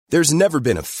There's never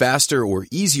been a faster or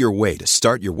easier way to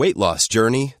start your weight loss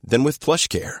journey than with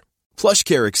PlushCare.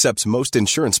 PlushCare accepts most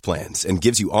insurance plans and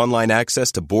gives you online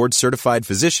access to board-certified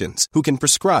physicians who can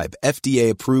prescribe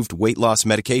FDA-approved weight loss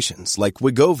medications like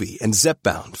Wegovy and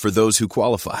Zepbound for those who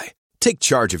qualify. Take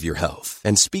charge of your health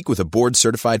and speak with a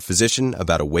board-certified physician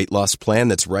about a weight loss plan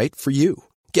that's right for you.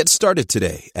 Get started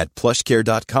today at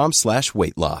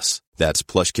plushcare.com/weight loss. That's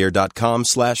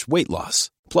plushcare.com/weight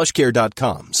loss.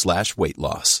 plushcare.com/weight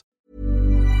loss.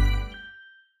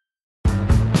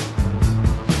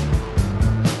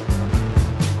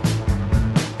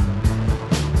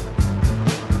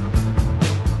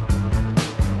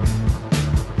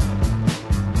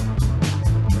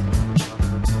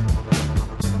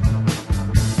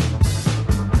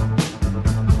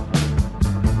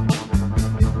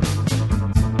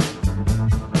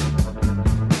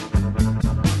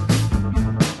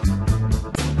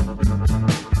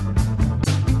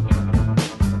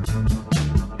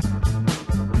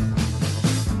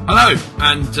 Hello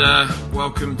and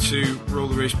welcome to Rule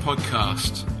the Roost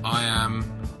podcast. I am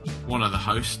one of the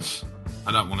hosts.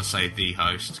 I don't want to say the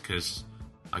host because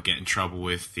I get in trouble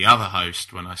with the other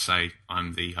host when I say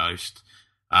I'm the host.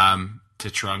 To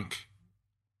Trunk,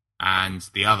 and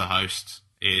the other host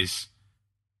is.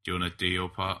 Do you want to do your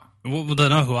part? Well, they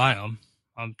know who I am.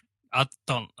 I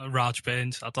don't Raj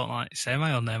Baines. I don't like saying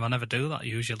my own name. I never do that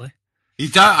usually. You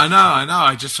don't? I know.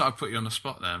 I just sort of put you on the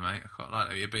spot there, mate. I quite like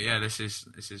that. But yeah, this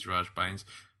is Raj Baines.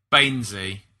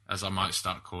 Bainesy, as I might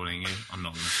start calling you. I'm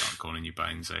not going to start calling you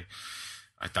Bainesy.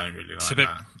 I don't really like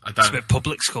that. It's a bit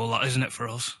public school, that, isn't it, for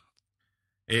us?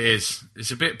 It is.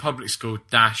 It's a bit public school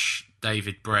dash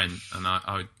David Brent, and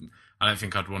I don't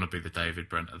think I'd want to be the David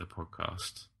Brent of the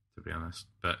podcast, to be honest.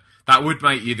 But that would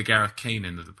make you the Gareth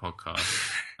Keenan of the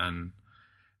podcast, and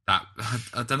that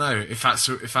I don't know if that's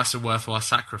a worthwhile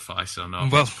sacrifice or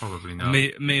not. Well, probably not.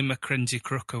 Me and Mackenzie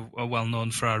Crook are well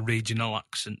known for our regional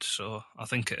accents, so I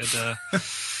think it'd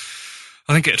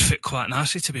fit quite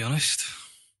nicely, to be honest.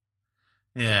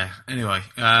 Yeah. Anyway,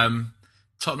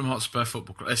 Tottenham Hotspur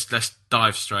Football Club. Let's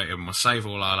dive straight in. We'll save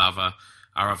all our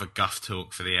other guff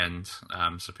talk for the end,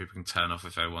 so people can turn off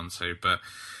if they want to. But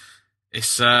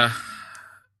it's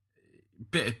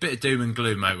bit of doom and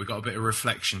gloom, mate. We've got a bit of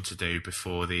reflection to do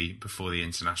before the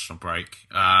international break.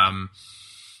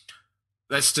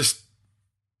 Let's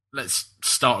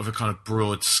start with a kind of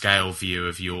broad scale view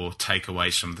of your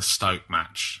takeaways from the Stoke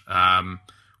match.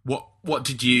 What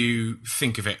did you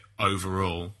think of it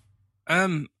overall?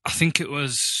 I think it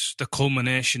was the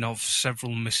culmination of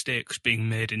several mistakes being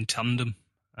made in tandem,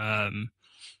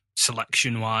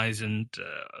 selection-wise and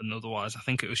otherwise. I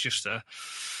think it was just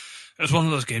it was one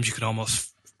of those games you could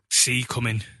almost see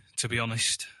coming, to be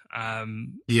honest,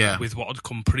 with what had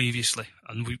come previously.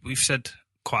 And we've said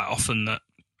quite often that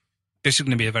this is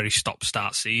going to be a very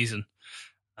stop-start season.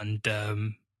 And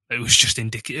it was just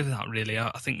indicative of that, really.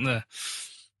 I think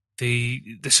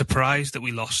the surprise that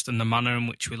we lost and the manner in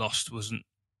which we lost wasn't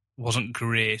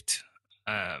great,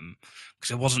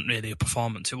 because it wasn't really a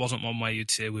performance. It wasn't one where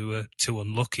you'd say we were too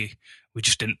unlucky. We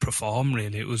just didn't perform,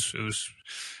 really. It was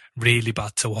really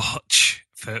bad to watch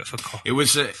for Klopp. It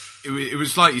was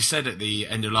like you said at the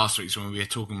end of last week's when we were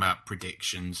talking about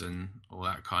predictions and all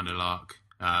that kind of lark.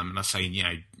 And I was saying, do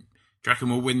you reckon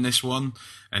we'll win this one?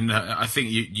 And I think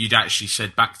you'd actually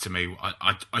said back to me,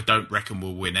 I don't reckon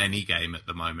we'll win any game at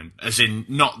the moment. As in,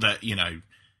 not that,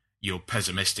 you're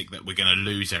pessimistic that we're going to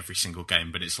lose every single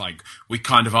game, but it's like we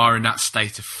kind of are in that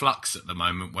state of flux at the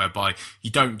moment whereby you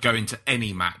don't go into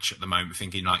any match at the moment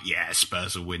thinking like, yeah,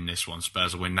 Spurs will win this one,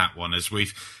 Spurs will win that one. As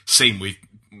we've seen, we've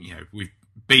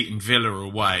beaten Villa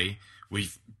away,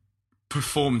 we've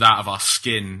performed out of our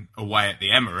skin away at the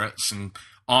Emirates and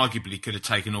arguably could have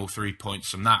taken all 3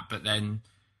 points from that, but then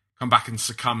come back and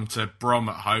succumb to Brom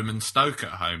at home and Stoke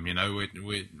at home.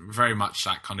 We're very much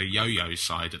that kind of yo-yo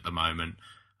side at the moment.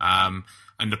 And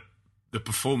the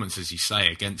performance, as you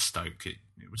say, against Stoke, it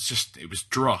was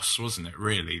dross, wasn't it?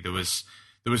 Really, there was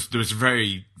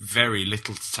very, very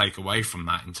little to take away from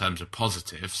that in terms of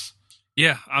positives.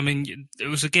 Yeah, I mean, it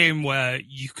was a game where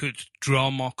you could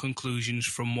draw more conclusions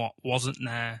from what wasn't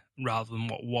there rather than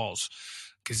what was,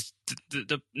 because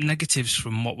the negatives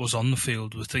from what was on the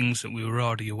field were things that we were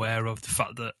already aware of. The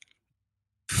fact that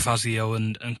Fazio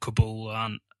and Kabul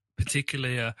aren't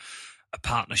particularly a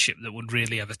partnership that would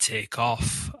really ever take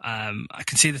off. I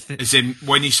can see the thing. As in,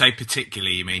 when you say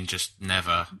particularly, you mean just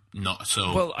never, not at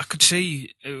all? Well, I could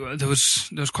see there was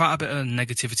quite a bit of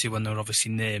negativity when they were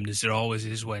obviously named, as there always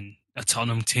is when a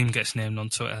Tottenham team gets named on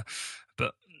Twitter.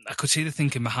 But I could see the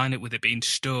thinking behind it with it being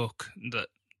Stoke, that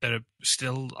they're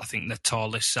still, I think, the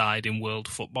tallest side in world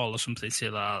football or something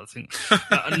like that. I think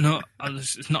no,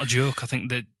 it's not a joke. I think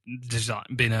that there's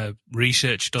been a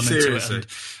research done into it, and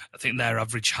I think their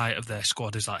average height of their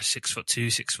squad is like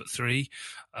 6'2",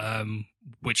 6'3",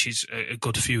 which is a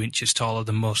good few inches taller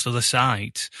than most other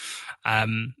sides.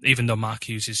 Even though Mark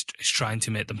Hughes is trying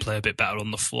to make them play a bit better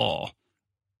on the floor.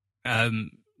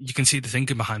 You can see the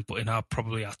thinking behind putting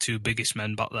probably our two biggest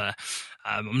men back there.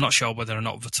 I'm not sure whether or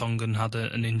not Vertonghen had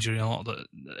an injury or not,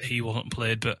 that he wasn't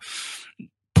played, but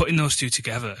putting those two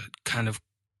together kind of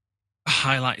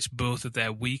highlights both of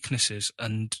their weaknesses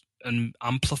and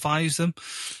amplifies them.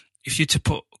 If you're to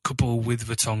put Kaboul with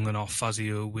Vertonghen or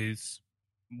Fazio with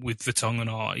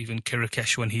Vertonghen or even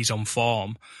Chirichesh when he's on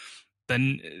form,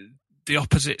 then the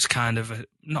opposites kind of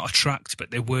not attract,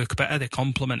 but they work better. They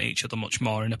complement each other much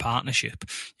more in a partnership.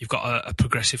 You've got a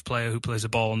progressive player who plays the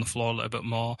ball on the floor a little bit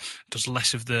more, does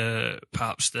less of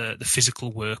perhaps the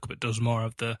physical work, but does more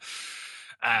of the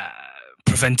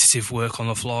preventative work on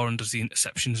the floor and does the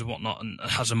interceptions and whatnot, and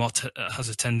has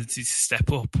a tendency to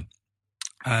step up.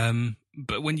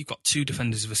 But when you've got two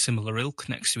defenders of a similar ilk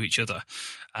next to each other,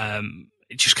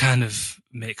 it just kind of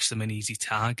makes them an easy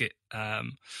target.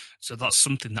 So that's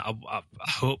something that I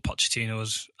hope Pochettino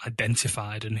has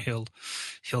identified, and he'll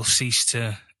cease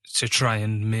to try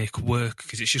and make work,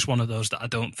 because it's just one of those that I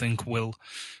don't think will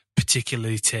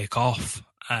particularly take off.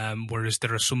 Whereas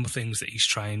there are some things that he's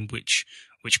trying which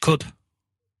could.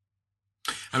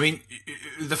 I mean,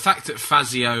 the fact that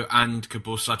Fazio and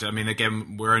Kaboul started, I mean,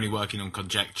 again, we're only working on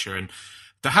conjecture, and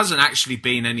there hasn't actually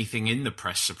been anything in the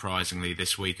press, surprisingly,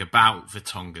 this week about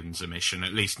Vertonghen's omission.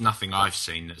 At least nothing I've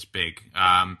seen that's big.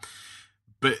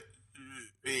 But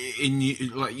in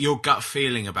your gut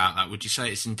feeling about that, would you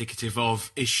say it's indicative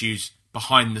of issues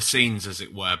behind the scenes, as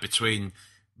it were, between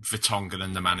Vertonghen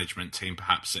and the management team,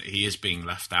 perhaps, that he is being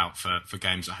left out for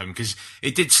games at home? Because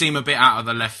it did seem a bit out of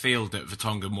the left field that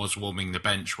Vertonghen was warming the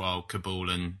bench while Kaboul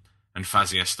and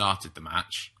Fazio started the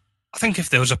match. I think if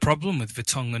there was a problem with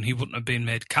Vertonghen, he wouldn't have been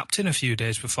made captain a few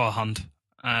days beforehand.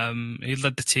 He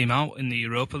led the team out in the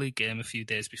Europa League game a few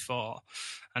days before,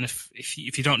 and if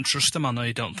you don't trust him, I know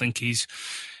you don't think he's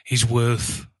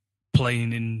worth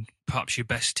playing in perhaps your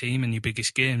best team and your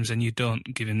biggest games, and you don't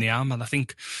give him the arm. And I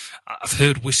think I've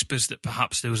heard whispers that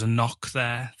perhaps there was a knock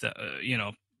there, that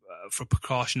for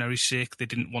precautionary sake they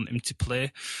didn't want him to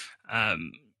play.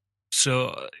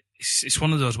 So it's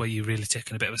one of those where you're really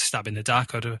taking a bit of a stab in the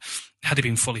dark. Had he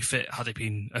been fully fit, had he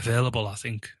been available, I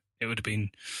think it would have been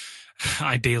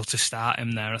ideal to start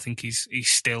him there. I think he's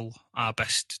still our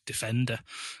best defender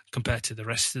compared to the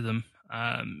rest of them.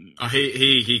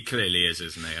 He clearly is,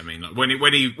 isn't he? I mean, like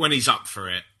when he's up for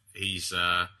it, he's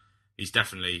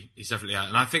definitely out.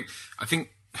 And I think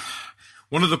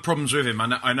one of the problems with him,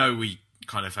 I know we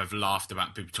kind of have laughed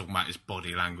about people talking about his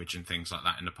body language and things like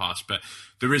that in the past, but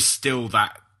there is still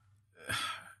that,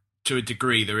 to a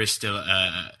degree, there is still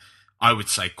I would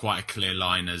say quite a clear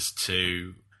line as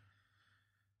to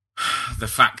the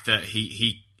fact that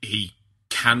he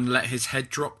can let his head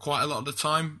drop quite a lot of the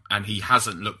time, and he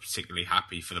hasn't looked particularly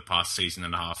happy for the past season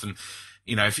and a half. And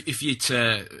if you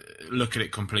to look at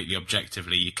it completely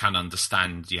objectively, you can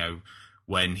understand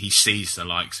when he sees the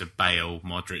likes of Bale,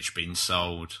 Modric being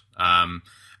sold,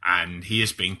 and he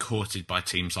is being courted by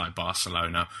teams like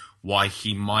Barcelona, why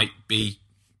he might be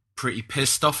pretty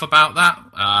pissed off about that.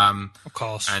 Of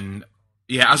course. And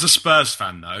yeah, as a Spurs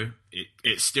fan though,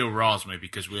 it still riles me,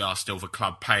 because we are still the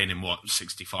club paying him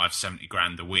 65-70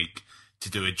 grand a week to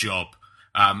do a job,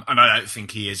 and I don't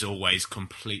think he is always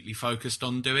completely focused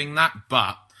on doing that.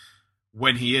 But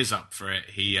when he is up for it,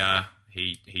 he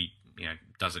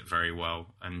does it very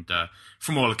well. And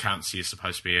from all accounts, he is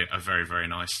supposed to be a very, very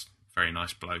nice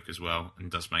bloke as well,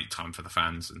 and does make time for the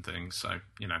fans and things. So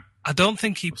I don't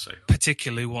think he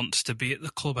particularly wants to be at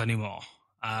the club anymore.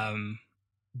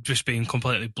 Just being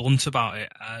completely blunt about it.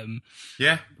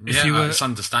 It's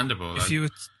understandable. If you were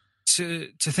to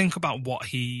think about what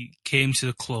he came to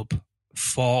the club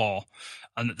for,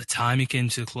 and at the time he came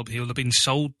to the club, he would have been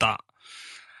sold that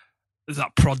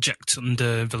project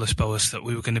under Villas-Boas, that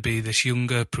we were going to be this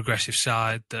younger, progressive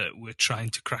side that we're trying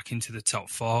to crack into the top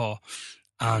four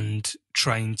and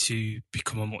trying to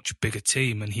become a much bigger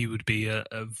team, and he would be a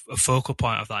focal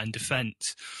point of that in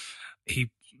defence.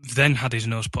 He then had his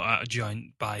nose put out of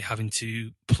joint by having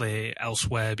to play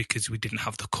elsewhere because we didn't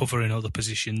have the cover in other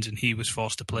positions, and he was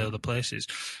forced to play other places.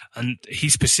 And he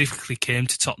specifically came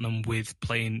to Tottenham with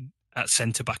playing at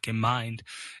centre-back in mind,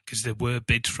 because there were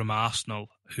bids from Arsenal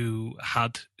who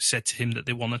had said to him that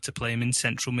they wanted to play him in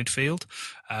central midfield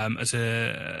as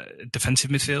a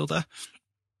defensive midfielder.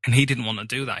 And he didn't want to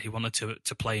do that. He wanted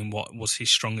to play in what was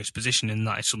his strongest position, and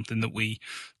that is something that we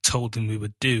told him we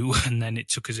would do. And then it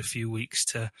took us a few weeks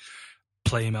to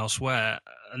play him elsewhere.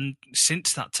 And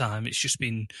since that time, it's just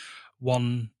been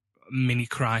one mini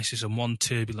crisis and one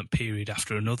turbulent period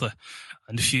after another.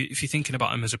 And if you're thinking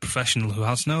about him as a professional who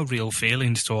has no real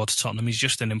feelings towards Tottenham, he's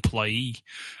just an employee.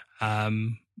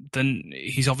 Then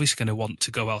he's obviously going to want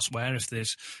to go elsewhere if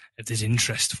there's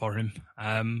interest for him.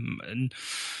 And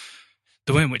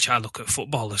the way in which I look at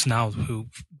footballers now, who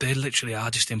they literally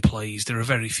are just employees. There are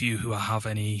very few who I have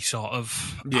any sort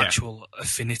of actual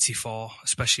affinity for,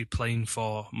 especially playing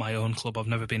for my own club. I've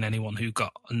never been anyone who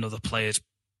got another player's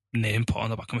name put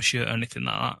on the back of my shirt or anything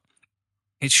like that.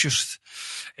 It's just,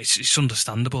 it's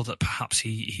understandable that perhaps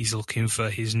he's looking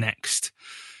for his next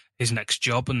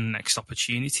job and next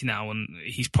opportunity now, and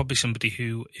he's probably somebody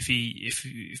who, if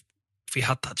he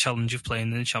had that challenge of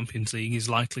playing in the Champions League, is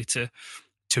likely to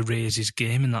raise his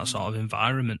game in that sort of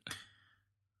environment.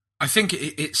 I think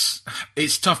it's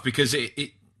tough because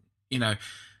it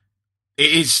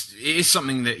is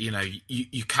something that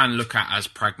you can look at as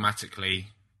pragmatically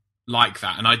like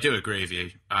that, and I do agree with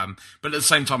you. But at the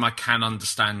same time, I can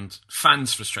understand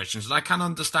fans' frustrations, and I can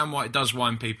understand why it does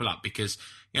wind people up because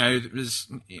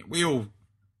we all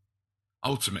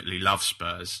ultimately love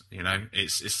Spurs.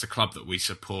 It's the club that we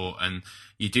support, and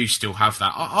you do still have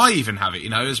that. I even have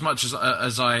it. As much as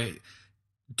I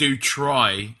do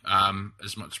try,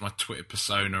 as much as my Twitter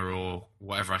persona or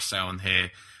whatever I say on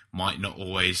here might not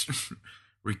always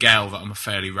regale that I'm a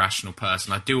fairly rational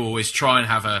person, I do always try and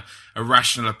have a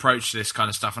rational approach to this kind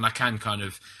of stuff. And I can kind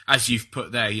of, as you've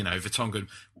put there, Vertonghen,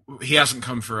 he hasn't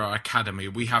come through our academy.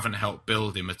 We haven't helped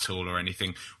build him at all or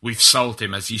anything. We've sold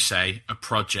him, as you say, a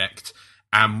project.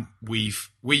 And we've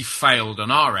failed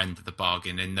on our end of the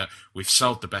bargain in that we've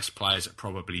sold the best players that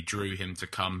probably drew him to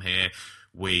come here.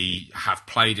 We have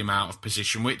played him out of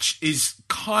position, which is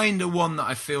kind of one that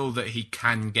I feel that he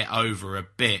can get over a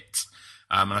bit.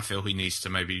 And I feel he needs to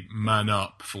maybe man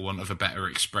up, for want of a better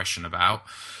expression, about.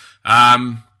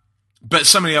 But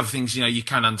some of the other things, you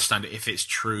can understand it if it's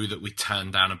true that we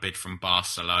turned down a bid from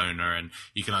Barcelona, and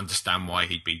you can understand why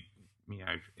he'd be,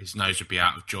 his nose would be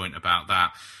out of joint about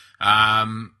that.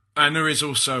 And there is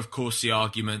also, of course, the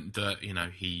argument that,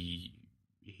 he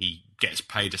gets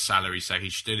paid a salary, so he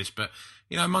should do this. But,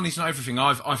 money's not everything.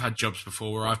 I've had jobs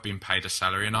before where I've been paid a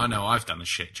salary, and I know I've done a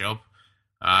shit job.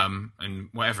 And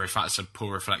whatever, if that's a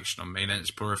poor reflection on me, then it's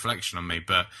a poor reflection on me.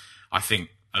 But I think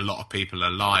a lot of people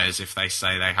are liars if they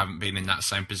say they haven't been in that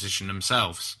same position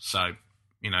themselves. So,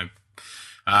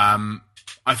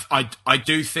 I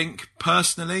do think,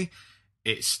 personally,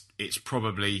 it's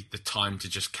probably the time to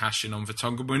just cash in on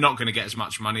Vertonghen. We're not going to get as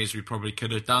much money as we probably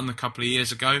could have done a couple of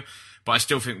years ago, but I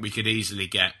still think we could easily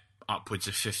get upwards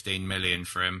of 15 million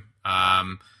for him.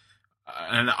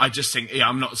 And I just think,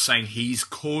 I'm not saying he's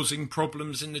causing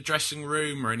problems in the dressing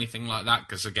room or anything like that,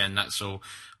 because again, that's all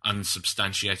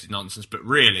unsubstantiated nonsense. But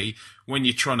really, when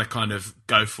you're trying to kind of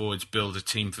go forwards, build a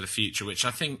team for the future, which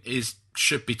I think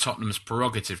should be Tottenham's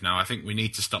prerogative now. I think we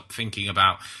need to stop thinking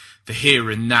about the here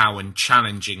and now and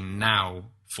challenging now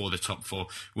for the top four.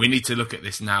 We need to look at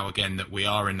this now again, that we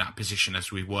are in that position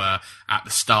as we were at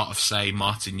the start of, say,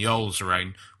 Martin Jol's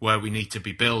reign, where we need to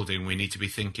be building. We need to be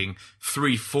thinking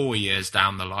 3-4 years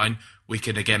down the line, we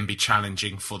can again be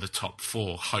challenging for the top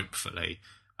four, hopefully,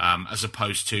 as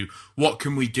opposed to what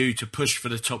can we do to push for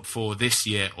the top four this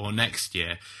year or next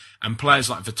year. And players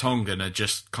like Vertonghen are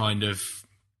just kind of,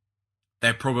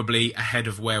 they're probably ahead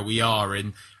of where we are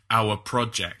in our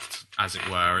project, as it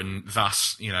were, and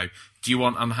thus, do you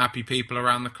want unhappy people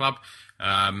around the club?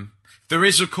 There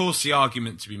is, of course, the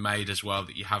argument to be made as well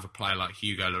that you have a player like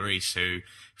Hugo Lloris, who,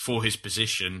 for his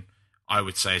position, I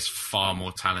would say is far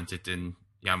more talented than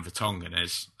Jan Vertonghen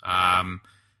is.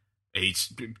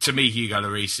 To me, Hugo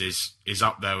Lloris is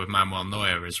up there with Manuel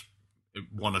Neuer as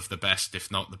one of the best,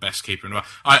 if not the best keeper in the world.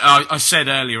 I said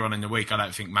earlier on in the week, I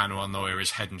don't think Manuel Neuer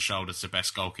is head and shoulders the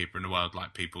best goalkeeper in the world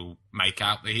like people make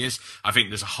out that he is. I think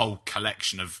there's a whole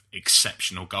collection of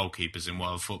exceptional goalkeepers in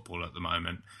world football at the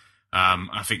moment.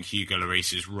 I think Hugo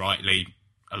Lloris is rightly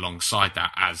alongside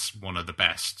that as one of the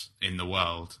best in the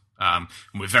world. And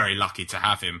we're very lucky to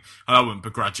have him. And I wouldn't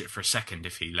begrudge it for a second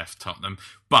if he left Tottenham.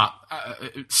 But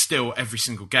still, every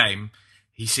single game,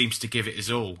 he seems to give it his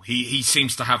all. He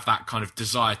seems to have that kind of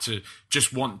desire to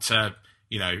just want to,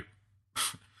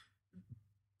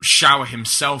 shower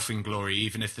himself in glory,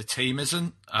 even if the team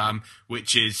isn't,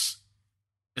 which is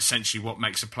essentially what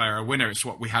makes a player a winner. It's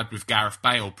what we had with Gareth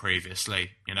Bale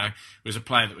previously. It was a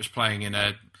player that was playing in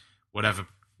a whatever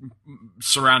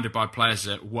surrounded by players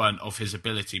that weren't of his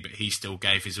ability, but he still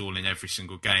gave his all in every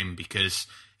single game because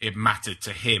it mattered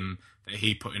to him that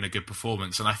he put in a good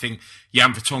performance. And I think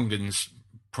Jan Vertonghen's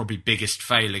probably biggest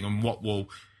failing, and what will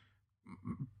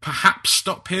perhaps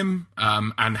stop him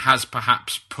and has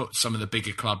perhaps put some of the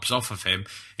bigger clubs off of him,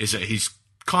 is that he's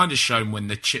kind of shown when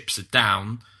the chips are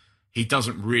down, he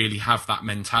doesn't really have that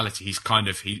mentality. He's kind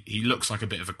of, he looks like a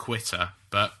bit of a quitter,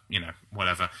 but,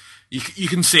 whatever. You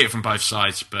can see it from both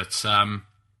sides, but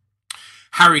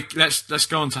Harry, let's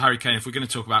go on to Harry Kane. If we're going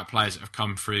to talk about players that have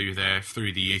come through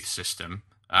the youth system,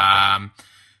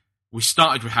 we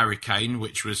started with Harry Kane,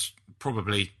 which was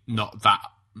probably not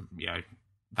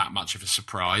that much of a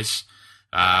surprise.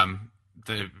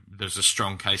 There's a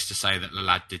strong case to say that the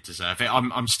lad did deserve it.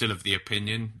 I'm still of the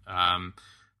opinion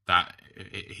that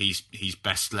he's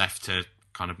best left to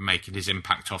kind of making his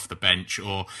impact off the bench,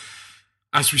 or,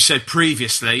 as we said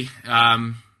previously,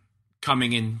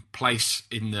 coming in place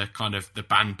in the kind of the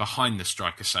band behind the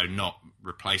striker, so not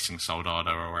replacing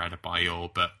Soldado or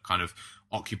Adebayor, but kind of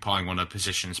occupying one of the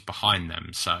positions behind them.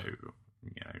 So,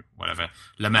 whatever,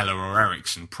 Lamela or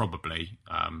Eriksen probably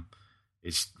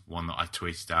is one that I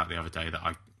tweeted out the other day that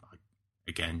I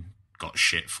again got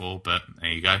shit for, but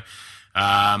there you go.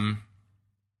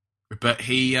 But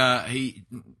he again,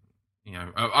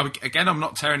 I'm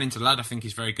not tearing into the lad. I think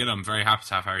he's very good. I'm very happy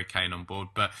to have Harry Kane on board,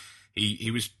 but he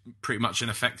was pretty much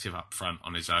ineffective up front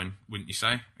on his own, wouldn't you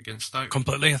say, against Stoke?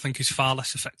 Completely. I think he's far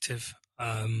less effective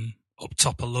up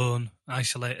top alone,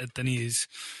 isolated, than he is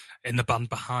in the band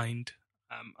behind.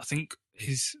 I think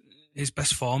his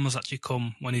best form has actually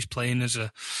come when he's playing as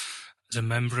a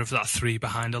member of that three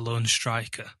behind a lone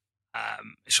striker.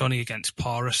 It's only against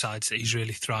poorer sides that he's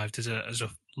really thrived as a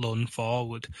lone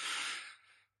forward.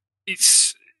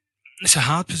 It's a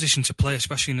hard position to play,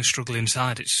 especially in a struggling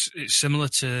side. It's similar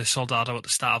to Soldado at the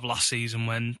start of last season,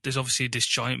 when there's obviously a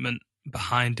disjointment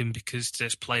behind him because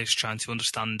there's players trying to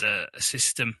understand a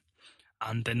system,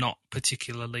 and they're not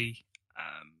particularly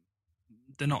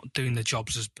they're not doing their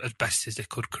jobs as best as they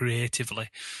could creatively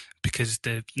because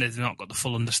they've not got the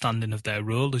full understanding of their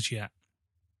role as yet.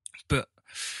 But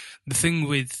the thing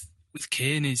with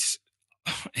Kane is,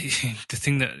 the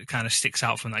thing that kind of sticks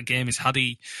out from that game is, had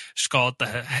he scored the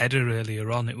header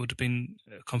earlier on, it would have been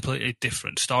a completely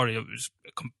different story. It was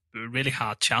a really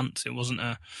hard chance. It wasn't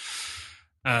a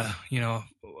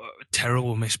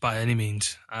terrible miss by any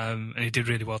means. And he did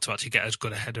really well to actually get as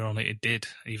good a header on it did,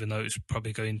 even though it was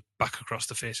probably going back across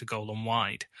the face of goal and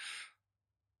wide.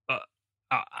 But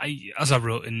as I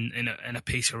wrote in a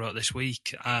piece I wrote this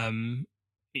week, I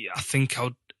think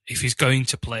if he's going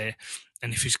to play,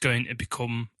 and if he's going to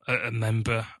become a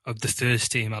member of the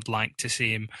first team, I'd like to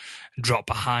see him drop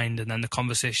behind. And then the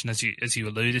conversation, as you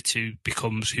alluded to,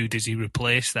 becomes, who does he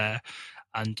replace there?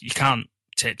 And you can't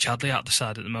take Chadli out the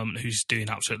side at the moment, who's doing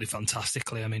absolutely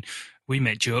fantastically. I mean, we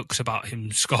make jokes about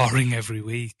him scoring every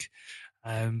week,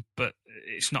 but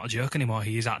it's not a joke anymore.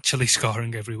 He is actually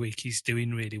scoring every week. He's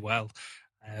doing really well.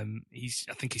 I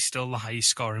think he's still the highest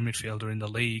scoring midfielder in the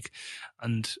league,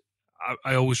 and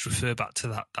I always refer back to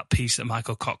that piece that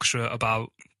Michael Cox wrote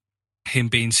about him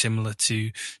being similar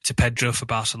to Pedro for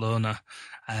Barcelona,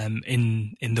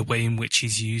 in the way in which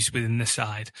he's used within the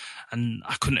side, and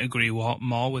I couldn't agree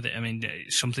more with it. I mean,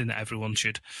 it's something that everyone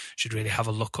should really have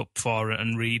a look up for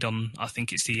and read on. I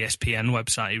think it's the ESPN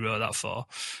website he wrote that for.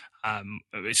 I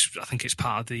think it's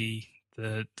part of the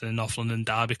North London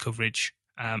derby coverage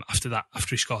after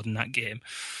he scored in that game.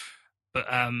 But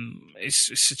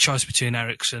it's a choice between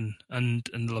Eriksen and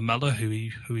Lamela, who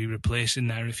he replaces in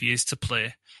there if he is to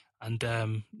play. And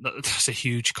that's a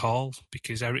huge call,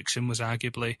 because Eriksen was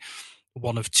arguably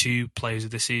one of two players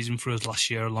of the season for us last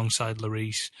year alongside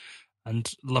Lloris.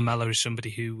 And Lamela is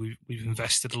somebody who we've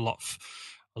invested a lot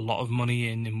of money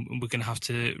in, and we're going to have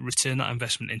to return that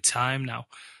investment in time now.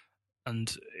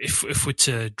 And if we're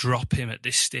to drop him at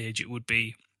this stage, it would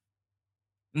be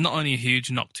not only a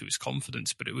huge knock to his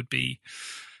confidence, but it would be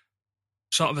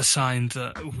sort of a sign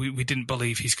that we didn't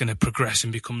believe he's going to progress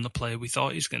and become the player we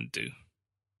thought he was going to do.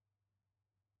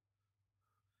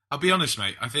 I'll be honest,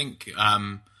 mate. I think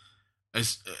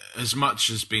as much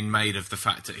has been made of the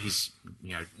fact that he's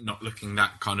not looking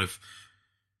that kind of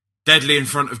deadly in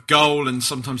front of goal, and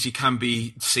sometimes he can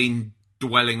be seen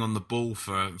dwelling on the ball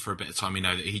for a bit of time.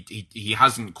 That he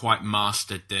hasn't quite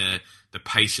mastered the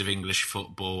pace of English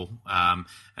football, and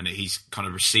that he's kind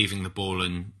of receiving the ball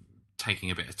and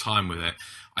taking a bit of time with it.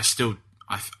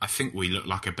 I think we look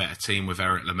like a better team with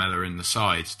Eric Lamela in the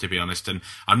side, to be honest. And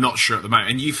I'm not sure at the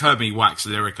moment, and you've heard me wax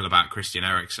lyrical about Christian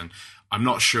Eriksen, I'm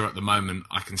not sure at the moment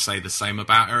I can say the same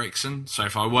about Eriksen. So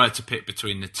if I were to pick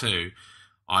between the two,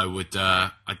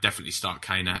 I'd definitely start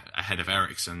Kane ahead of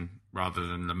Eriksen rather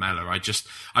than Lamela.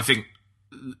 I think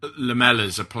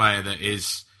Lamela's a player that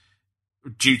is,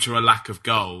 due to a lack of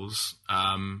goals,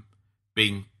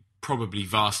 being probably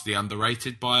vastly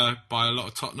underrated by a lot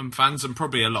of Tottenham fans, and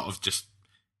probably a lot of just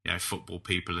football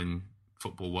people and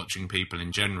football watching people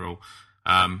in general.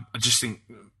 I just think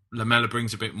Lamela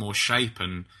brings a bit more shape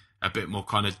and a bit more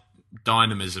kind of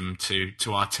dynamism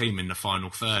to our team in the final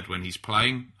third when he's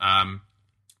playing.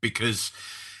 Because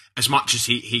as much as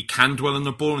he can dwell on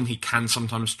the ball and he can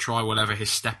sometimes try whatever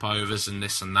his step overs and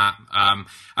this and that,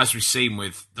 as we've seen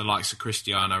with the likes of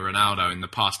Cristiano Ronaldo in the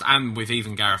past and with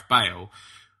even Gareth Bale,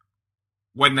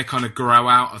 when they kind of grow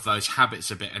out of those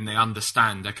habits a bit and they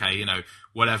understand, okay,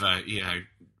 whatever,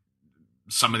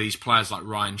 some of these players like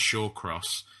Ryan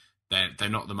Shawcross, they're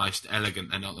not the most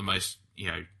elegant, they're not the most,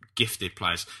 gifted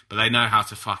players, but they know how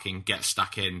to fucking get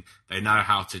stuck in. They know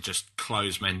how to just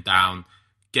close men down,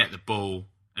 get the ball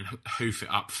and hoof it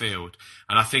upfield.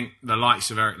 And I think the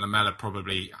likes of Eric Lamela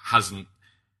probably hasn't,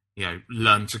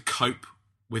 learned to cope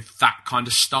with that kind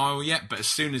of style yet. But as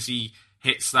soon as he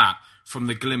hits that, from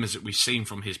the glimmers that we've seen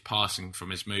from his passing, from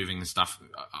his moving and stuff,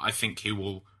 I think he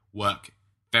will work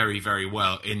very, very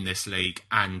well in this league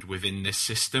and within this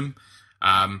system.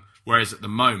 Whereas at the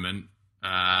moment,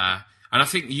 and I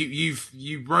think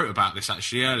you wrote about this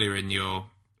actually earlier in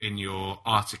your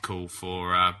article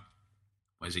for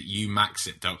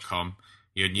umaxit.com,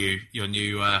 your new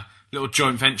little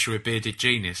joint venture with Bearded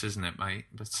Genius, isn't it, mate?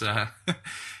 But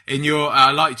in your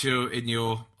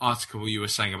article you were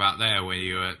saying about there, where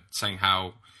you were saying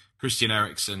how Christian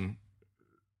Eriksen,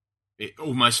 it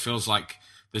almost feels like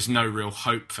there's no real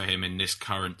hope for him in this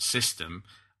current system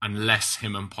unless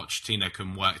him and Pochettino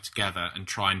can work together and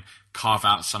try and carve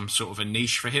out some sort of a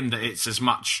niche for him, that it's as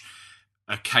much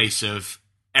a case of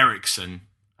Eriksen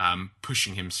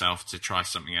pushing himself to try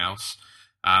something else,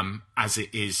 as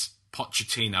it is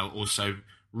Pochettino also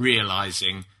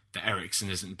realising that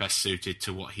Eriksen isn't best suited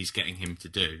to what he's getting him to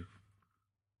do.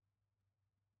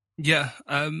 Yeah,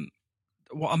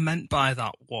 what I meant by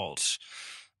that was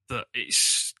that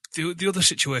it's the other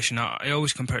situation. I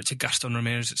always compare it to Gaston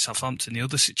Ramirez at Southampton. The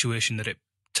other situation that it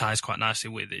ties quite nicely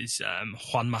with is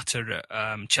Juan Mata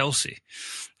at Chelsea,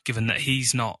 given that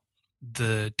he's not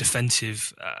the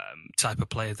defensive type of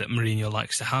player that Mourinho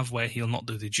likes to have, where he'll not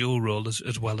do the dual role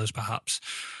as well as perhaps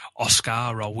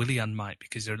Oscar or Willian might,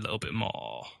 because they're a little bit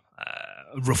more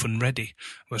rough and ready,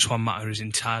 whereas Juan Mata is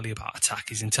entirely about attack.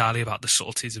 He's entirely about the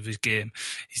subtleties of his game.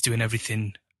 He's doing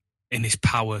everything in his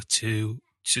power to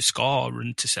score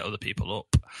and to set other people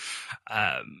up.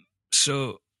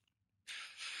 So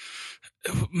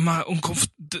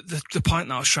the point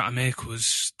that I was trying to make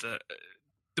was that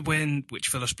the way in which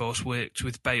Villas-Boas worked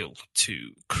with Bale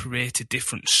to create a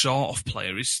different sort of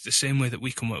player is the same way that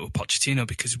we can work with Pochettino,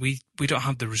 because we don't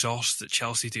have the resource that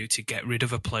Chelsea do to get rid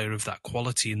of a player of that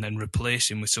quality and then replace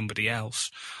him with somebody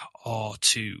else, or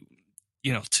to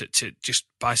just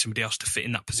buy somebody else to fit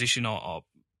in that position, or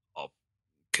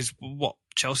because what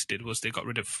Chelsea did was they got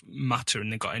rid of Mata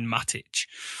and they got in Matic,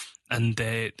 and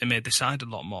they made the side a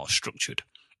lot more structured.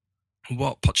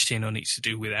 What Pochettino needs to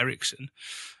do with Eriksen,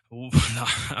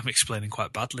 I'm explaining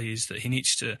quite badly, is that he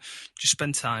needs to just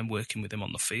spend time working with him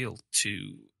on the field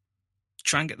to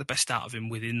try and get the best out of him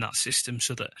within that system,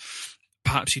 so that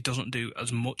perhaps he doesn't do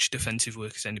as much defensive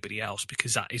work as anybody else,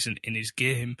 because that isn't in his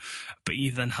game, but he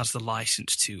then has the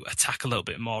license to attack a little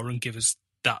bit more and give us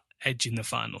that edge in the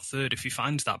final third. If he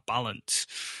finds that balance,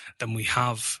 then we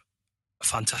have a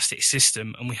fantastic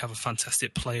system and we have a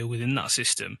fantastic player within that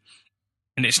system.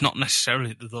 And it's not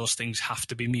necessarily that those things have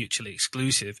to be mutually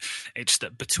exclusive. It's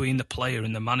that between the player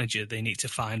and the manager, they need to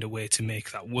find a way to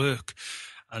make that work.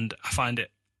 And I find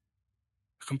it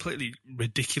a completely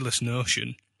ridiculous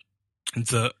notion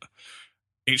that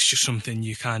it's just something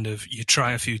you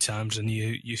try a few times and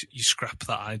you scrap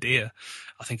that idea.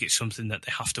 I think it's something that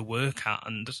they have to work at.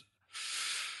 And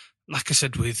like I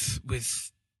said, with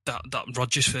that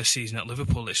Rodgers first season at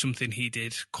Liverpool, it's something he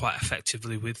did quite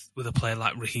effectively with a player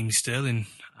like Raheem Sterling.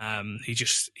 He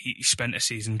spent a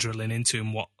season drilling into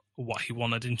him what he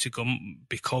wanted him to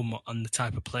become and the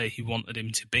type of player he wanted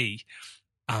him to be.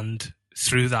 And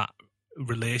through that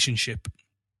relationship,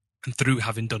 and through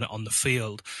having done it on the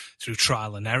field, through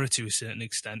trial and error to a certain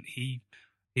extent, he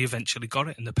eventually got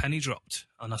it and the penny dropped.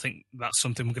 And I think that's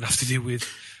something we're going to have to do with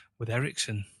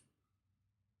Eriksen.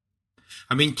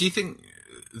 I mean, do you think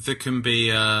there can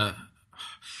be...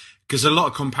 because a lot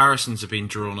of comparisons have been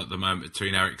drawn at the moment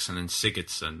between Eriksen and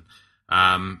Sigurdsson.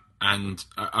 And,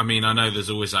 I mean, I know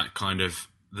there's always that kind of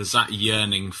that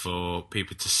yearning for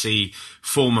people to see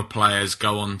former players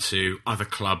go on to other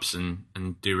clubs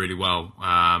and do really well.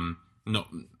 Not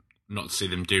to see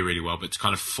them do really well, but to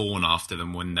kind of fawn after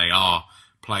them when they are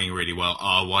playing really well.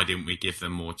 Oh, why didn't we give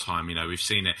them more time? You know, we've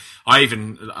seen it.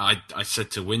 I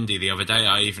said to Windy the other day,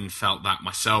 I even felt that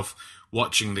myself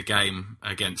watching the game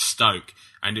against Stoke,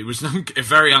 and it was a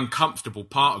very uncomfortable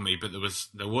part of me, but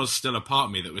there was still a part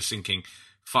of me that was thinking,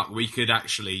 fuck, we could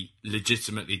actually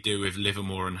legitimately do with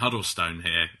Livermore and Huddlestone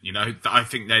here. You know, I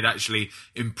think they'd actually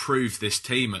improve this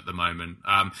team at the moment.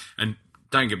 And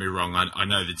don't get me wrong, I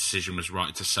know the decision was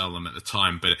right to sell them at the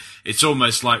time, but it's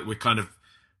almost like we're kind of,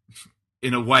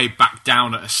 in a way, back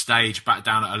down at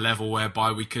a level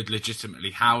whereby we could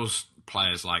legitimately house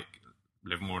players like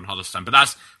Livermore and Huddlestone.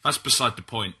 But that's beside the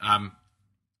point.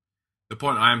 The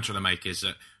point I am trying to make is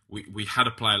that we had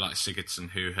a player like Sigurdsson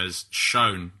who has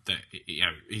shown that, you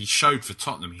know, he showed for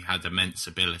Tottenham he had immense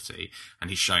ability, and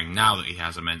he's showing now that he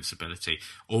has immense ability,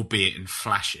 albeit in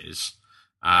flashes.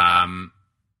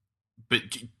 But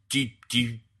do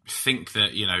you think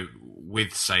that, you know,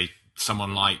 with, say,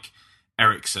 someone like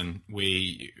Eriksen,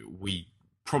 we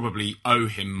probably owe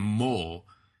him more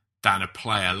than a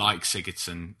player like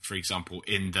Sigurdsson, for example,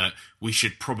 in that we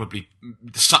should probably,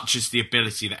 such as the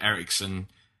ability that Eriksen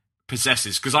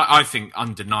possesses, because I think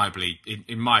undeniably,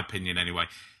 in my opinion anyway,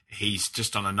 he's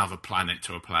just on another planet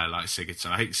to a player like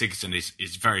Sigurdsson. I think Sigurdsson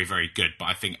is very, very good, but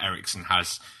I think Eriksen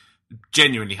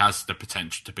genuinely has the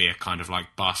potential to be a kind of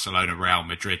like Barcelona, Real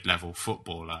Madrid level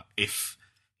footballer if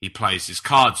he plays his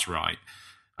cards right.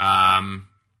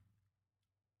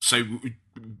 So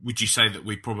would you say that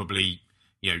we probably,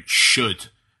 you know, should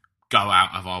go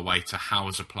out of our way to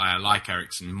house a player like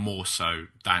Eriksen more so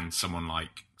than someone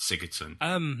like Sigurdsson?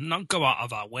 Not go out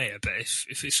of our way, but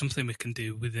if it's something we can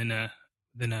do within a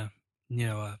you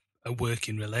know, a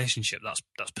working relationship, that's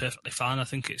perfectly fine. I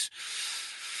think it's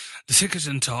the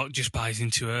Sigurdsson talk just buys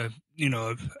into a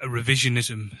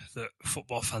revisionism that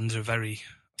football fans are very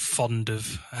fond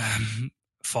of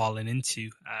falling into.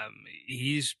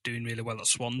 He is doing really well at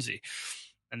Swansea,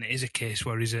 and it is a case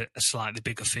where he's a slightly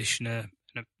bigger fish in a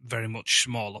very much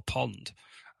smaller pond,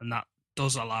 and that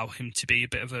does allow him to be a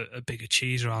bit of a bigger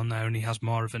cheese around there, and he has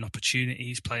more of an opportunity.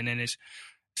 He's playing in his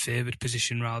favoured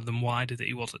position rather than wider that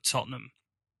he was at Tottenham,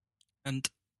 and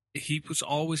he was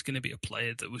always going to be a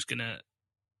player that was going to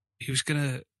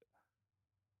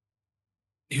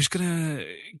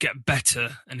get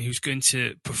better, and he was going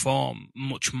to perform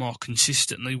much more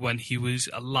consistently when he was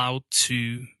allowed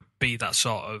to be that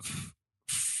sort of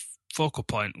focal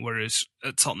point, whereas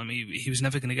at Tottenham he was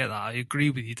never going to get that. I agree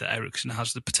with you that Eriksen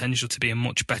has the potential to be a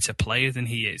much better player than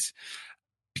he is,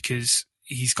 because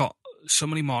he's got so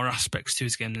many more aspects to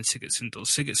his game than Sigurdsson does.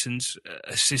 Sigurdsson's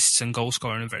assists and goal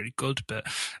scoring are very good, but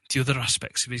the other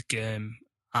aspects of his game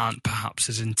aren't perhaps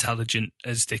as intelligent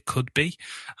as they could be.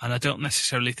 And I don't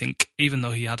necessarily think, even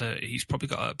though he's probably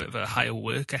got a bit of a higher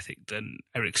work ethic than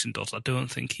Eriksen does, I don't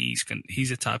think he's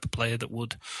the type of player that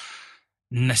would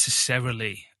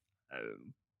necessarily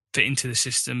fit into the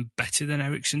system better than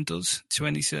Eriksen does to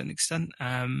any certain extent.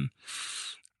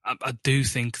 I do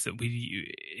think that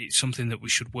it's something that we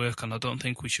should work on. I don't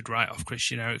think we should write off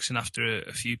Christian Eriksen after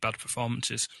a few bad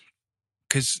performances,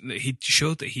 because he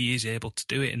showed that he is able to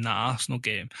do it in that Arsenal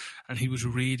game, and he was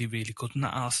really, really good in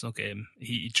that Arsenal game.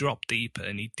 He dropped deeper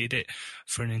and he did it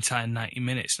for an entire 90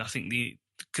 minutes. And I think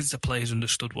because the players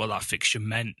understood what that fixture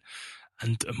meant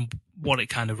and what it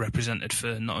kind of represented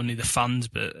for not only the fans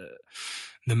but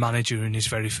the manager in his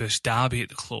very first derby at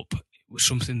the club, it was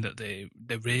something that they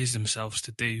raised themselves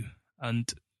to do,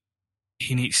 and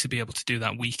he needs to be able to do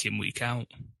that week in, week out.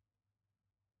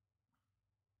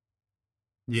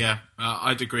 Yeah,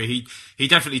 I'd agree. He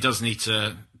definitely does need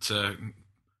to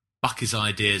buck his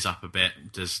ideas up a bit.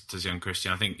 Does young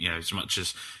Christian? I think, you know, as much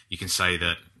as you can say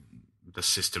that the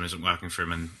system isn't working for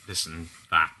him and this and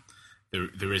that,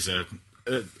 there is a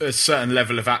certain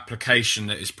level of application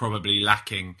that is probably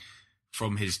lacking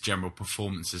from his general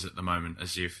performances at the moment,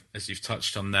 as you've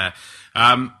touched on there.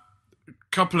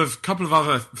 Couple of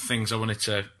other things I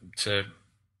wanted to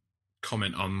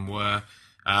comment on were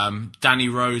Danny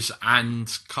Rose and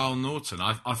Carl Norton.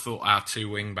 I thought our two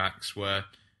wing backs were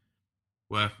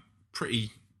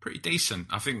pretty decent.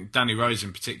 I think Danny Rose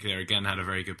in particular again had a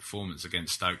very good performance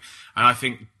against Stoke, and I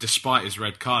think despite his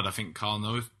red card, I think Carl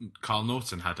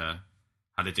Norton had a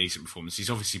decent performance. He's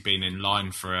obviously been in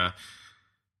line for a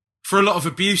lot of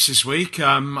abuse this week.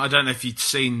 I don't know if you'd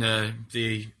seen the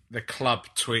club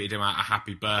tweeted him out a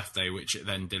happy birthday, which it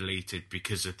then deleted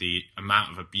because of the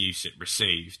amount of abuse it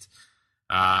received.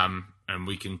 And and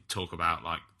we can talk about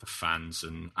like the fans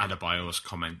and Adebayor's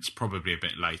comments probably a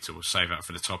bit later. We'll save that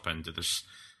for the top end of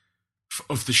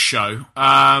the show.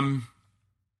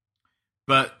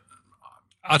 But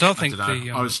I don't think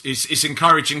it's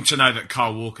encouraging to know that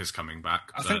Kyle Walker's coming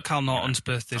back. I think Cal Norton's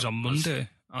birthday's on Monday.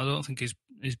 I don't think his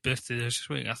birthday is this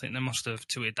week. I think they must have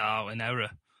tweeted out in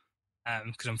error,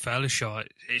 because I'm fairly sure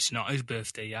it's not his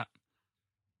birthday yet.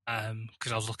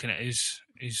 Because I was looking at his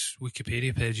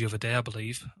Wikipedia page the other day, I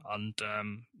believe, and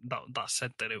that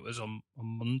said that it was on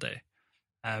Monday.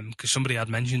 Because somebody had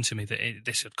mentioned to me that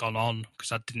this had gone on,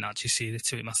 because I didn't actually see the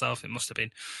tweet myself. It must have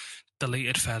been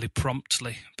deleted fairly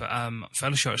promptly, but I'm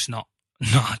fairly sure it's not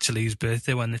actually his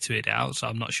birthday when they tweeted it out, so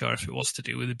I'm not sure if it was to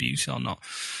do with abuse or not.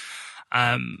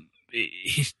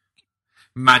 He's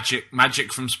magic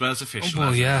from Spurs official.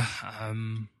 Well, yeah.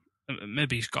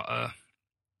 Maybe he's got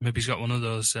one of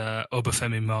those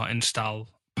Obafemi Martin style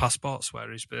passports where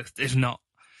his birthday's not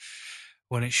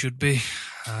when it should be.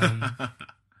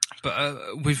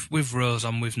 But with Rose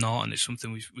and with Norton, it's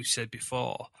something we've said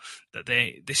before, that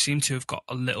they seem to have got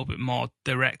a little bit more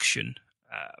direction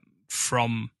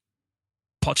from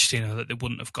Pochettino that they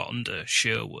wouldn't have got under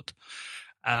Sherwood,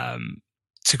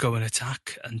 to go and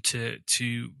attack and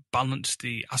to balance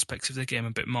the aspects of the game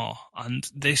a bit more. And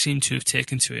they seem to have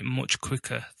taken to it much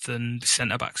quicker than the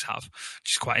centre-backs have,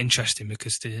 which is quite interesting,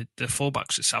 because the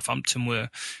full-backs at Southampton were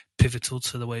pivotal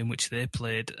to the way in which they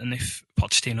played. And if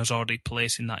Pochettino's already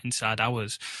placing that inside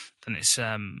ours, then it's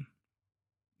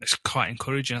quite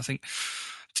encouraging. I think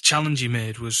the challenge he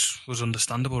made was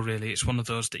understandable, really. It's one of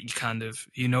those that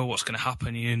you know what's going to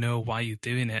happen, you know why you're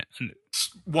doing it. And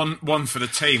one for the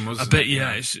team, wasn't it? A bit,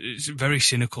 yeah. It's very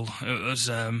cynical. It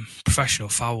was professional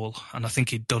foul, and I think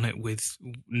he'd done it with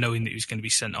knowing that he was going to be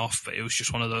sent off, but it was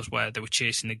just one of those where they were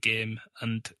chasing the game,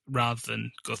 and rather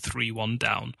than go 3-1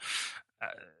 down,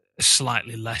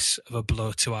 slightly less of a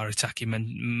blow to our attacking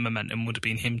momentum would have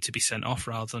been him to be sent off,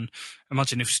 rather than,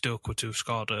 imagine if Stoke were to have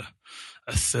scored a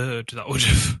third. That would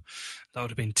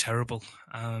have been terrible.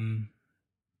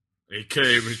 It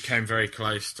came very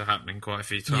close to happening quite a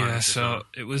few times. Yeah, so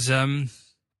it was. I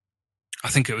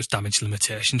think it was damage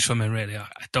limitations for me, really. I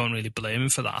don't really blame him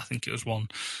for that. I think it was one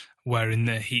where in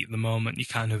the heat of the moment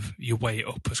you weigh it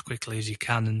up as quickly as you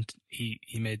can, and he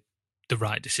made the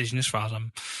right decision as far as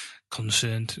I'm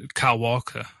concerned. Kyle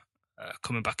Walker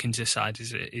coming back into the side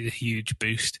is a huge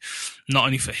boost, not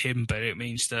only for him, but it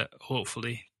means that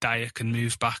hopefully Dyer can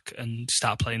move back and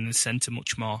start playing in the centre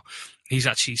much more. He's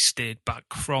actually stayed back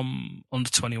from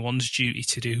under-21's duty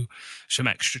to do some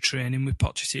extra training with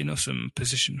Pochettino, some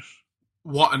position.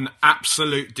 What an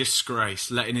absolute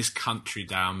disgrace, letting his country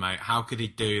down, mate. How could he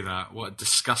do that? What a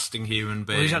disgusting human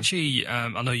being. Well, he's actually, I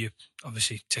know you're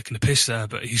obviously taking a piss there,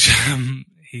 but he's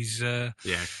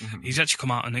actually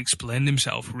come out and explained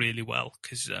himself really well,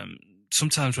 because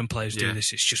sometimes when players do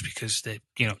this, it's just because they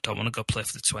don't want to go play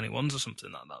for the 21s or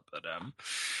something like that. But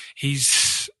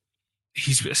he's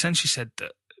essentially said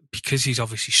that because he's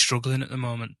obviously struggling at the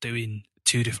moment doing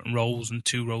two different roles, and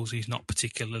two roles he's not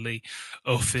particularly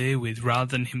au fait with, rather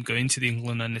than him going to the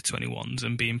England under 21s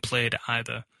and being played at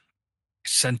either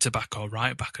centre-back or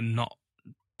right-back and not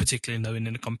particularly knowing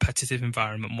in a competitive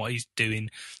environment what he's doing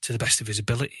to the best of his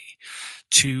ability,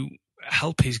 to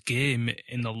help his game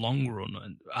in the long run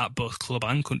and at both club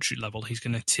and country level, he's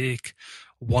going to take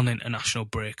one international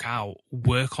break out,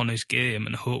 work on his game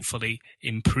and hopefully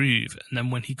improve. And then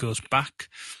when he goes back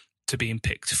to being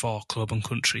picked for club and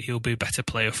country, he'll be a better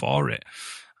player for it.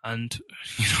 And,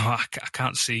 I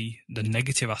can't see the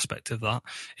negative aspect of that.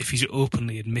 If he's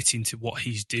openly admitting to what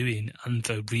he's doing and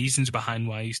the reasons behind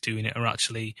why he's doing it are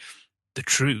actually the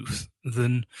truth,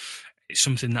 then it's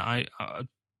something that I'm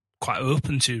quite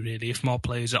open to, really. If more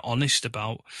players are honest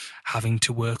about having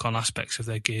to work on aspects of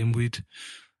their game, we'd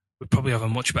probably have a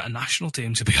much better national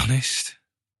team, to be honest.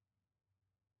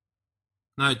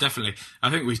 No, definitely. I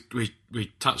think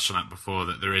we touched on that before,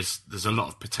 that there's a lot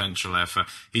of potential there for.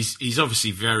 He's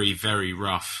obviously very, very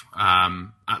rough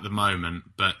at the moment,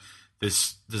 but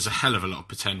there's a hell of a lot of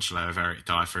potential there of Eric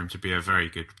Dyer for him to be a very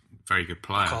good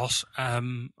player. Of course. I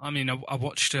I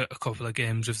watched a couple of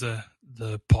games of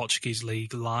the Portuguese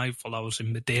league live while I was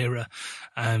in Madeira,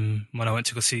 when I went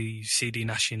to go see CD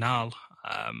Nacional.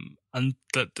 And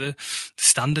that the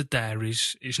standard there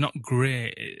is not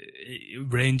great. It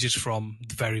ranges from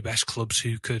the very best clubs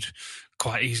who could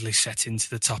quite easily set into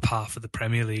the top half of the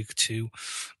Premier League to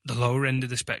the lower end of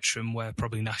the spectrum where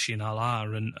probably Nacional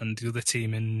are, and the other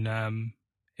team in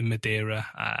Madeira,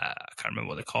 I can't remember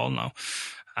what they're called now,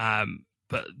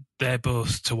 but they're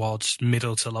both towards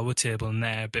middle to lower table, and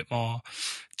they're a bit more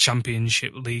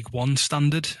Championship League One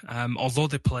standard, although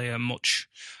they play a much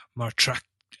more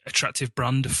attractive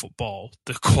brand of football,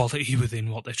 the quality within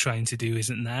what they're trying to do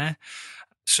isn't there.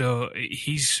 So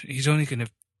he's only going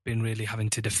to been really having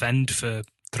to defend for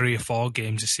 3 or 4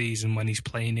 games a season when he's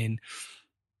playing in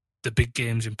the big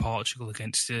games in Portugal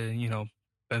against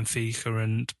Benfica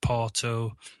and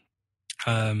Porto,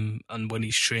 and when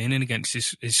he's training against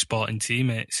his sporting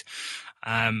teammates.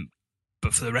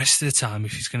 But for the rest of the time,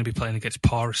 if he's going to be playing against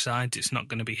poorer sides, it's not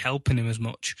going to be helping him as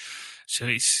much. So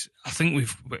it's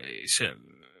a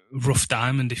rough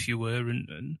diamond, if you were,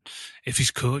 and if he's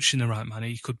coached in the right manner,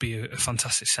 he could be a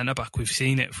fantastic centre-back. We've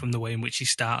seen it from the way in which he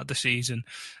started the season.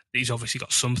 He's obviously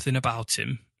got something about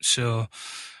him. So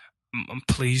I'm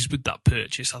pleased with that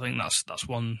purchase. I think that's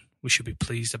one we should be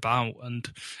pleased about. And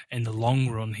in the long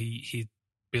run, he'd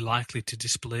be likely to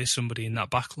displace somebody in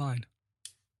that back line.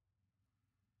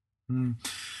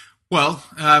 Well,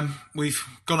 we've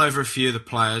gone over a few of the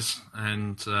players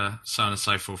and so on and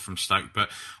so forth from Stoke, but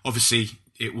obviously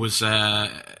it was a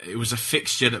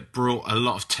fixture that brought a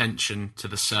lot of tension to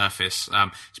the surface.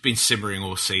 It's been simmering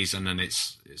all season, and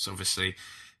it's obviously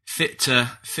fit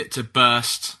to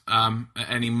burst at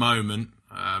any moment.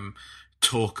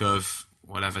 Talk of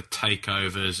whatever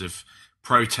takeovers, of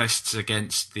protests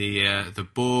against the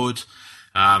board.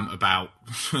 About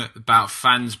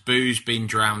fans' boos being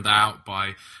drowned out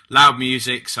by loud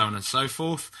music, so on and so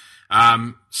forth.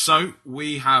 So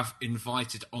we have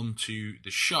invited onto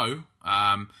the show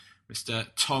Mr.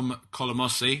 Tom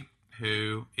Colomosi,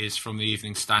 who is from the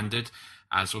Evening Standard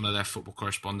as one of their football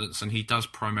correspondents, and he does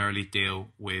primarily deal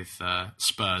with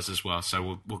Spurs as well.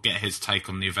 So we'll get his take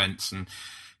on the events and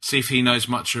see if he knows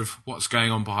much of what's going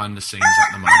on behind the scenes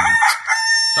at the moment.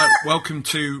 So, welcome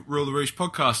to Rule the Roost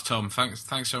podcast, Tom.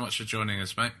 Thanks so much for joining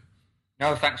us, mate.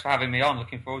 No, thanks for having me on.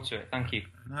 Looking forward to it. Thank you.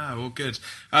 No, all good.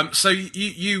 So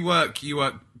you work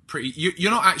pretty.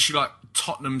 You're not actually like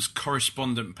Tottenham's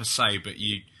correspondent per se, but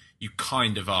you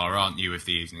kind of are, aren't you, with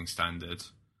the Evening Standard?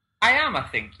 I am, I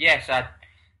think. Yes, I'm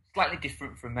slightly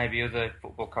different from maybe other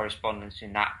football correspondents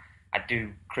in that I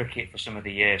do cricket for some of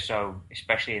the year. So,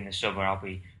 especially in the summer, I'll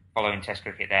be following Test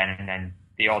cricket then, and then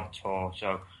the odd tour.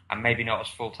 So I'm maybe not as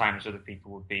full-time as other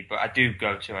people would be, but I do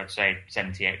go to, I'd say,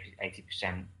 70,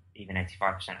 80%, even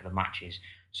 85% of the matches.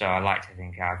 So I like to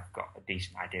think I've got a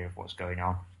decent idea of what's going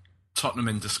on. Tottenham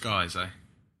in disguise, eh?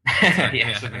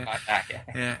 Yeah, something like that, yeah.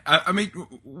 Yeah. I mean,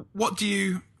 what do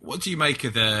you make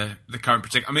of the current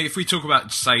prediction? I mean, if we talk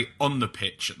about, say, on the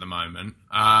pitch at the moment,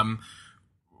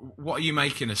 what are you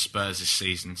making of Spurs this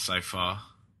season so far?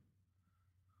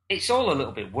 It's all a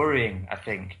little bit worrying, I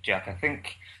think, Jack. I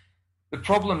think the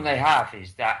problem they have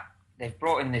is that they've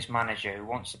brought in this manager who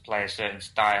wants to play a certain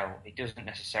style. He doesn't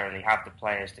necessarily have the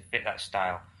players to fit that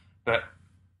style. But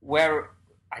where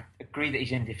I agree that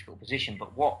he's in a difficult position,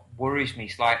 but what worries me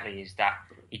slightly is that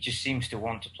he just seems to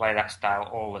want to play that style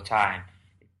all the time.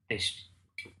 This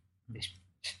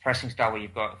pressing style where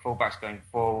you've got fullbacks going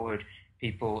forward,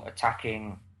 people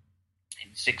attacking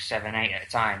in 6, 7, 8 at a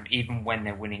time, even when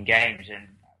they're winning games. And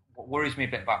what worries me a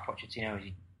bit about Pochettino is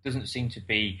he doesn't seem to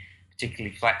be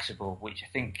particularly flexible, which I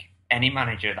think any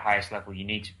manager at the highest level you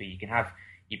need to be. You can have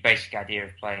your basic idea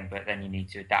of playing, but then you need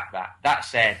to adapt that. That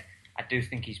said, I do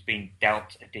think he's been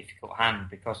dealt a difficult hand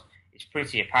because it's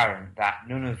pretty apparent that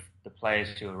none of the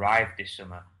players who arrived this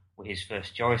summer were his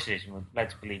first choices, and we're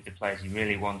led to believe the players he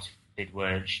really wanted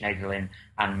were Schneiderlin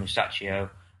and Musacchio,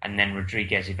 and then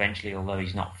Rodriguez eventually, although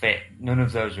he's not fit. None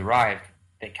of those arrived.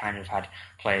 They kind of had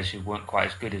players who weren't quite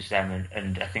as good as them,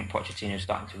 and I think Pochettino's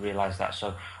starting to realise that.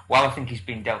 So while I think he's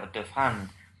been dealt a tough hand,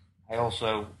 I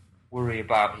also worry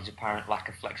about his apparent lack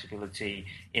of flexibility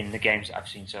in the games that I've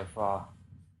seen so far.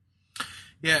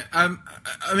 Yeah, I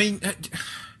mean,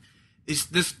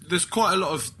 there's quite a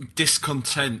lot of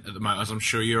discontent at the moment, as I'm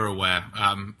sure you're aware,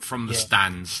 from the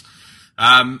stands.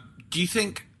 Do you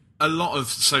think a lot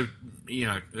of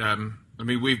I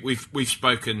mean, we've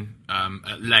spoken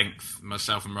at length,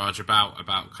 myself and Raj, about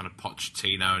kind of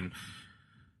Pochettino and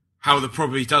how there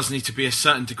probably does need to be a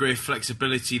certain degree of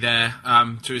flexibility there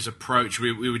to his approach.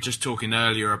 We were just talking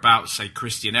earlier about, say,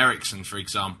 Christian Eriksen, for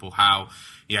example, how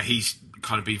he's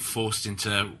kind of been forced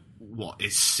into what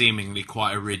is seemingly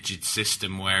quite a rigid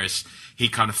system, whereas he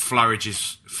kind of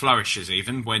flourishes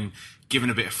even when given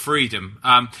a bit of freedom.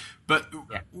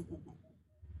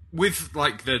 With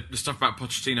like the stuff about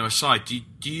Pochettino aside,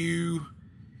 do you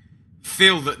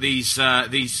feel that these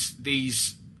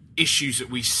issues that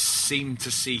we seem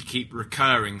to see keep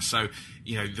recurring? So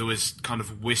there was kind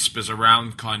of whispers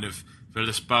around kind of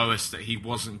Villas-Boas that he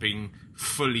wasn't being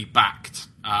fully backed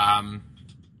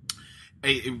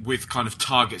with kind of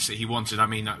targets that he wanted. I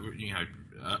mean,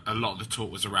 a lot of the talk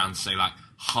was around, say, like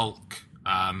Hulk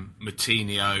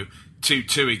Moutinho,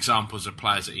 two examples of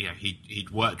players that he'd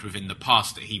worked with in the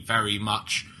past that he very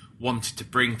much wanted to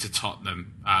bring to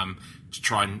Tottenham to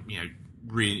try and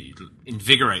really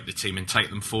invigorate the team and take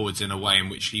them forwards in a way in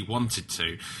which he wanted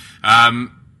to.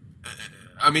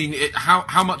 I mean,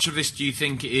 how much of this do you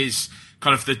think is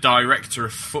kind of the director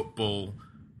of football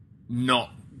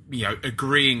not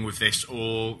agreeing with this,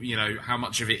 or how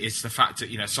much of it is the fact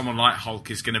that someone like Hulk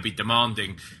is going to be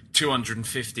demanding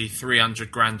 250,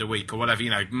 300 grand a week or whatever,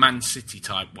 Man City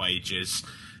type wages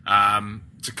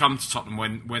to come to Tottenham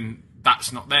when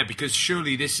that's not there? Because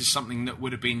surely this is something that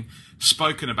would have been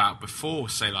spoken about before,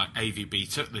 say, like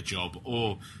AVB took the job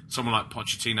or someone like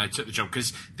Pochettino took the job.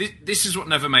 Because this is what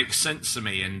never makes sense to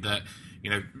me, and that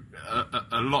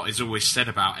a lot is always said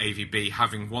about AVB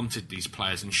having wanted these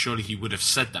players, and surely he would have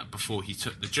said that before he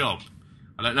took the job.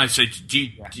 I don't know. So do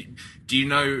you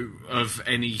know of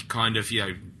any kind of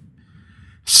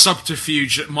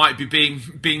subterfuge that might be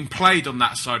being played on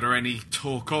that side, or any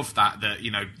talk of that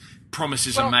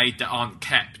promises are made that aren't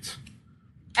kept?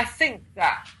 I think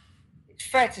that it's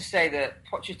fair to say that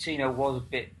Pochettino was a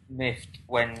bit miffed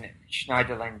when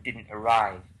Schneiderlin didn't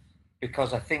arrive,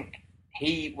 because I think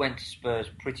he went to Spurs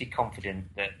pretty confident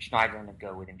that Schneiderlin would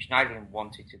go with him. Schneiderlin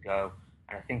wanted to go,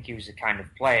 and I think he was the kind of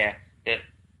player that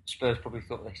Spurs probably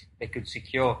thought they could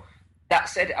secure. That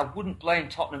said, I wouldn't blame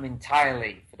Tottenham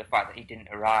entirely for the fact that he didn't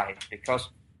arrive, because,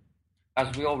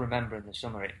 as we all remember in the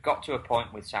summer, it got to a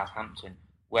point with Southampton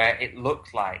where it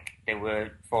looked like they were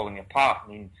falling apart. I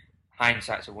mean,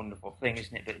 hindsight's a wonderful thing,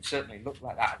 isn't it? But it certainly looked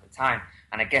like that at the time.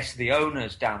 And I guess the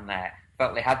owners down there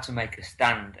felt they had to make a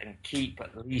stand and keep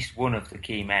at least one of the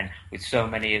key men, with so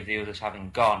many of the others having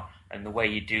gone. And the way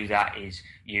you do that is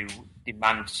you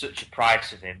demand such a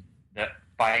price of him that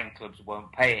buying clubs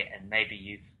won't pay it, and maybe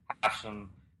you have some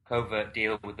covert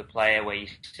deal with the player where you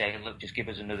say, look, just give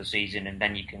us another season and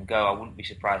then you can go. I wouldn't be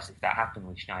surprised if that happened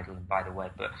with Schneiderlin, by the way.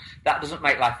 But that doesn't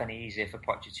make life any easier for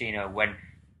Pochettino when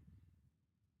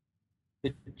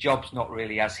the job's not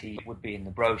really as he would be in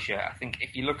the brochure. I think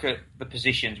if you look at the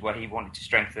positions where he wanted to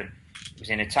strengthen, it was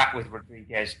in attack with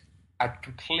Rodriguez. I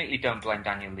completely don't blame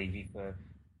Daniel Levy for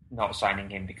not signing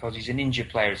him, because he's an injured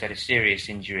player. He's had a serious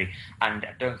injury, and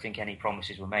I don't think any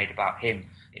promises were made about him.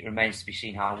 It remains to be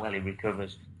seen how well he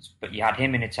recovers. But you had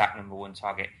him in attack, number one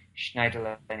target,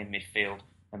 Schneiderlin in midfield,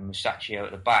 and Musacchio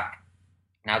at the back.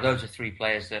 Now, those are three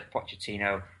players that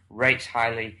Pochettino rates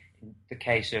highly. In the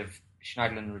case of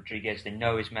Schneiderlin and Rodriguez, they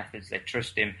know his methods, they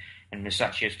trust him, and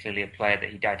Musacchio is clearly a player that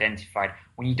he'd identified.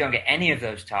 When you don't get any of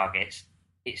those targets,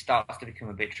 it starts to become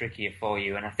a bit trickier for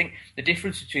you. And I think the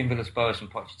difference between Villas-Boas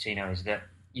and Pochettino is that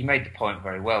you made the point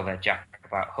very well there, Jack,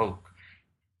 about Hulk.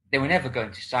 They were never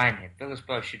going to sign him.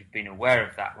 Villas-Boas should have been aware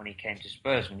of that when he came to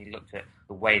Spurs, when he looked at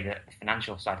the way that the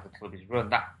financial side of the club is run.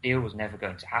 That deal was never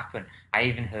going to happen. I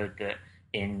even heard that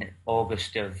in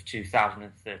August of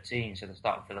 2013, so the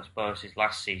start of Villas-Boas'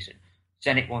 last season,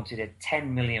 Zenit wanted a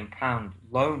 £10 million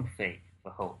loan fee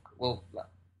for Hulk. Well,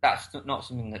 that's not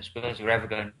something that Spurs were ever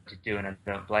going to do, and I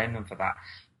don't blame them for that.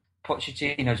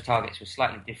 Pochettino's targets were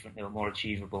slightly different. They were more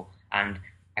achievable, and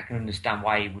I can understand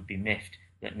why he would be miffed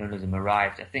that none of them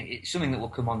arrived. I think it's something that we'll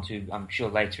come on to, I'm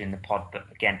sure, later in the pod, but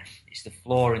again, it's the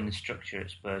flaw in the structure at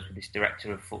Spurs with this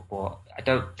director of football. I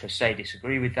don't per se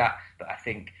disagree with that, but I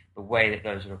think the way that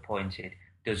those are appointed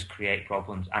does create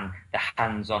problems, and the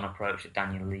hands-on approach that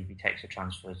Daniel Levy takes to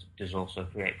transfers does also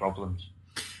create problems.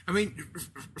 I mean,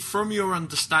 from your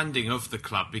understanding of the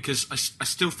club, because I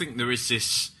still think there is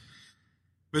this...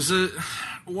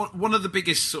 one of the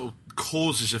biggest sort of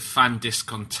causes of fan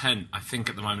discontent, I think,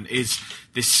 at the moment is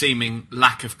this seeming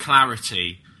lack of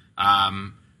clarity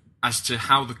as to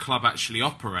how the club actually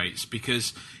operates.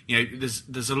 Because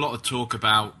there's a lot of talk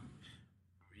about,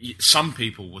 some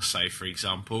people will say, for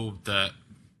example, that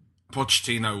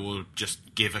Pochettino will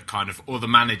just give a kind of, or the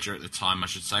manager at the time, I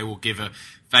should say, will give a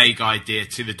vague idea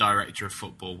to the director of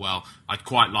football. Well, I'd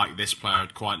quite like this player,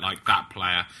 I'd quite like that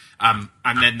player. And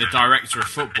then the director of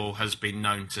football has been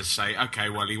known to say, okay,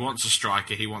 well, he wants a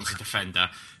striker, he wants a defender,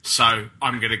 so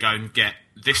I'm going to go and get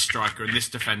this striker and this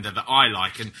defender that I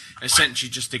like, and essentially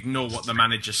just ignore what the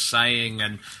manager's saying.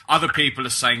 And other people are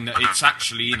saying that it's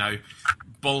actually,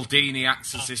 Baldini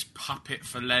acts as this puppet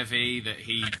for Levy, that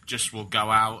he just will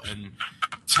go out and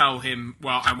tell him,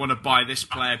 well, I want to buy this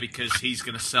player because he's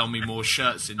going to sell me more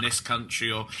shirts in this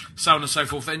country, or so on and so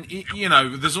forth. And,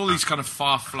 there's all these kind of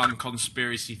far-flung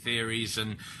conspiracy theories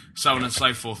and so on and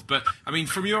so forth. But, I mean,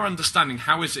 from your understanding,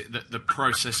 how is it that the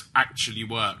process actually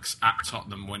works at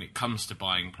Tottenham when it comes to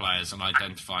buying players and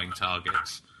identifying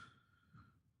targets?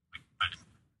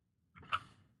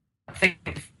 I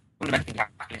think fundamentally you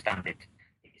have to understand it.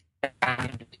 Daniel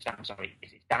sorry,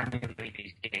 it's Daniel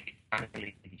Levy's gig, it's Daniel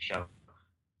Levy's show.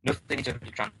 Nothing in terms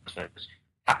of transfers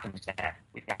happens there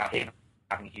without him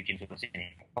having a huge influence in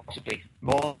it, possibly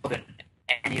more than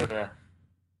any other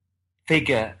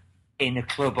figure in a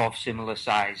club of similar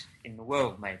size in the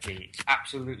world, maybe. It's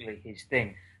absolutely his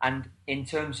thing. And in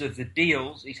terms of the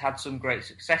deals, he's had some great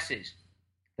successes.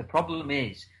 The problem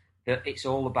is that it's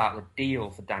all about the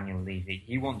deal for Daniel Levy.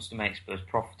 He wants to make Spurs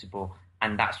profitable,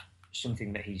 and that's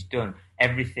something that he's done.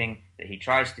 Everything that he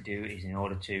tries to do is in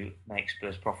order to make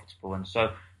Spurs profitable. And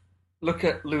so look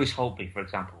at Lewis Holtby, for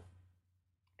example.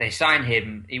 They sign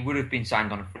him. He would have been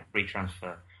signed on a free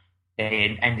transfer.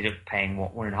 They ended up paying,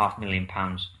 £1.5 million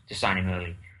to sign him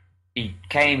early. He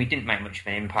came, he didn't make much of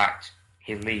an impact.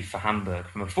 He'll leave for Hamburg.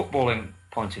 From a footballing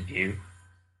point of view,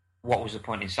 what was the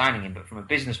point in signing him? But from a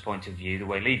business point of view, the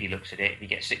way Levy looks at it, if you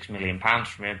get £6 million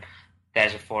from him,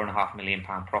 there's a £4.5 million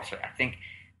profit. I think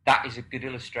that is a good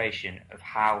illustration of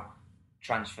how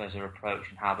transfers are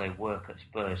approached and how they work at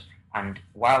Spurs. And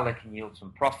while they can yield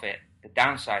some profit, the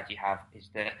downside you have is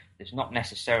that there's not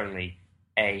necessarily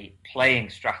a playing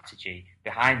strategy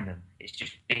behind them. It's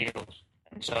just deals.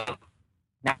 And so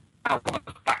now we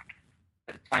look back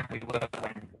at the time we were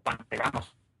when Juanpe Ramos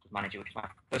was manager, which was my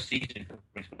first season for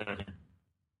Spurs. And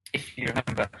if you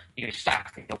remember, he was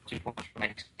sacked. He got 2 points from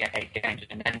 8 games,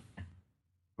 and then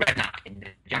Redknapp in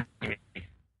January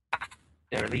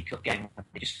after a League Cup game,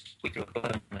 they just squeaked through a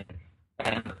Burnley.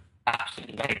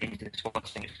 Absolutely laid into the squad,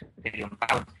 thing is completely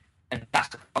unbalanced, and that's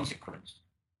the consequence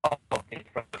of the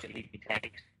approach that Levy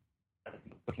takes,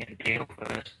 looking at the deal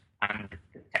first and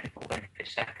the technical benefit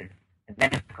second. And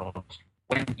then, of course,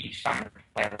 when you sign a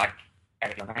player like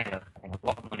Eric Lamela, I think a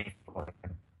lot of money for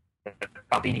him,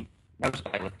 Baldini knows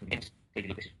that they were convinced that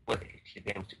this is worth it. He should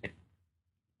be able to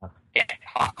get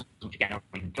half as much again or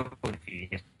even double in a few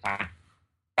years' time.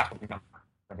 That's what we're not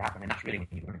going to happen, and that's really when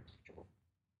you run into trouble.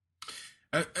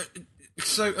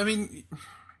 So, I mean,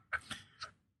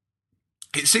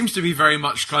 it seems to be very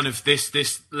much kind of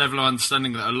this level of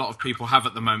understanding that a lot of people have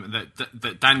at the moment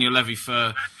that Daniel Levy,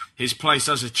 for his place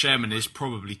as a chairman, is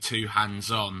probably too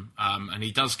hands-on, and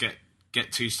he does get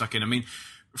too stuck in. I mean,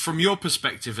 from your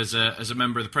perspective as a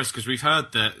member of the press, because we've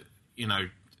heard that, you know,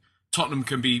 Tottenham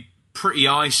can be pretty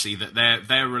icy, that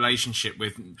their relationship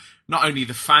with not only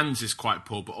the fans is quite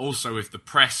poor, but also with the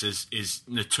press is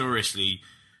notoriously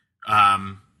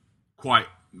quite,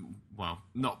 well,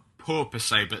 not poor per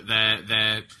se, but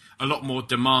they're a lot more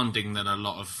demanding than a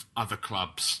lot of other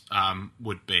clubs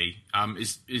would be.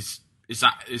 Is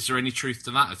there any truth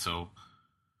to that at all?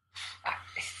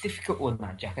 It's a difficult one,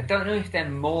 that, Jack. I don't know if they're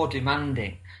more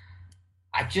demanding.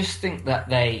 I just think that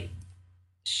they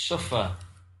suffer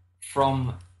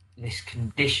from this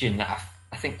condition that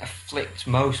I think afflicts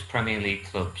most Premier League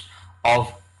clubs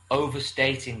of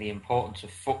overstating the importance of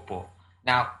football.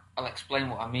 Now, I'll explain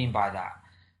what I mean by that.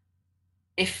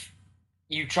 If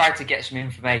you try to get some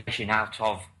information out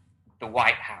of the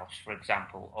White House, for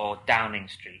example, or Downing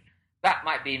Street, that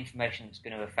might be information that's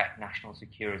going to affect national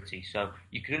security. So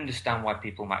you could understand why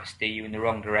people might steer you in the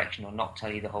wrong direction or not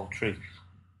tell you the whole truth.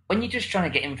 When you're just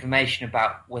trying to get information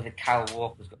about whether Kyle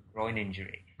Walker's got a groin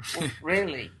injury, well,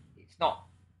 really, it's not,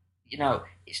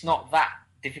 it's not that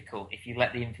difficult if you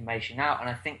let the information out. And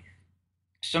I think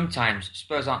sometimes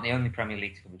Spurs aren't the only Premier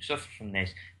League club who suffer from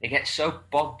this. They get so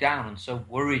bogged down and so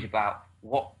worried about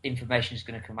what information is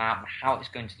going to come out and how it's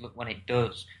going to look when it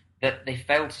does, that they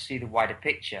fail to see the wider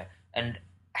picture. And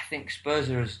I think Spurs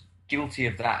are as guilty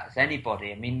of that as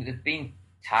anybody. I mean, there's been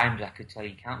times I could tell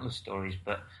you countless stories,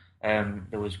 but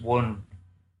there was one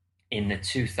in the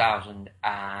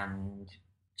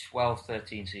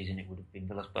 2012-13 season. It would have been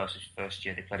Villas-Boas's first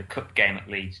year. They played a cup game at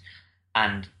Leeds,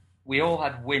 and we all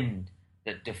had wind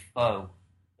that Defoe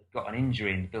got an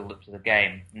injury in the build-up to the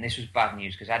game, and this was bad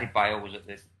news because Adebayor was at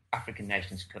the African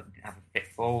Nations Cup and didn't have a fit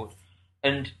forward,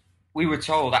 and we were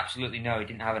told absolutely no, he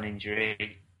didn't have an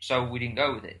injury, so we didn't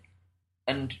go with it.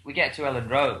 And we get to Ellen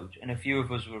Road, and a few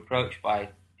of us were approached by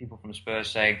people from Spurs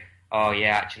saying, oh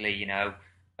yeah, actually,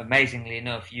 amazingly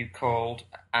enough, you called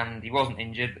and he wasn't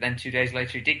injured, but then 2 days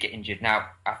later he did get injured. Now,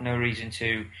 I have no reason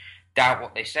to doubt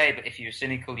what they say, but if you were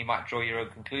cynical, you might draw your own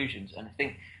conclusions. And I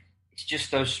think it's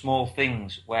just those small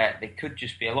things where they could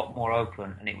just be a lot more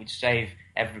open and it would save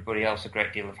everybody else a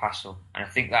great deal of hassle. And I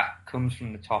think that comes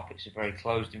from the top. It's a very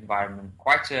closed environment,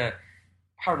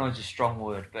 paranoid is a strong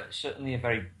word, but certainly a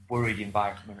very worried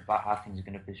environment about how things are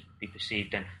going to be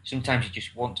perceived. And sometimes you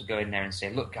just want to go in there and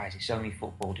say, look, guys, it's only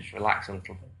football, just relax a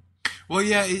little bit. Well,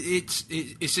 yeah,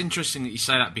 it's interesting that you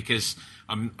say that because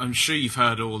I'm sure you've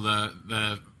heard all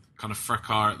the kind of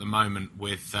fracas at the moment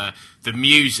with the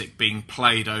music being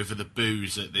played over the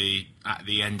boos at the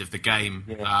end of the game.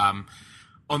 Yeah.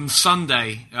 On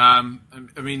Sunday, I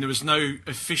mean, there was no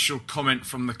official comment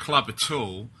from the club at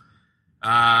all,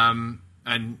 and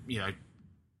you know,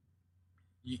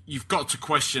 you've got to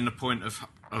question the point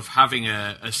of having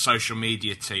a social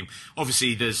media team.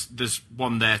 Obviously, there's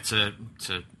one there to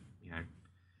you know,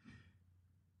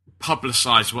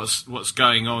 publicise what's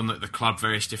going on at the club,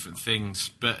 various different things.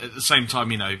 But at the same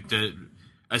time, you know,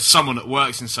 as someone that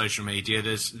works in social media,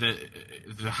 there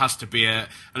has to be a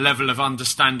level of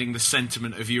understanding the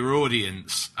sentiment of your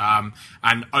audience, and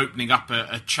opening up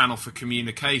a channel for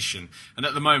communication. And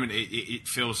at the moment, it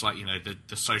feels like, you know,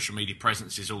 the social media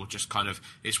presence is all just kind of,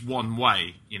 it's one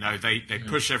way. You know, they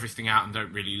push everything out and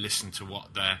don't really listen to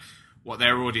what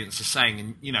their audience is saying.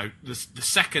 And you know, the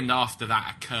second after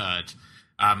that occurred,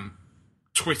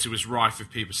 Twitter was rife with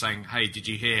people saying, "Hey, did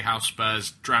you hear how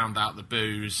Spurs drowned out the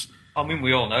boos?" I mean,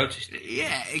 we all noticed it.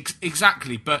 Yeah,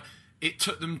 exactly. But it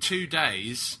took them 2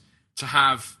 days to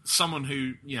have someone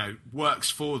who, you know, works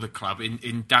for the club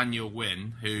in Daniel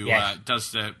Wynn, who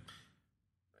does the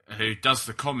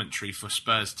commentary for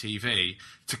Spurs TV,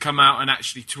 to come out and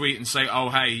actually tweet and say, "Oh,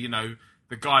 hey, you know,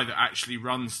 the guy that actually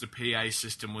runs the PA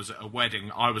system was at a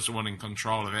wedding. I was the one in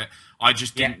control of it. I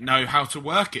just didn't know how to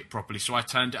work it properly, so I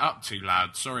turned it up too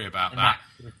loud. Sorry about that."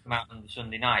 Come out on the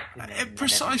Sunday night,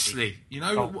 precisely, you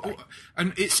know,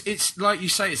 and it's like you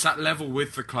say, it's that level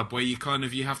with the club where you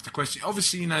have to question.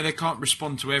 Obviously, you know, they can't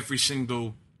respond to every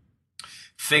single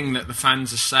thing that the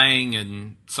fans are saying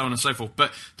and so on and so forth.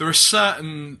 But there are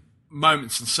certain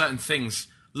moments and certain things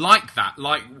like that,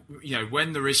 like, you know,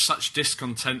 when there is such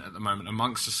discontent at the moment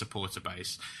amongst the supporter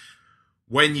base,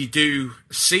 when you do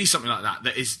see something like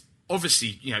that is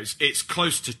obviously, you know, it's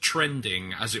close to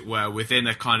trending, as it were, within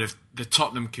a kind of the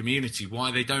Tottenham community, why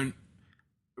they don't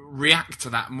react to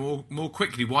that more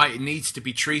quickly, why it needs to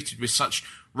be treated with such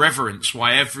reverence,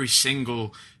 why every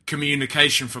single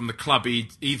communication from the club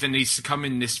either needs to come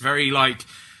in this very, like,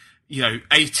 you know,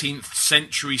 18th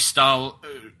century style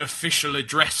official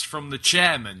address from the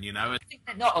chairman, you know. I think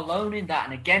they're not alone in that.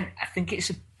 And again, I think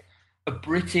it's a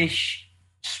British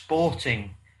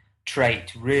sporting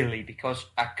trait, really, because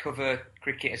I cover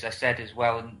cricket, as I said, as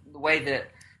well. And the way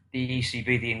that the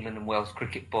ECB, the England and Wales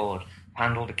Cricket Board,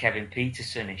 handled the Kevin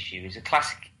Peterson issue is a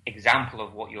classic example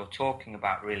of what you're talking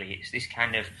about, really. It's this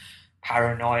kind of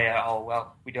paranoia, oh,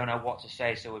 well, we don't know what to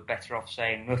say, so we're better off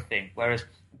saying nothing. Whereas,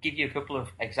 I'll give you a couple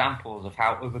of examples of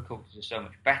how other cultures are so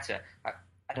much better. I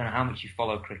don't know how much you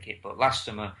follow cricket, but last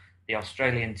summer, the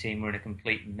Australian team were in a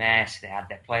complete mess. They had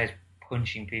their players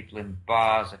punching people in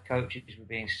bars, their coaches were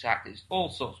being sacked, all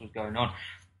sorts was going on.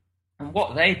 And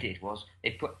what they did was,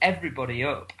 they put everybody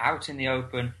up, out in the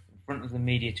open, in front of the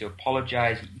media to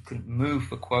apologise. You couldn't move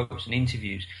for quotes and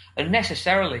interviews. And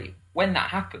necessarily, when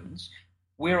that happens,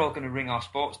 we're all going to ring our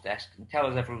sports desk and tell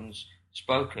us everyone's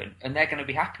spoken, and they're going to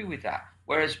be happy with that.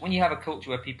 Whereas when you have a culture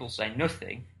where people say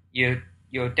nothing, your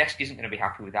desk isn't going to be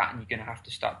happy with that, and you're going to have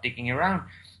to start digging around.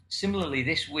 Similarly,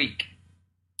 this week,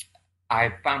 I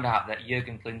found out that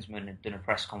Jurgen Klinsmann had done a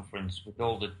press conference with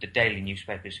all the daily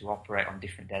newspapers who operate on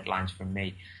different deadlines from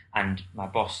me, and my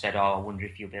boss said, "Oh, I wonder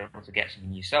if you'll be able to get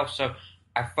something yourself." So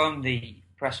I phoned the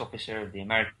press officer of the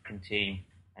American team,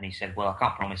 and he said, "Well, I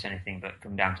can't promise anything, but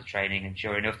come down to training." And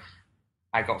sure enough,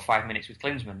 I got 5 minutes with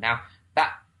Klinsmann. Now,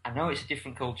 that, I know it's a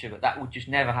different culture, but that would just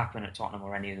never happen at Tottenham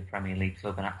or any other Premier League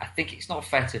club. And I think it's not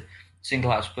fair to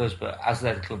single out Spurs, but as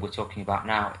they're the club we're talking about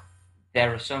now,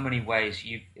 there are so many ways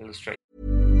you illustrate.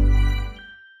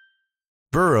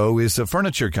 Burrow is a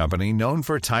furniture company known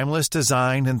for timeless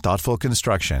design and thoughtful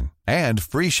construction, and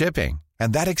free shipping.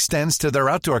 And that extends to their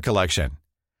outdoor collection.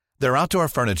 Their outdoor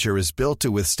furniture is built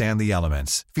to withstand the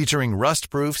elements, featuring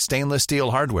rust-proof stainless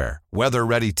steel hardware,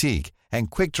 weather-ready teak, and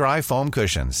quick-dry foam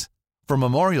cushions. For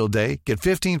Memorial Day, get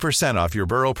 15% off your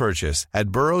Burrow purchase at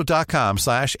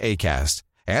burrow.com/ACAST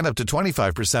and up to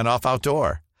 25% off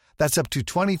outdoor. That's up to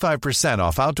 25%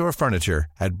 off outdoor furniture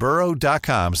at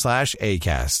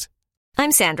burrow.com/ACAST.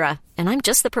 I'm Sandra, and I'm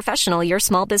just the professional your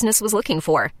small business was looking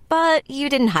for. But you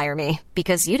didn't hire me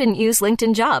because you didn't use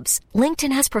LinkedIn Jobs.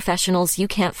 LinkedIn has professionals you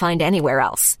can't find anywhere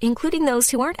else, including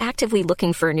those who aren't actively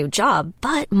looking for a new job,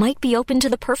 but might be open to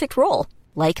the perfect role,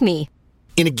 like me.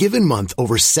 In a given month,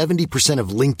 over 70% of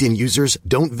LinkedIn users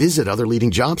don't visit other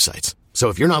leading job sites. So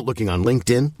if you're not looking on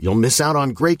LinkedIn, you'll miss out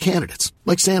on great candidates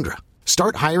like Sandra.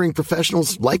 Start hiring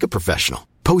professionals like a professional.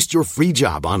 Post your free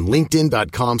job on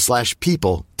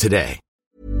linkedin.com/people today.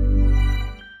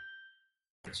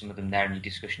 Some of them there in your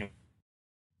discussion.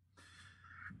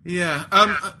 Yeah,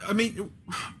 I mean,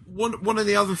 one of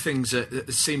the other things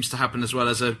that seems to happen as well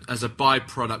as a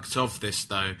byproduct of this,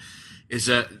 though, is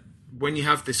that when you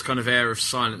have this kind of air of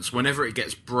silence, whenever it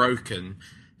gets broken,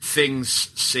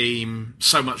 things seem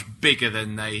so much bigger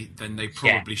than they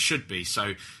probably should be.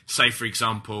 So, say for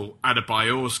example,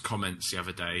 Adebayor's comments the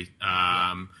other day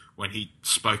when he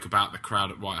spoke about the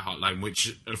crowd at White Hart Lane,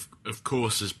 which of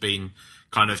course has been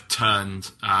kind of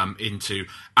turned into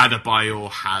Adebayor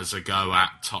has a go at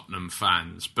Tottenham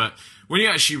fans. But when you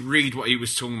actually read what he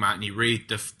was talking about and you read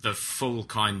the full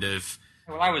kind of...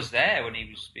 Well, I was there when he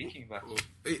was speaking about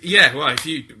it. Yeah, well, if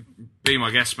you be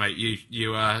my guest, mate,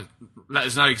 you let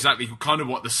us know exactly kind of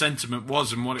what the sentiment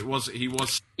was and what it was that he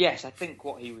was... Yes, I think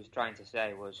what he was trying to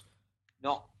say was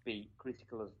not be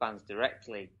critical of fans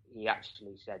directly. He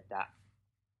actually said that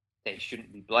they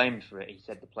shouldn't be blamed for it. He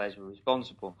said the players were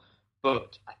responsible.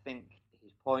 But I think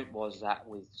his point was that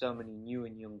with so many new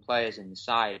and young players in the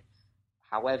side,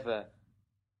 however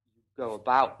you go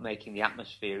about making the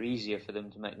atmosphere easier for them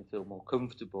to make them feel more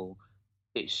comfortable,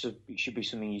 it should be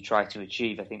something you try to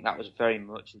achieve. I think that was very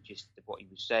much the gist of what he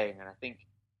was saying. And I think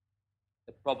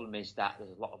the problem is that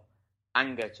there's a lot of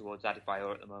anger towards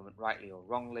Adebayor at the moment, rightly or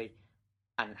wrongly.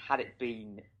 And had it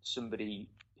been somebody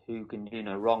who can do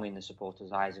no wrong in the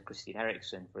supporters' eyes, a Christian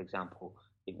Eriksen, for example,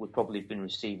 it would probably have been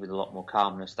received with a lot more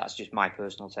calmness. That's just my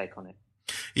personal take on it.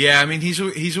 Yeah, I mean, he's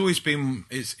always been...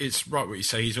 It's right what you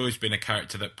say. He's always been a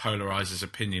character that polarises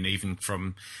opinion, even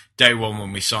from day one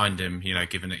when we signed him, you know,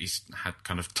 given that he's had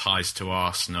kind of ties to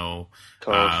Arsenal.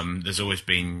 There's always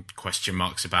been question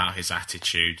marks about his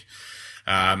attitude.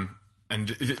 And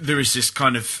there is this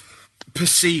kind of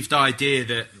perceived idea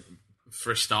that,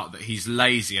 for a start, that he's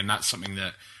lazy, and that's something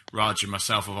that Raj and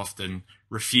myself have often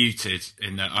refuted.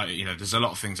 In that, you know, there's a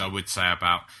lot of things I would say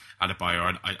about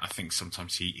Adebayor. I think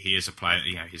sometimes he is a player.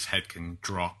 You know, his head can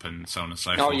drop and so on and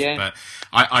so forth. Yeah. But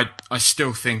I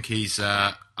still think he's.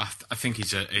 I think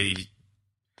he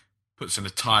puts in a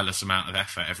tireless amount of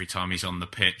effort every time he's on the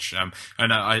pitch. And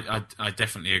I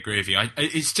definitely agree with you.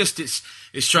 It's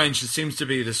strange. It seems to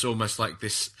be this almost like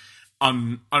this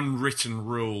unwritten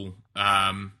rule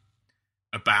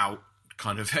about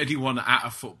kind of anyone at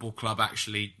a football club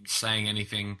actually saying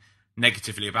anything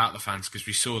negatively about the fans, because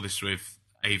we saw this with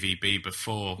AVB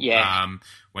before,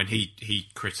 when he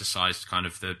criticised kind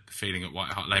of the feeling at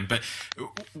White Hart Lane. But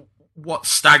what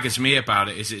staggers me about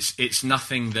it is it's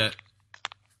nothing that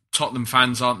Tottenham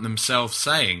fans aren't themselves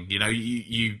saying. You know,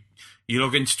 you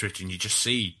log into Twitter and you just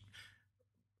see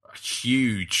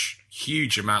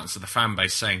huge amounts of the fan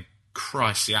base saying,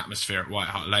 Christ, the atmosphere at White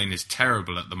Hart Lane is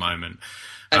terrible at the moment.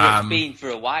 And it's been for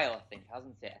a while, I think,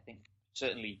 hasn't it? I think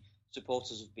certainly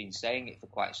supporters have been saying it for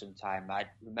quite some time. I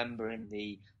remember in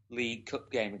the League Cup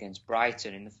game against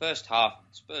Brighton, in the first half,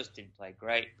 Spurs didn't play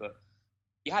great, but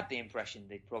you had the impression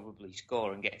they'd probably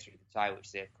score and get through the tie,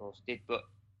 which they, of course, did. But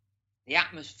the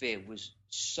atmosphere was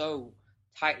so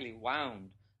tightly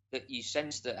wound that you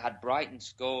sensed that had Brighton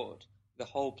scored, the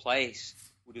whole place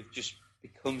would have just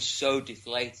become so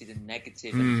deflated and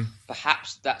negative, and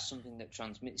perhaps that's something that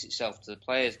transmits itself to the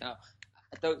players. Now,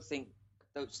 I don't see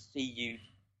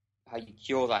how you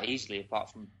cure that easily, apart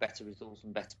from better results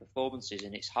and better performances,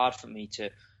 and it's hard for me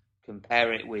to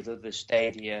compare it with other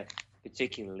stadia,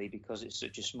 particularly because it's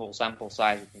such a small sample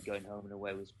size of me going home and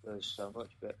away with Spurs so much.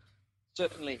 But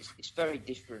certainly it's very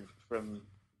different from,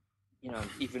 you know,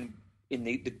 even in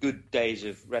the good days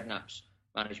of Redknapp's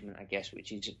management, I guess,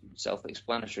 which is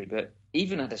self-explanatory. But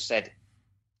even as I said,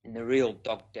 in the real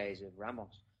dog days of Ramos,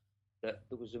 that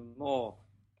there was a more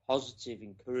positive,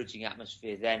 encouraging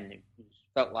atmosphere then. It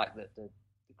felt like that the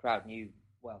crowd knew,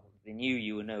 well, they knew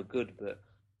you were no good, but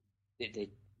they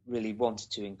really wanted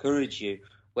to encourage you.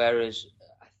 Whereas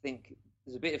I think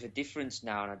there's a bit of a difference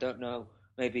now, and I don't know,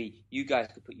 maybe you guys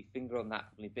could put your finger on that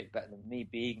probably a bit better than me,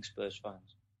 being Spurs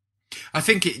fans. I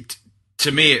think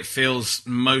to me, it feels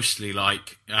mostly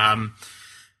like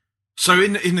so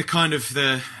in the kind of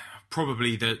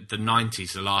probably the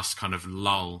 90s, the last kind of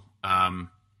lull.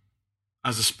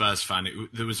 As a Spurs fan,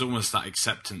 there was almost that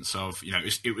acceptance of, you know,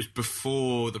 it was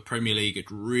before the Premier League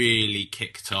had really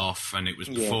kicked off, and it was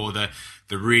before the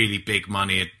really big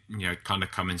money had, you know, kind of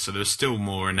come in. So there was still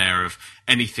more an air of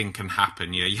anything can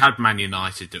happen. You know, you had Man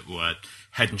United that were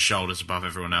head and shoulders above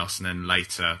everyone else, and then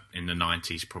later in the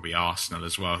 90s, probably Arsenal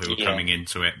as well, who were coming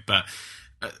into it. But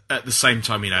at the same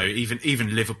time, you know,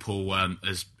 even Liverpool weren't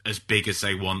as big as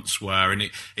they once were, and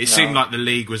it seemed like the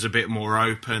league was a bit more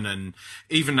open. And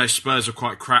even though Spurs were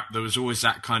quite crap, there was always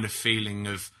that kind of feeling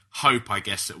of hope, I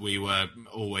guess, that we were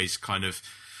always kind of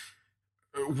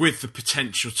with the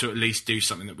potential to at least do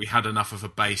something, that we had enough of a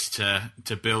base to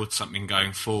build something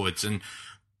going forwards. And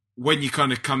when you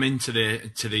kind of come into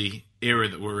the era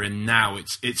that we're in now,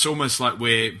 it's almost like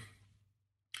we're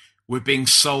being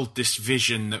sold this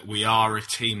vision that we are a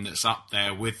team that's up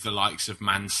there with the likes of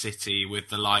Man City, with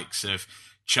the likes of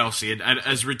Chelsea, and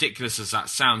as ridiculous as that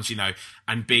sounds,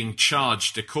 and being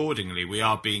charged accordingly. We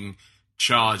are being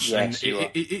charged, yes,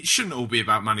 and it shouldn't all be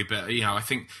about money, but I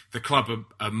think the club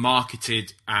are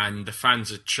marketed and the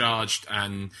fans are charged,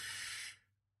 and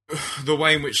the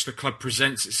way in which the club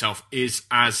presents itself is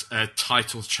as a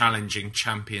title-challenging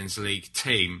Champions League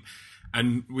team,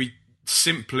 and we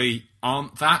simply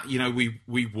aren't that.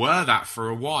 We were that for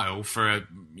a while, for a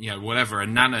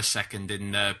nanosecond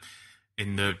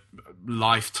in the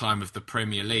lifetime of the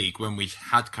Premier League, when we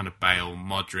had kind of Bale,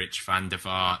 Modric, Van der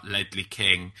Vaart, Ledley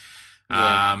King.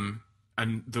 Yeah.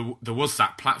 And there was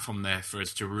that platform there for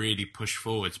us to really push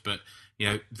forwards, but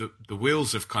the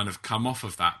wheels have kind of come off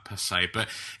of that per se. But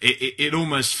it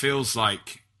almost feels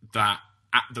like that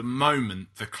at the moment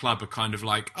the club are kind of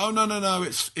like, oh no,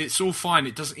 it's all fine.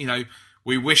 It doesn't,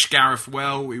 we wish Gareth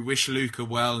well, we wish Luca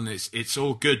well, and it's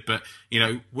all good. But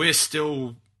we're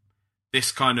still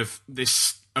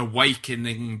this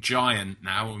awakening giant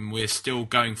now, and we're still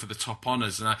going for the top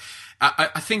honours. And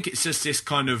I think it's just this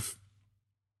kind of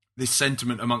this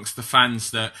sentiment amongst the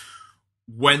fans that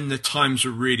when the times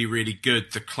were really, really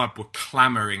good, the club were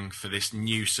clamouring for this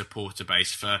new supporter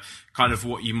base, for kind of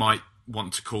what you might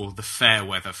want to call the fair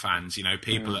weather fans,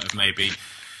 people that have maybe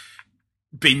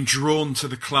been drawn to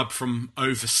the club from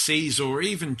overseas, or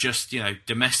even just,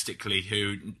 domestically,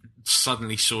 who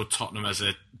suddenly saw Tottenham as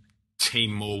a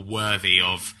team more worthy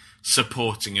of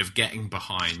supporting, of getting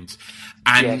behind,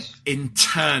 and in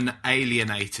turn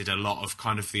alienated a lot of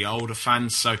kind of the older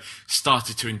fans. So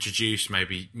started to introduce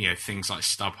maybe things like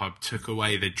StubHub, took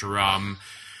away the drum,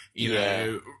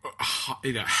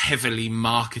 heavily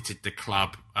marketed the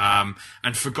club,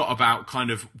 and forgot about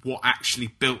kind of what actually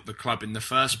built the club in the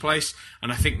first place.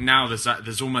 And I think now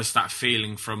there's almost that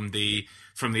feeling from the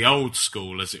old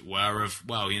school, as it were, of,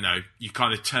 well, you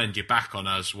kind of turned your back on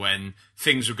us when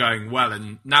things were going well,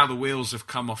 and now the wheels have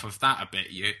come off of that a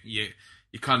bit.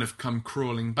 You kind of come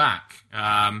crawling back,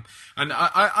 and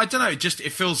I don't know.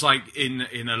 It feels like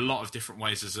in a lot of different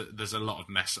ways there's a lot of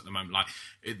mess at the moment. Like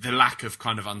the lack of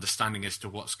kind of understanding as to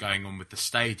what's going on with the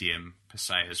stadium per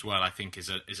se as well, I think is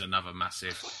another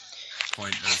massive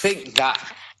point. I think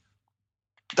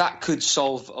that could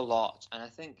solve a lot, and I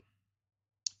think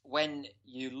when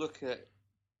you look at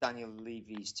Daniel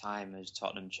Levy's time as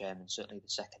Tottenham chairman, certainly the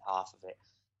second half of it,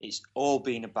 it's all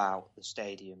been about the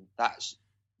stadium. That's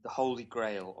the holy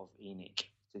grail of ENIC,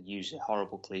 to use a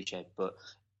horrible cliche, but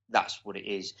that's what it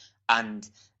is. And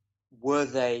were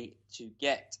they to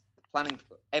get planning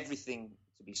for everything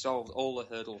to be solved, all the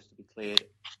hurdles to be cleared,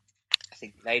 I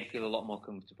think they'd feel a lot more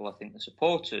comfortable. I think the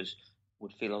supporters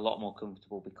would feel a lot more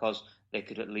comfortable, because they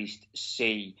could at least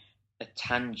see a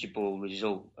tangible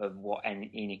result of what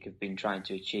ENIC have been trying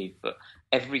to achieve. But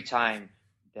every time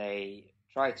they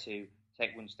try to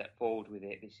take one step forward with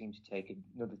it, they seem to take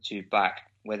another two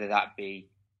back, whether that be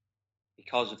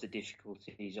because of the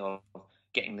difficulties of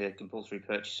getting the compulsory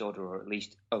purchase order, or at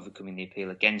least overcoming the appeal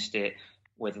against it,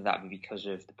 whether that be because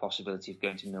of the possibility of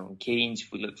going to Milton Keynes.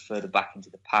 If we look further back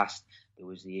into the past, there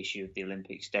was the issue of the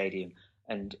Olympic Stadium.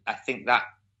 And I think that,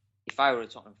 if I were a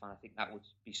Tottenham fan, I think that would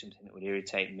be something that would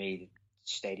irritate me. The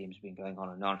stadium's been going on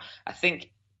and on. I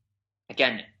think,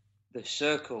 again, the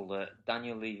circle that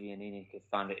Daniel Levy and ENIC have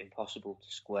found it impossible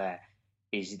to square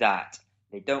is that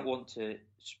they don't want to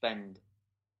spend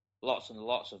lots and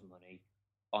lots of money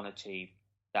on a team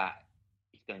that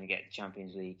is going to get the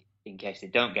Champions League in case they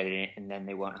don't get it in, and then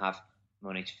they won't have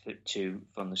money to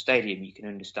fund the stadium. You can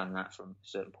understand that from a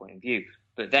certain point of view.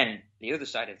 But then the other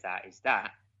side of that is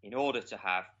that in order to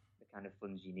have the kind of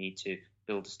funds you need to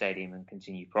build a stadium and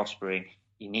continue prospering,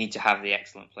 you need to have the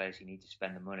excellent players, you need to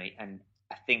spend the money. And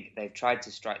I think they've tried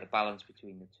to strike the balance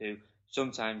between the two.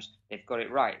 Sometimes they've got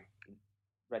it right. In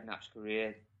Redknapp's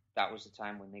career, that was the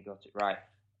time when they got it right.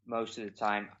 Most of the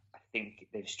time, I think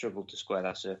they've struggled to square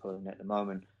that circle, and at the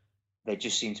moment, they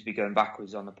just seem to be going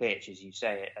backwards on the pitch, as you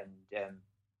say it. And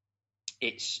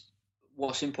it's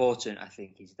what's important, I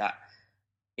think, is that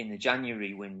in the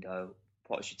January window,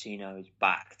 Pochettino is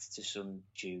backed to some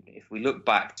tune. If we look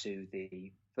back to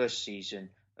the first season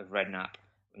of Redknapp,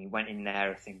 when he went in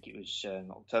there, I think it was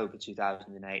October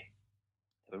 2008,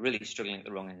 they were really struggling at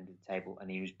the wrong end of the table, and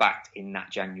he was backed in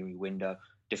that January window.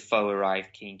 Defoe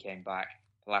arrived, Keane came back,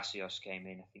 Palacios came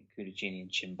in, I think Cudicini and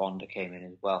Chimbonda came in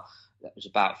as well. That was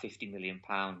about £50 million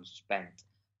spent.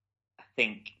 I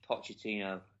think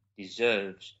Pochettino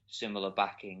deserves similar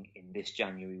backing in this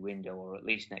January window, or at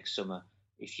least next summer,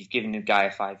 if you've given the guy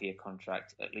a 5-year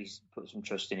contract, at least put some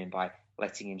trust in him by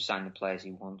letting him sign the players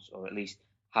he wants, or at least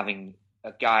having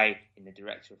a guy in the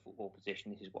director of football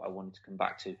position, this is what I wanted to come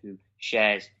back to, who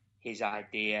shares his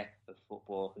idea of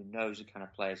football, who knows the kind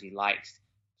of players he likes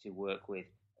to work with,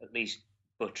 at least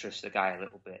buttress the guy a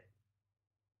little bit.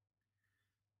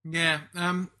 Yeah.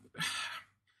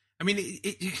 I mean,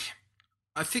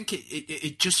 I think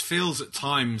it just feels at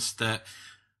times that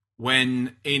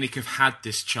when ENIC have had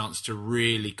this chance to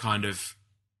really kind of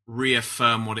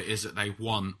reaffirm what it is that they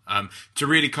want, to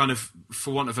really kind of,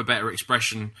 for want of a better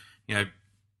expression,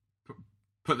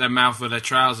 put their mouth where their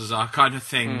trousers are kind of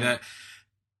thing, that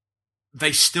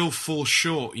they still fall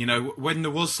short. When there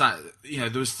was that, there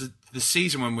was the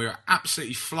season when we were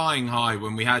absolutely flying high,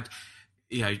 when we had,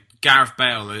 Gareth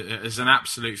Bale as an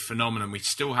absolute phenomenon. We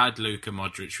still had Luka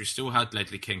Modric, we still had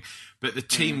Ledley King, but the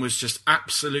team was just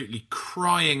absolutely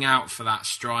crying out for that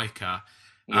striker.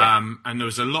 Yeah. And there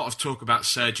was a lot of talk about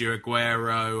Sergio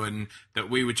Aguero, and that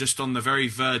we were just on the very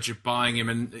verge of buying him.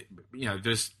 And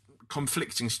there's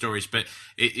conflicting stories, but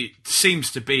it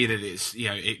seems to be that it's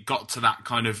it got to that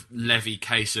kind of Levy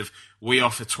case of, we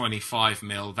offer 25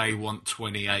 mil, they want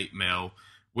 28 mil.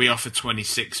 We offer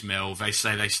 26 mil, they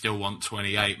say they still want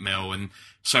 28 mil, and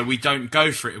so we don't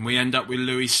go for it, and we end up with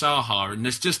Louis Saha. And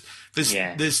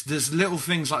there's little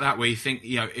things like that where you think,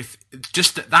 if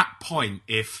just at that point,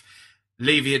 if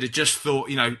Levy had just thought,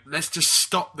 let's just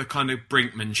stop the kind of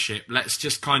brinkmanship, let's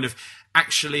just kind of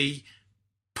actually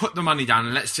put the money down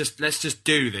and let's just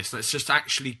do this, let's just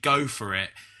actually go for it,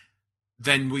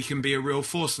 then we can be a real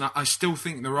force. And I still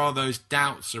think there are those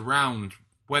doubts around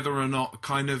whether or not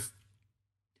kind of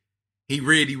he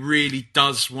really, really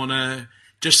does want to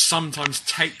just sometimes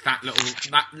take that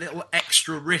little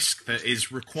extra risk that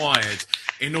is required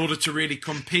in order to really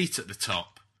compete at the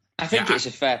top. I think it's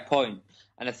a fair point.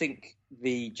 And I think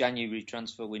the January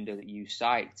transfer window that you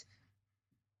cite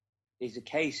is a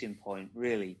case in point,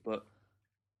 really. But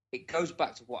it goes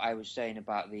back to what I was saying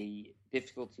about the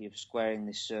difficulty of squaring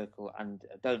this circle. And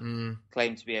I don't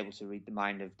claim to be able to read the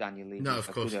mind of Daniel Levy. No, of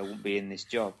course. I wouldn't be in this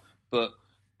job. But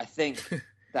I think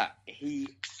that he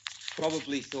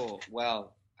probably thought,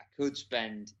 well, I could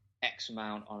spend X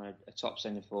amount on a top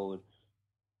centre forward,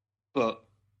 but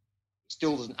it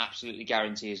still doesn't absolutely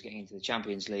guarantee us getting into the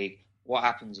Champions League. What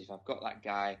happens if I've got that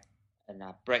guy and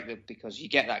I break because you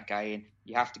get that guy in,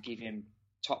 you have to give him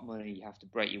top money, you have to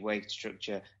break your wage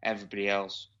structure, everybody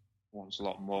else wants a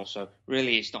lot more. So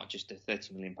really it's not just a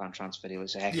 £30 million transfer deal,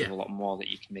 it's a heck of a lot more that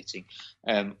you're committing.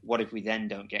 What if we then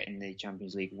don't get in the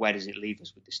Champions League? Where does it leave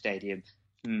us with the stadium?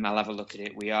 I'll have a look at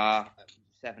it. We are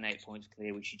 7-8 points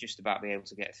clear. We should just about be able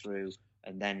to get through,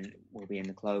 and then we'll be in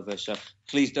the clover. So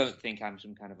please don't think I'm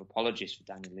some kind of apologist for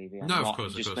Daniel Levy. I'm not.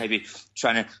 Of course. Maybe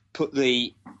trying to put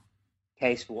the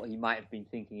case for what he might have been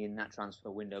thinking in that transfer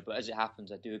window. But as it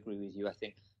happens, I do agree with you. I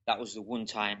think that was the one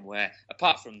time where,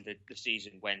 apart from the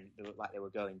season when they looked like they were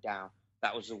going down,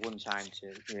 that was the one time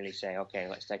to really say, okay,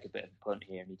 let's take a bit of a punt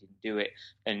here, and he didn't do it.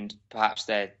 And perhaps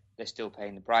they're still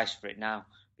paying the price for it now.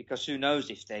 Because who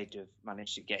knows if they'd have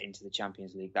managed to get into the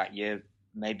Champions League that year,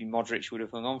 maybe Modric would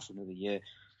have hung on for another year.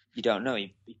 You don't know.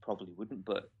 He probably wouldn't,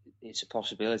 but it's a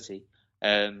possibility.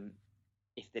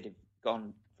 If they'd have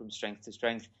gone from strength to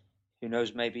strength, who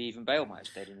knows, maybe even Bale might have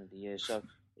stayed another year. So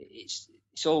it's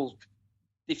all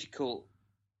difficult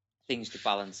things to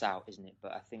balance out, isn't it?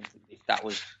 But I think if that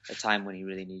was a time when he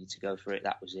really needed to go for it,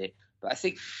 that was it. But I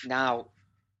think now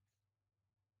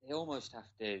they almost have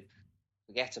to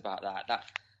forget about that. That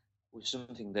was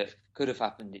something that could have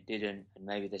happened, it didn't, and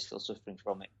maybe they're still suffering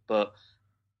from it. But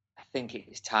I think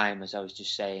it's time, as I was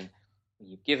just saying, when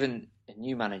you've given a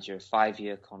new manager a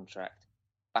 5-year contract,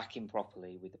 back him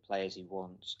properly with the players he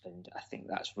wants, and I think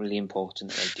that's really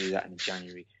important that they do that in the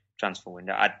January transfer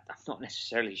window. I'm not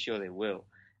necessarily sure they will,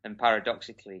 and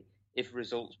paradoxically, if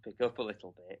results pick up a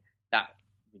little bit, that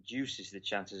reduces the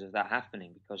chances of that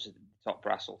happening, because the top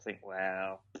brass will think,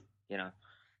 well,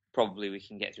 probably we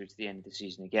can get through to the end of the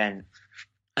season again.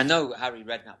 I know Harry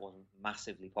Redknapp wasn't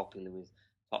massively popular with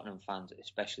Tottenham fans,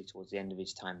 especially towards the end of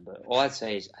his time, but all I'd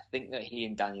say is I think that he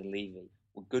and Daniel Levy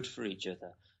were good for each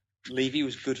other. Levy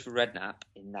was good for Redknapp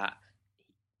in that he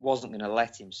wasn't going to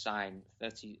let him sign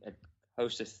a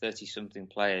host of 30-something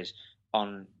players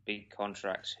on big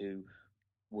contracts who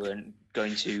weren't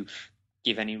going to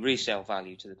give any resale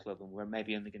value to the club and we're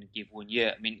maybe only going to give 1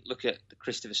 year. I mean, look at the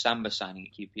Christopher Samba signing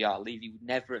at QPR. Levy would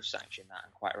never have sanctioned that,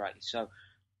 and quite rightly so.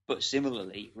 But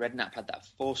similarly, Redknapp had that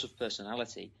force of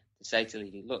personality to say to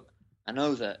Levy, look, I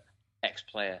know that X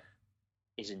player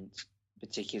isn't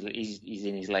particularly, he's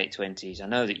in his late 20s. I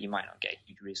know that you might not get a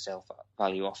huge resale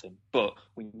value off him, but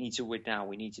we need to win now.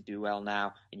 We need to do well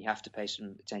now, and you have to pay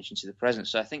some attention to the present.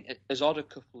 So I think, as odd a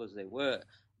couple as they were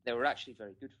actually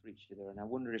very good for each other. And I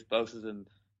wonder if both of them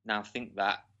now think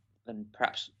that, and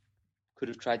perhaps could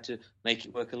have tried to make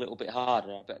it work a little bit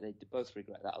harder. I bet they both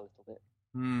regret that a little bit.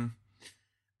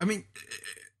 I mean,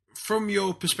 from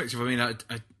your perspective, I mean, I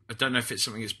don't know if it's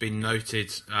something that's been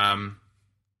noted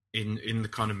in the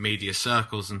kind of media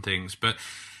circles and things, but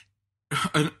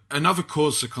another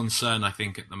cause of concern, I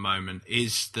think, at the moment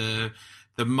is the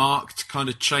marked kind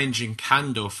of changing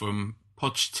candor from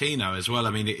Pochettino as well.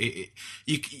 I mean,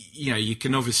 you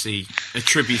can obviously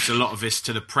attribute a lot of this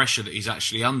to the pressure that he's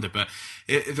actually under, but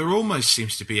there almost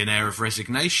seems to be an air of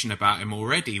resignation about him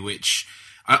already, which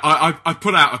I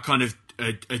put out a kind of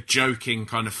a joking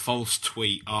kind of false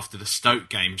tweet after the Stoke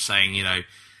game saying,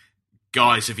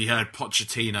 guys, have you heard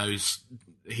Pochettino's?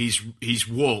 He's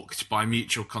walked by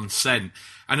mutual consent,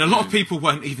 and a lot of people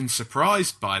weren't even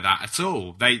surprised by that at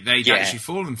all. They'd actually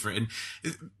fallen for it, and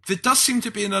there does seem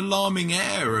to be an alarming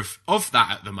air of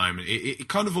that at the moment. It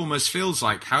kind of almost feels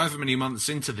like, however many months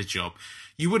into the job,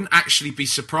 you wouldn't actually be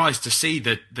surprised to see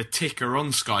the ticker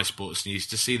on Sky Sports News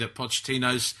to see that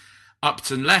Pochettino's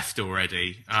upped and left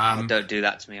already. Don't do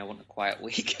that to me. I want a quiet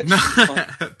week. No,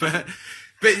 but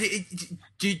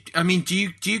do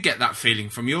you get that feeling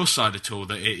from your side at all,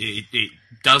 that it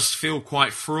does feel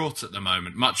quite fraught at the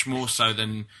moment, much more so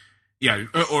than,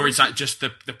 or is that just the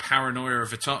paranoia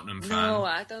of a Tottenham fan? No,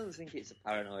 I don't think it's a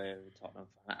paranoia of a Tottenham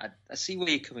fan. I see where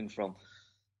you're coming from.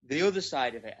 The other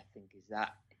side of it, I think, is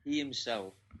that he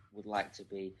himself would like to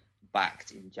be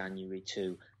backed in January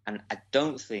too, and I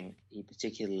don't think he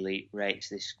particularly rates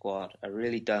this squad. I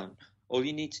really don't. All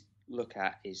you need to look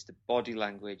at is the body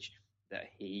language that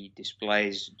he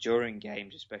displays during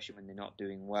games, especially when they're not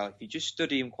doing well. If you just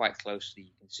study him quite closely,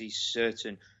 you can see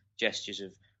certain gestures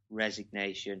of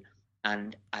resignation.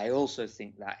 And I also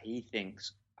think that he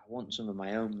thinks, I want some of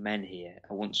my own men here.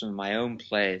 I want some of my own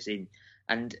players in.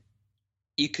 And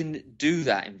you can do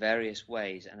that in various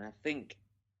ways. And I think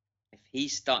if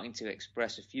he's starting to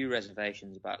express a few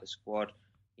reservations about the squad,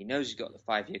 he knows he's got the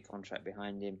 5-year contract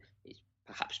behind him. It's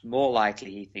perhaps more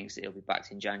likely he thinks that he'll be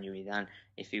back in January than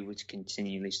if he were to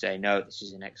continually say, no, this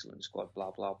is an excellent squad,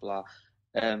 blah, blah, blah.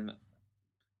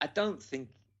 I don't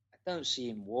see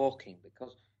him walking,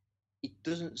 because he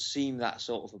doesn't seem that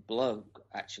sort of a bloke,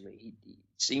 actually. He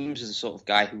seems as the sort of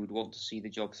guy who would want to see the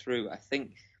job through. I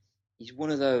think he's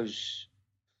one of those,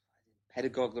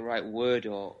 pedagogue the right word,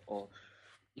 or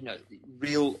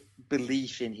real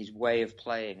belief in his way of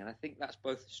playing. And I think that's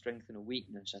both a strength and a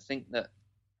weakness. I think that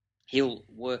he'll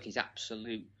work his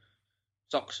absolute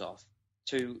socks off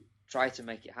to try to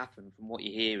make it happen. From what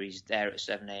you hear, he's there at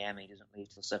 7 a.m. He doesn't leave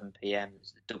till 7 p.m.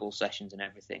 There's the double sessions and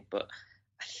everything. But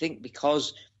I think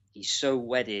because he's so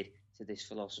wedded to this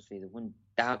philosophy, the one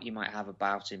doubt you might have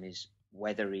about him is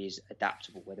whether he is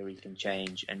adaptable, whether he can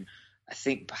change. And I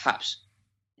think perhaps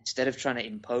instead of trying to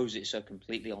impose it so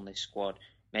completely on this squad,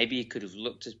 maybe he could have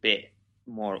looked a bit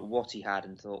more at what he had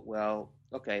and thought, well,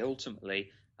 okay,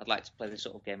 ultimately, I'd like to play the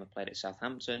sort of game I played at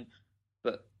Southampton,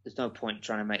 but there's no point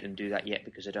trying to make them do that yet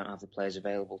because I don't have the players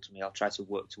available to me. I'll try to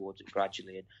work towards it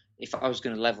gradually. And if I was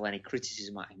going to level any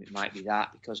criticism at him, it might be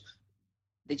that, because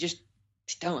they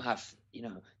don't have,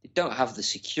 they don't have the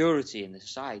security in the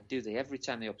side, do they? Every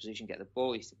time the opposition get the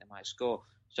ball, you think they might score.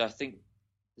 So I think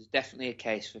there's definitely a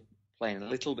case for playing a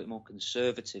little bit more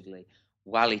conservatively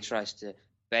while he tries to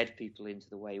bed people into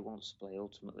the way he wants to play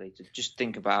ultimately, to just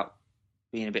think about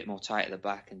being a bit more tight at the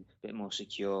back and a bit more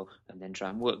secure, and then try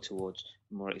and work towards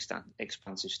a more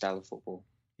expansive style of football.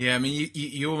 Yeah, I mean,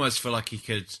 you almost feel like he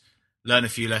could learn a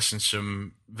few lessons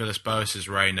from Villas-Boas's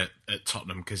reign at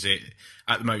Tottenham, because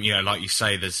at the moment, like you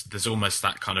say, there's almost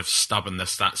that kind of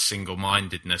stubbornness, that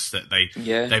single-mindedness that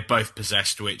they both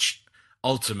possessed, which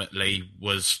ultimately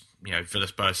was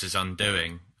Villas-Boas's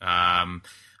undoing. And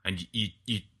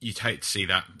you'd hate to see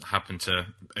that happen to,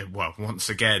 once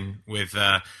again with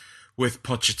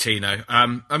Pochettino.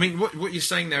 I mean, what you're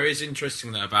saying there is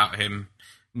interesting though, about him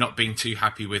not being too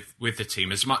happy with the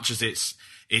team. As much as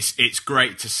it's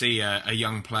great to see a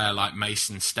young player like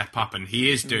Mason step up, and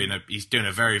he is doing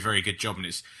a very, very good job. And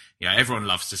it's everyone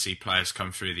loves to see players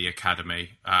come through the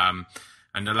academy. And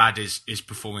the lad is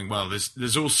performing well.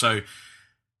 There's also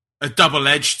a double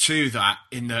edge to that,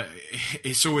 in that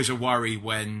it's always a worry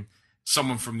when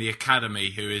someone from the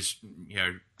academy who is,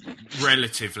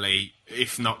 relatively,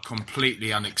 if not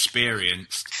completely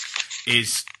unexperienced,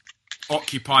 is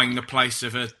occupying the place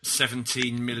of a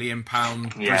 £17 million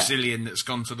Brazilian that's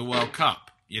gone to the World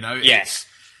Cup.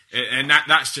 And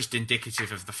that's just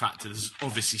indicative of the fact that there's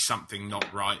obviously something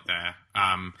not right there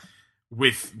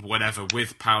with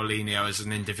Paulinho as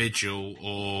an individual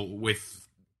or with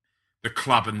the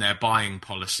club and their buying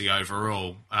policy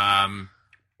overall.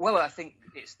 Well, I think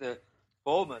it's the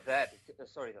former there, the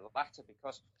latter,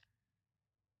 because the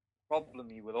problem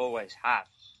you will always have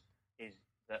is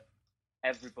that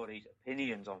everybody's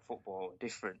opinions on football are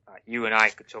different. Like you and I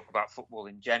could talk about football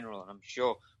in general, and I'm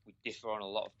sure we differ on a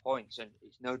lot of points, and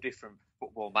it's no different for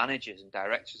football managers and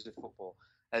directors of football.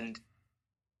 And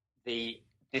the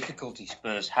difficulty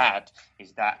Spurs had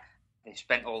is that they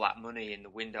spent all that money in the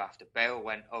window after Bale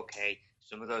went. Okay,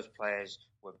 some of those players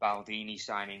were Baldini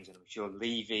signings, and I'm sure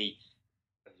Levy,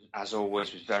 as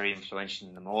always, was very influential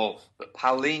in them all. But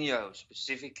Paulinho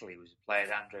specifically was a player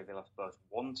that Andre Villas-Boas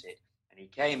wanted, and he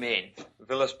came in.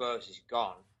 Villas-Boas is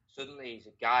gone. Suddenly he's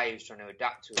a guy who's trying to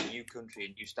adapt to a new country,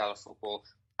 a new style of football,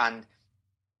 and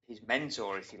his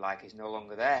mentor, if you like, is no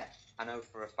longer there. I know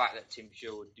for a fact that Tim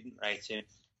Sherwood didn't rate him,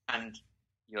 and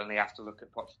you only have to look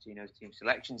at Pochettino's team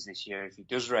selections this year. If he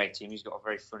does rate him, he's got a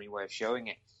very funny way of showing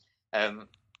it.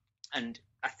 And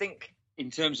I think in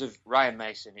terms of Ryan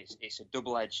Mason, it's a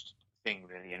double-edged thing,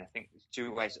 really, and I think there's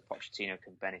two ways that Pochettino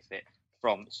can benefit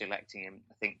from selecting him.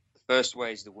 I think the first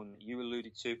way is the one that you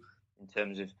alluded to in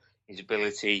terms of his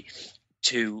ability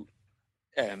to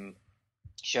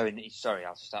showing that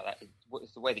I'll start that.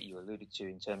 It's the way that you alluded to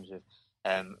in terms of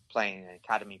playing an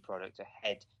academy product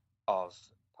ahead of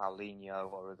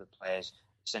Paulinho or other players,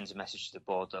 sends a message to the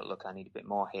board that, look, I need a bit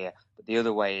more here. But the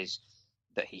other way is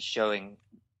that he's showing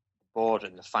the board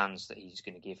and the fans that he's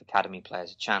going to give academy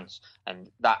players a chance.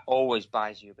 And that always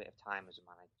buys you a bit of time as a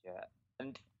manager.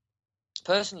 And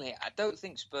personally, I don't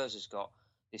think Spurs has got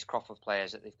this crop of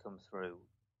players that they've come through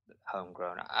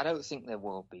homegrown. I don't think they're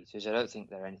world beaters. I don't think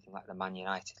they're anything like the Man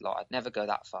United lot. I'd never go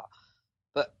that far.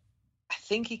 But I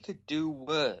think he could do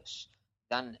worse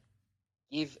than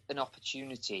give an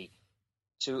opportunity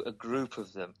to a group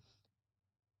of them.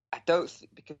 I don't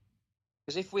think,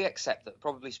 because if we accept that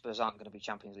probably Spurs aren't going to be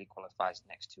Champions League qualifiers the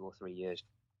next 2 or 3 years,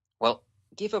 well,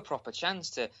 give a proper chance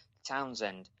to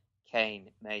Townsend, Kane,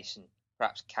 Mason,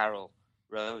 perhaps Carroll,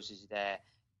 Rose is there,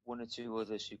 one or two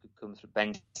others who could come through,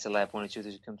 Ben Taleb, one or two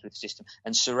others who come through the system,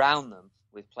 and surround them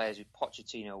with players who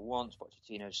Pochettino wants,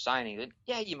 Pochettino's signing. And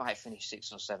yeah, you might finish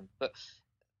 6th or 7th, but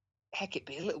heck, it'd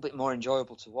be a little bit more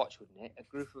enjoyable to watch, wouldn't it? A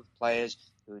group of players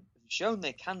who have shown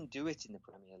they can do it in the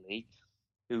Premier League,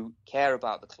 who care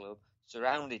about the club,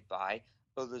 surrounded by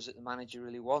others that the manager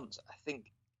really wants. I think,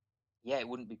 yeah, it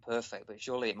wouldn't be perfect, but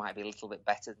surely it might be a little bit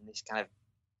better than this kind of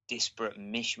disparate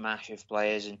mishmash of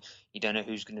players, and you don't know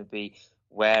who's going to be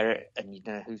where, and you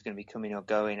don't know who's going to be coming or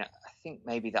going. I think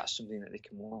maybe that's something that they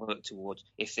can work towards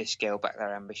if they scale back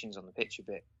their ambitions on the pitch a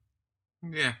bit.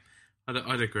 Yeah,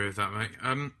 I'd agree with that,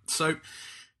 mate. So,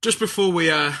 just before we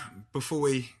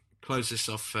close this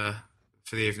off for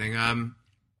the evening, I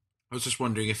was just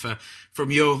wondering if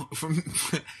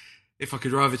if I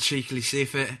could rather cheekily see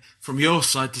if from your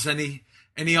side, does any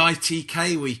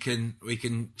ITK we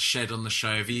can shed on the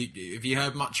show? Have you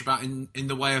heard much about in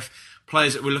the way of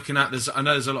players that we're looking at? I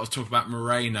know there's a lot of talk about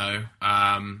Moreno,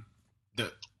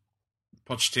 that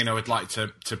Pochettino would like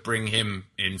to bring him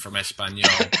in from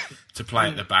Espanyol to play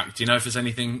at the back. Do you know if there's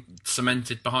anything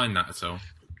cemented behind that at all?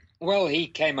 Well, he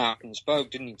came out and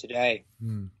spoke, didn't he, today,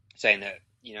 saying that,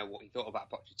 what he thought about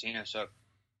Pochettino. So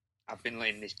I've been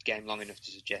in this game long enough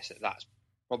to suggest that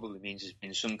probably means there's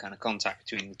been some kind of contact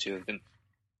between the two of them,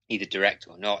 either direct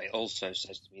or not. It also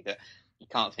says to me that he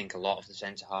can't think a lot of the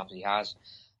centre-halves he has.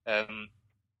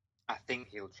 I think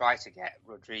he'll try to get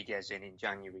Rodriguez in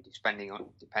January, depending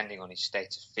on his state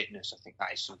of fitness. I think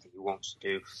that is something he wants to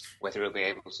do. Whether he'll be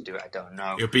able to do it, I don't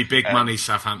know. It'll be big money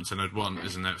Southampton would want,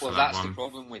 isn't it? Well, that's the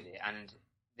problem with it, and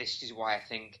this is why I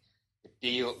think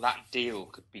that deal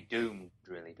could be doomed,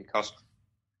 really, because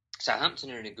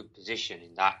Southampton are in a good position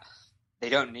in that they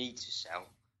don't need to sell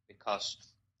because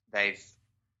they've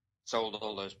sold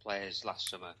all those players last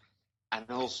summer, and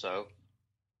also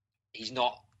he's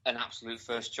not an absolute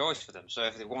first choice for them. So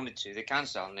if they wanted to, they can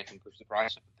sell and they can push the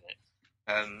price up a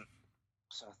bit.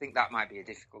 So I think that might be a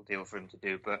difficult deal for him to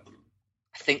do, but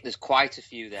I think there's quite a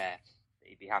few there that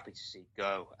he'd be happy to see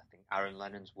go. I think Aaron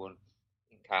Lennon's one. I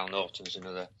think Kyle Norton's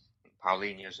another. I think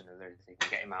Paulinho's another. If they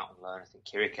can get him out and learn. I think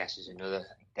Kirikes is another.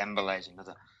 I think Dembele's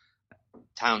another.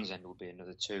 Townsend will be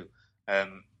another too.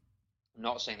 I'm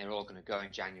not saying they're all going to go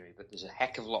in January, but there's a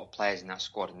heck of a lot of players in that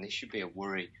squad, and this should be a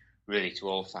worry, really, to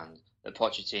all fans, that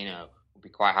Pochettino will be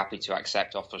quite happy to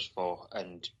accept offers for.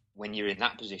 And when you're in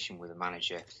that position with a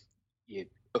manager, you're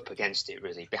up against it,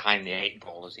 really, behind the 8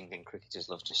 ball, as England cricketers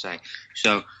love to say.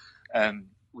 So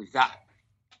with that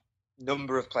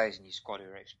number of players in your squad who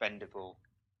are expendable,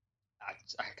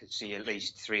 I could see at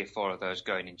least 3 or 4 of those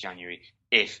going in January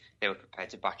if they were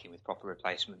prepared to back in with proper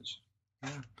replacements.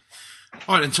 Yeah.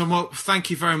 All right, then, Tom. Well, thank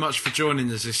you very much for joining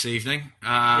us this evening.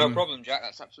 No problem, Jack.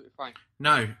 That's absolutely fine.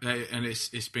 No, and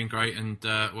it's been great, and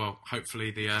well, hopefully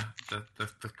the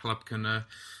club can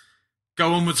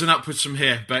go onwards and upwards from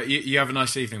here. But you have a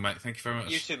nice evening, mate. Thank you very much.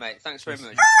 You too, mate. Thanks very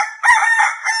much.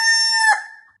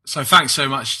 So thanks so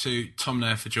much to Tom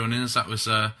Nair for joining us. That was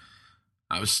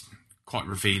quite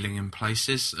revealing in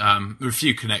places. There were a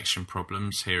few connection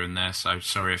problems here and there, so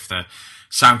sorry if the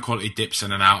sound quality dips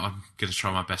in and out. I'm going to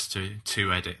try my best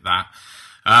to edit that.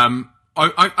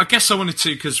 I guess I wanted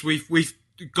to, because we've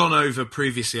gone over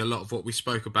previously a lot of what we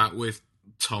spoke about with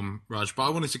Tom, Raj, but I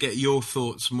wanted to get your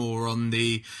thoughts more on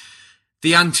the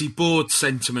anti-board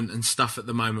sentiment and stuff at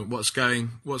the moment. What's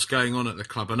going on at the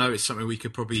club? I know it's something we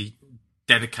could probably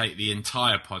dedicate the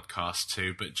entire podcast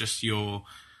to, but just your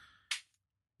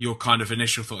kind of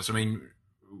initial thoughts. I mean,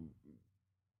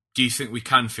 do you think we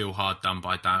can feel hard done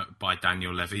by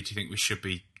Daniel Levy? Do you think we should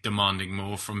be demanding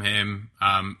more from him?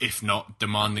 If not,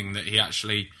 demanding that he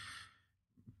actually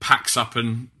packs up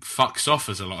and fucks off,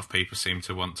 as a lot of people seem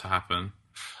to want to happen?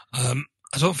 I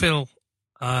don't feel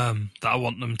that I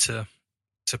want them to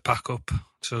pack up,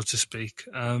 so to speak.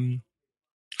 I've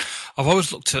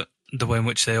always looked at the way in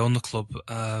which they own the club,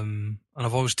 and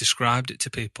I've always described it to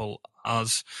people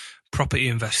as property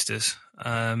investors,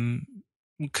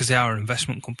 because they are an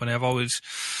investment company.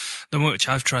 The way which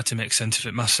I've tried to make sense of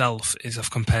it myself is I've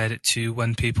compared it to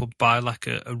when people buy like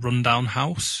a rundown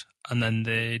house and then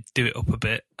they do it up a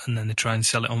bit and then they try and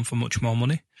sell it on for much more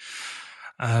money,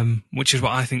 which is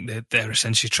what I think they're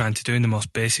essentially trying to do in the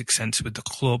most basic sense with the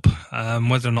club.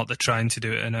 Whether or not they're trying to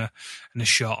do it in a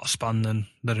shorter span than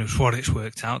what it's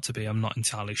worked out to be, I'm not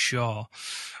entirely sure.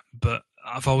 But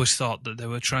I've always thought that they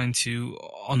were trying to,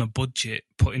 on a budget,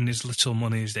 put in as little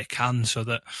money as they can so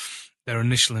that their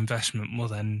initial investment will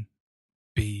then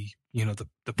be,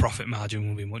 the profit margin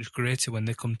will be much greater when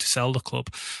they come to sell the club.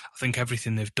 I think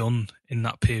everything they've done in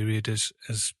that period has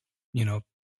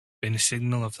been a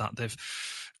signal of that. They've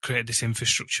created this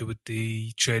infrastructure with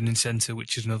the training centre,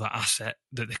 which is another asset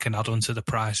that they can add onto the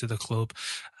price of the club.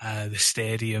 The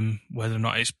stadium, whether or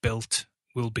not it's built,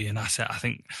 will be an asset. I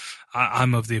think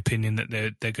I'm of the opinion that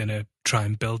they're going to try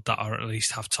and build that, or at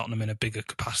least have Tottenham in a bigger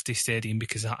capacity stadium,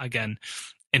 because that again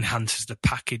enhances the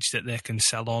package that they can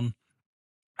sell on,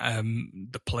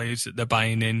 the players that they're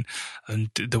buying in, and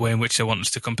the way in which they want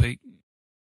us to compete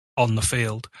on the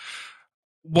field.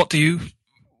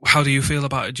 How do you feel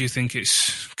about it? Do you think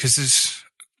it's because there's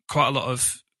quite a lot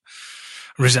of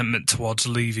resentment towards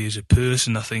Levy as a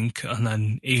person, I think, and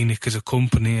then ENIC as a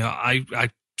company? I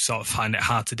sort of find it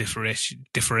hard to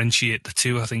differentiate the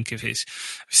two. I think if it's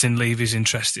in Levy's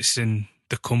interest, it's in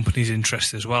the company's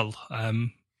interest as well.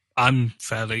 I'm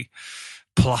fairly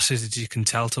placid, as you can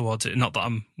tell, towards it. Not that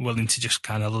I'm willing to just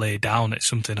kind of lay down. It's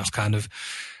something I've kind of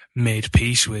made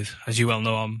peace with. As you well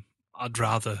know, I'd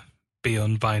rather be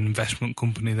owned by an investment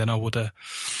company than I would a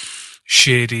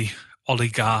shady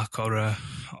oligarch or a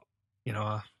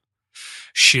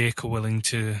shaker wanting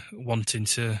to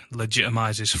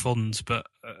legitimise his funds. But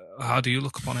how do you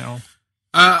look upon it all?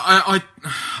 I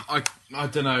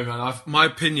don't know, man. My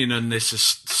opinion on this has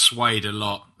swayed a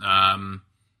lot.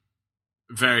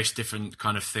 Various different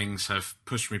kind of things have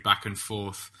pushed me back and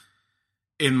forth,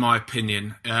 in my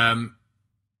opinion.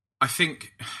 I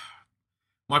think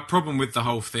my problem with the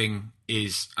whole thing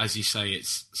is, as you say,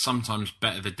 it's sometimes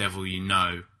better the devil you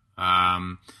know.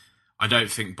 I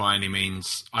don't think by any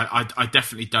means... I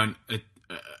definitely don't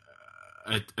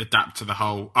adapt to the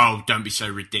whole, don't be so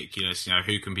ridiculous,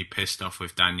 who can be pissed off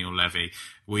with Daniel Levy?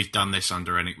 We've done this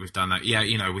under ENIC, we've done that.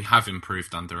 Yeah, we have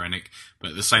improved under ENIC,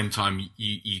 but at the same time,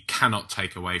 you cannot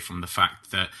take away from the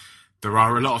fact that there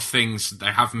are a lot of things, they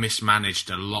have mismanaged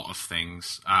a lot of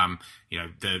things.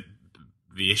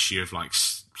 The issue of like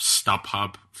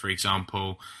StubHub, for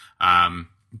example,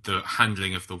 the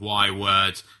handling of the Y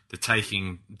word, the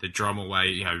taking the drum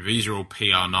away, these are all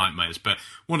PR nightmares. But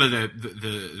one of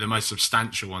the most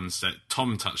substantial ones that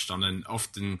Tom touched on and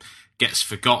often gets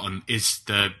forgotten is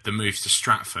the move to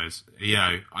Stratford.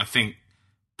 I think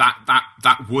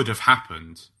that would have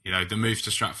happened. The move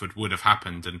to Stratford would have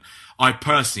happened, and I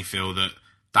personally feel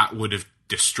that would have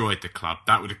destroyed the club.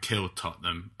 That would have killed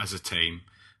Tottenham as a team.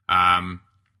 And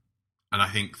I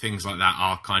think things like that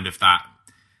are kind of that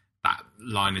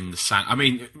line in the sand. I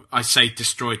mean, I say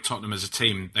destroyed Tottenham as a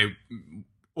team. They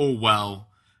all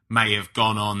may have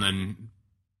gone on and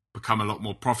become a lot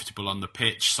more profitable on the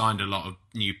pitch, signed a lot of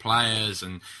new players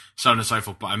and so on and so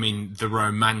forth. But I mean, the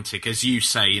romantic, as you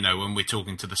say, you know, when we're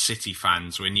talking to the City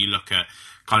fans, when you look at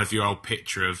kind of your old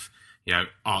picture of, you know,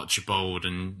 Archibald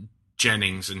and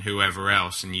Jennings and whoever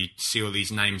else, and you see all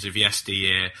these names of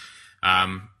yesteryear,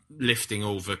 lifting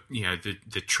all the, you know,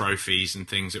 the trophies and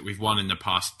things that we've won in the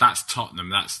past. That's Tottenham.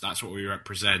 That's what we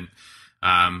represent.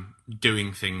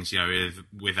 Doing things, you know,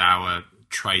 with our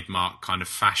trademark kind of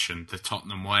fashion, the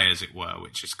Tottenham way, as it were,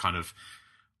 which is kind of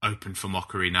open for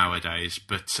mockery nowadays.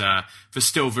 But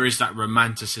still, there is that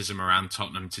romanticism around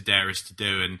Tottenham to dare us to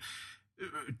do, and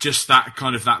just that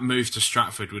kind of that move to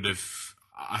Stratford would have,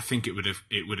 I think it would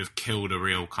have killed a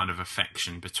real kind of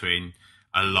affection between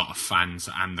a lot of fans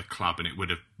and the club, and it would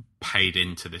have paid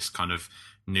into this kind of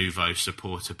nouveau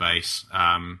supporter base,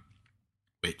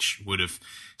 which would have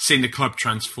seen the club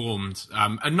transformed,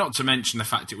 and not to mention the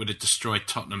fact it would have destroyed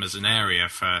Tottenham as an area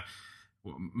for,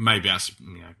 maybe that's,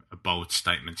 you know, a bold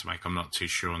statement to make. I'm not too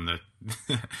sure on the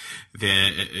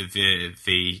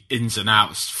ins and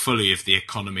outs fully of the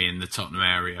economy in the Tottenham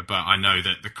area, but I know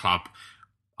that the club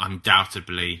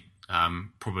undoubtedly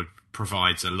probably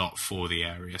provides a lot for the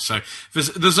area. So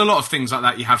there's a lot of things like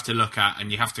that you have to look at,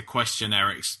 and you have to question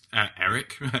ENIC's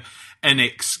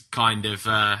kind of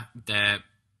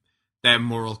their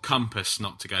moral compass,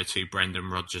 not to go too Brendan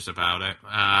Rodgers about it.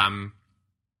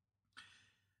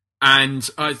 And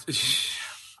I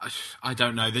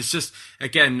don't know. There's just,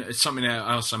 again, something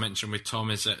else I mentioned with Tom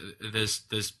is that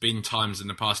there's been times in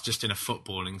the past, just in a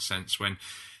footballing sense, when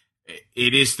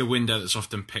it is the window that's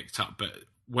often picked up, but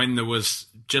when there was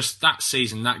just that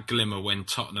season, that glimmer when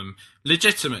Tottenham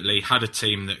legitimately had a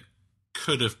team that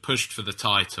could have pushed for the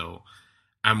title,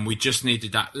 and we just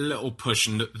needed that little push,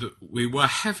 and we were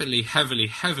heavily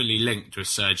linked with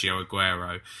Sergio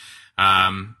Aguero.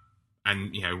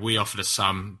 And, you know, we offered a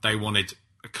sum. They wanted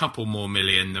a couple more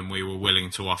million than we were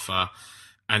willing to offer.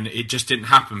 And it just didn't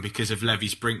happen because of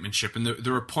Levy's brinkmanship. And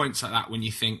there are points like that when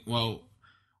you think, well,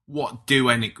 what do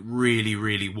ENIC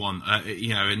really want?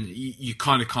 You know, and you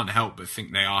kind of can't help but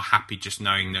think they are happy just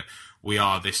knowing that we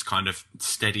are this kind of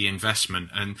steady investment.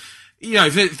 And, you know,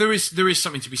 there is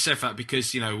something to be said for that,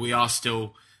 because, you know, we are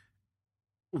still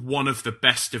one of the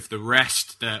best of the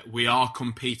rest, that we are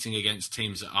competing against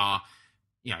teams that are,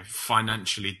 you know,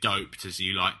 financially doped, as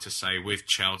you like to say, with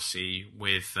Chelsea,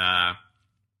 with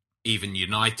even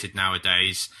United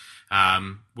nowadays,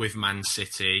 with Man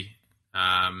City,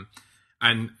 and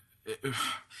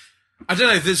I don't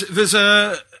know.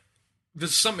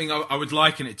 There's something I would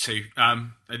liken it to.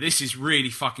 This is really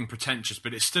fucking pretentious,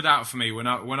 but it stood out for me when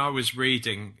I was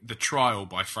reading The Trial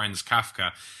by Franz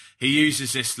Kafka. He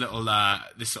uses this little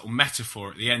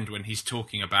metaphor at the end when he's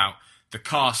talking about the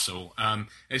castle.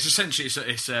 It's essentially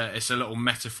it's a little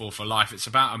metaphor for life. It's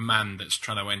about a man that's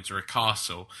trying to enter a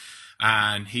castle,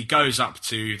 and he goes up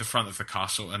to the front of the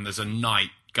castle, and there's a knight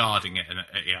guarding it. And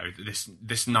you know,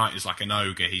 this knight is like an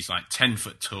ogre. He's like 10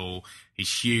 foot tall.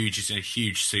 He's huge. He's in a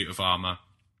huge suit of armor,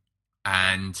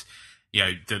 and you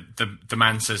know the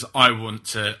man says, "I want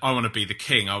to be the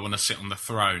king. I want to sit on the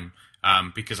throne."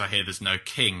 Because I hear there's no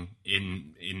king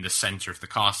in the centre of the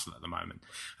castle at the moment.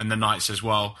 And the knight says,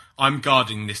 well, I'm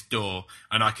guarding this door,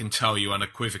 and I can tell you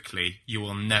unequivocally, you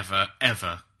will never,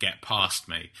 ever get past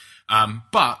me.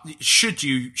 But should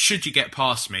you get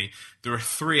past me, there are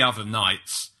 3 other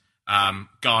knights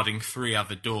guarding 3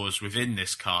 other doors within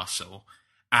this castle,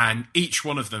 and each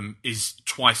one of them is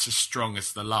twice as strong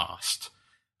as the last.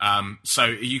 So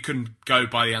you can go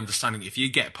by the understanding, if you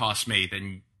get past me,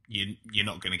 then you're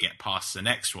not going to get past the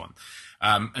next one.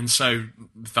 And so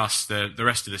thus the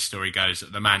rest of the story goes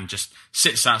that the man just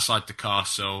sits outside the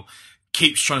castle,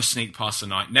 keeps trying to sneak past the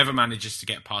knight, never manages to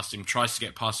get past him, tries to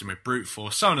get past him with brute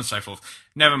force, so on and so forth,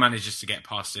 never manages to get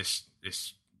past this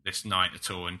knight at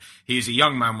all. And he is a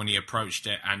young man when he approached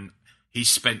it, and he's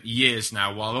spent years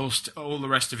now, while all the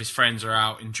rest of his friends are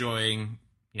out enjoying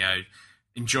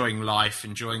life,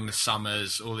 enjoying the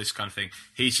summers, all this kind of thing.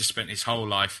 He's just spent his whole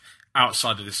life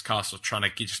outside of this castle trying to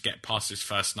just get past his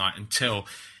first night, until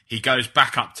he goes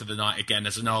back up to the knight again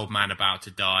as an old man about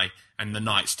to die, and the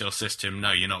knight still says to him,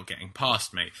 no, you're not getting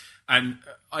past me. And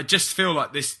I just feel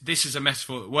like this is a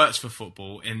metaphor that works for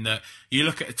football, in that you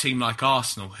look at a team like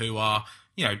Arsenal, who are,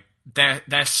 you know,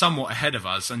 they're somewhat ahead of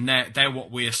us, and they're what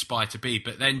we aspire to be.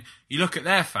 But then you look at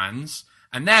their fans,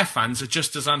 and their fans are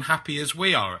just as unhappy as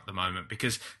we are at the moment,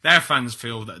 because their fans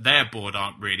feel that their board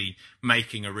aren't really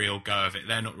making a real go of it.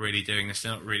 They're not really doing this,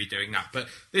 they're not really doing that. But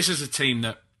this is a team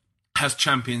that has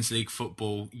Champions League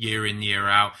football year in, year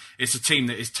out. It's a team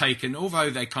that is taken, although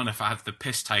they kind of have the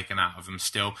piss taken out of them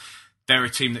still, they're a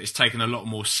team that is taken a lot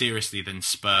more seriously than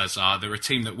Spurs are. They're a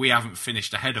team that we haven't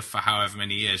finished ahead of for however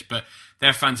many years, but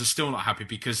their fans are still not happy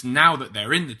because now that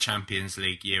they're in the Champions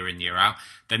League year in, year out,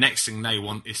 the next thing they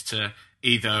want is to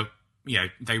either,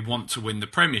 they want to win the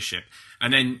Premiership.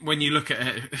 And then when you look at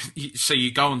it, so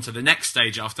you go on to the next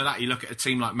stage after that, you look at a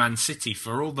team like Man City,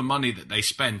 for all the money that they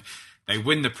spend, they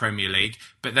win the Premier League,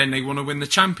 but then they want to win the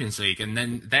Champions League, and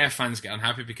then their fans get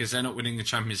unhappy because they're not winning the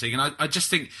Champions League. And I just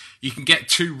think you can get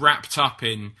too wrapped up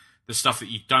in the stuff that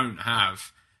you don't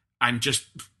have, and just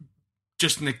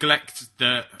neglect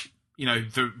that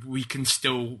we can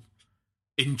still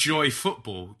enjoy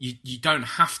football. You don't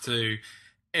have to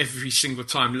every single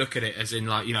time look at it as in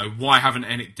why haven't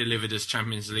ENIC delivered us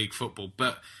Champions League football?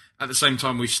 But at the same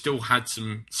time, we've still had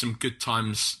some good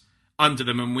times under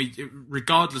them, and we,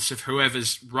 regardless of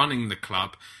whoever's running the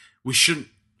club, we shouldn't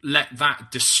let that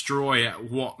destroy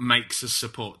what makes us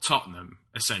support Tottenham,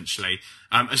 essentially.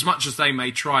 As much as they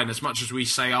may try, and as much as we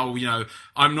say,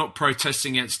 I'm not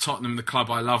protesting against Tottenham, the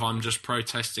club I love, I'm just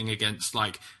protesting against,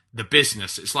 the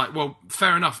business. It's well,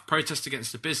 fair enough, protest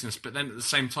against the business, but then at the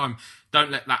same time, don't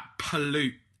let that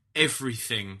pollute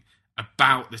everything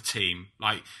about the team.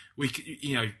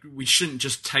 We shouldn't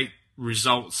just take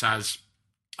results as,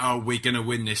 we're going to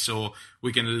win this or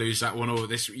we're going to lose that one or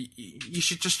this. You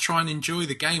should just try and enjoy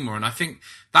the game more. And I think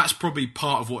that's probably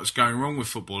part of what's going wrong with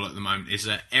football at the moment, is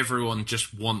that everyone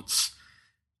just wants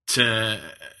to...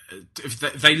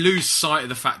 They lose sight of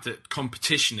the fact that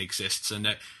competition exists and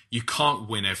that you can't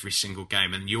win every single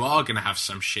game, and you are going to have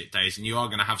some shit days and you are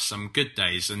going to have some good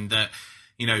days, and that,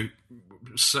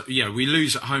 we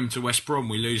lose at home to West Brom,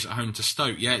 we lose at home to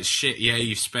Stoke. Yeah, it's shit. Yeah,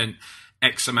 you've spent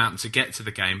X amount to get to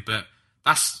the game, but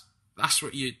that's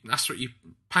what you're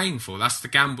paying for. That's the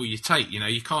gamble you take.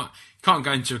 You can't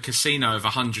go into a casino of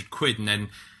 £100 and then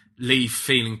leave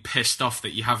feeling pissed off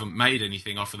that you haven't made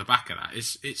anything off of the back of that.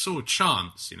 It's all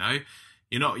chance.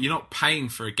 You're not paying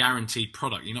for a guaranteed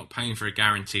product. You're not paying for a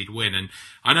guaranteed win. And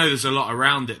I know there's a lot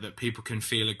around it that people can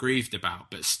feel aggrieved about,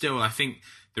 but still, I think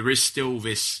there is still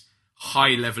this high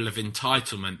level of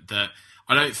entitlement that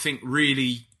I don't think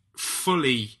really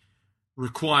fully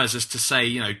requires us to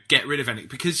say, get rid of ENIC,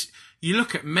 because you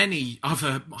look at many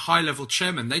other high-level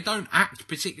chairmen, they don't act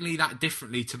particularly that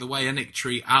differently to the way ENIC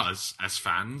treat us as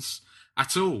fans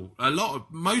at all.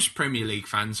 Most Premier League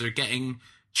fans are getting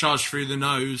charged through the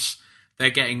nose.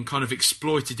 They're getting kind of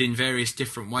exploited in various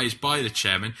different ways by the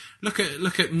chairman. Look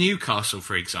at Newcastle,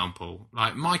 for example.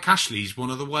 Mike Ashley's one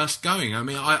of the worst going. I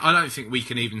mean, I don't think we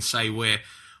can even say we're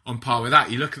on par with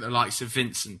that. You look at the likes of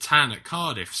Vincent Tan at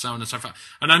Cardiff, so on and so forth.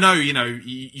 And I know,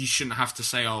 you shouldn't have to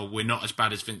say, we're not as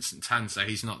bad as Vincent Tan, so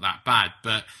he's not that bad.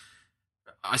 But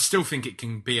I still think it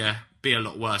can be a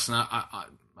lot worse. And I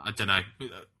don't know.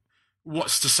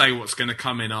 What's to say what's going to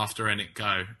come in after ENIC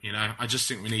go? I just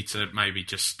think we need to maybe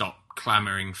just stop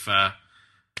clamouring for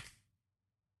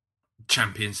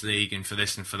Champions League and for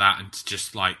this and for that, and to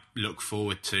just look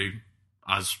forward to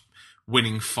us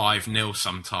winning 5-0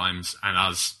 sometimes, and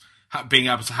us being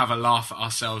able to have a laugh at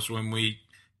ourselves when we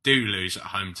do lose at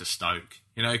home to Stoke,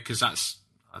 because that's,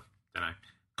 I don't know,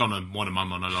 gone on one of my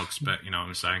monologues, but you know what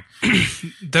I'm saying.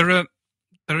 There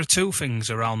are two things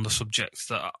around the subject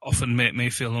that often make me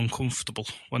feel uncomfortable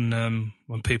when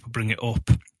people bring it up.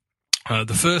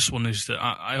 The first one is that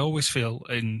I always feel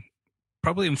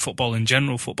probably in football in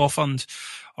general, football fans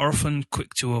are often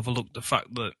quick to overlook the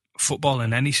fact that football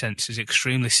in any sense is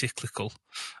extremely cyclical,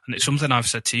 and it's something I've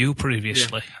said to you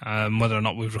previously. Whether or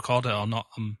not we've recorded it or not,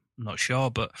 I'm not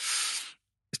sure, but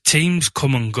teams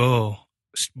come and go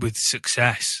with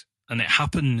success, and it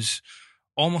happens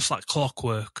almost like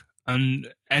clockwork,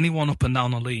 and anyone up and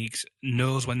down the leagues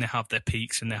knows when they have their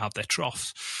peaks and they have their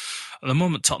troughs. At the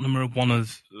moment, Tottenham are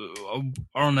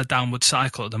on a downward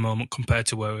cycle at the moment compared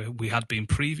to where we had been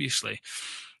previously,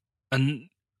 and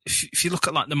if you look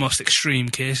at the most extreme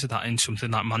case of that in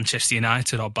something like Manchester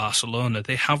United or Barcelona,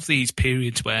 they have these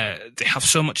periods where they have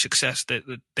so much success that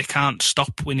they can't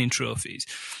stop winning trophies.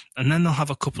 And then they'll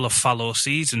have a couple of fallow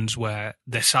seasons where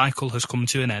their cycle has come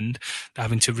to an end. They're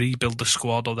having to rebuild the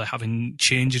squad, or they're having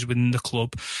changes within the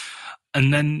club.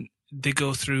 And then they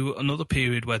go through another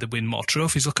period where they win more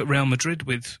trophies. Look at Real Madrid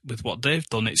with what they've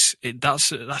done.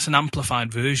 That's an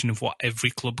amplified version of what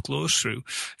every club goes through.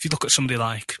 If you look at somebody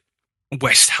like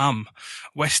West Ham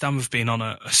have been on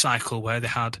a cycle where they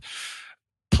had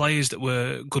players that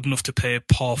were good enough to play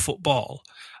poor football,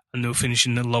 and they were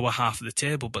finishing in the lower half of the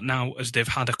table. But now, as they've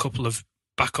had a couple of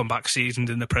back-on-back seasons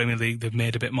in the Premier League, they've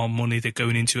made a bit more money, they're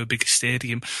going into a bigger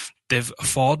stadium, they've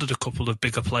afforded a couple of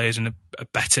bigger players and a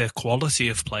better quality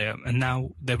of player, and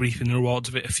now they're reaping the rewards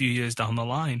of it a few years down the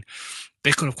line.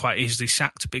 they could have quite easily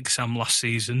sacked Big Sam last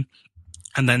season,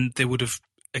 and then they would have,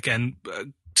 again,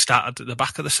 started at the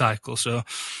back of the cycle. So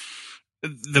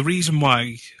the reason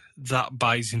why that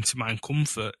buys into my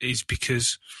comfort is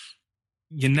because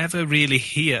you never really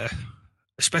hear,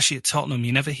 especially at Tottenham,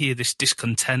 you never hear this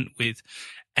discontent with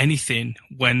anything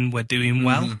when we're doing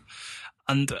well.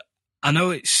 And I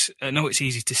know it's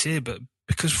easy to say, but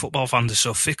because football fans are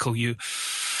so fickle,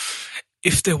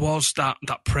 if there was that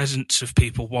presence of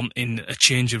people wanting a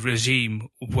change of regime,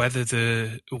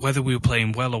 whether we were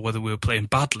playing well or whether we were playing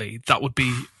badly, that would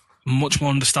be much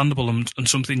more understandable and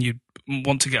something you'd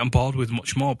want to get on board with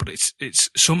much more. But it's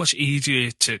so much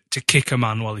easier to kick a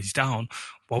man while he's down.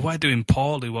 While we're doing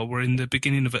poorly, while we're in the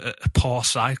beginning of a poor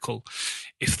cycle,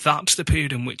 if that's the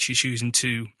period in which you're choosing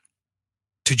to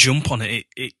jump on it,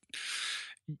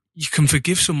 you can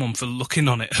forgive someone for looking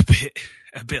on it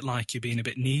a bit like you're being a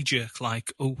bit knee-jerk,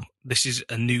 like, oh, this is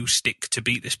a new stick to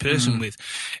beat this person with.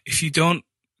 If you don't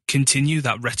continue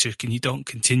that rhetoric and you don't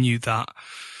continue that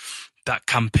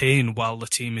campaign while the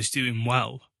team is doing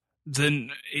well,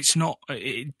 then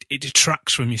it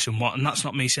detracts from you somewhat. And that's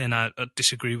not me saying I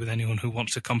disagree with anyone who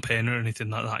wants to campaign or anything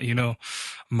like that. You know,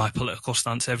 my political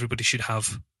stance, everybody should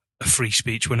have a free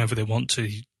speech whenever they want to.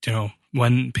 You know,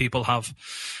 when people have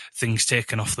things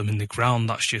taken off them in the ground,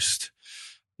 that's just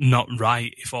not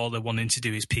right. If all they're wanting to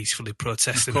do is peacefully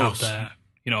protest and have their,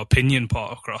 opinion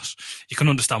put across, you can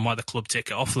understand why the club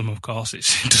take it off them. Of course, it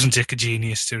doesn't take a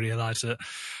genius to realise that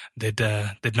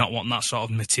they'd not want that sort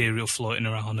of material floating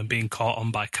around and being caught on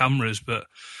by cameras. But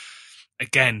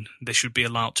again, they should be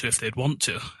allowed to if they'd want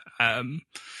to.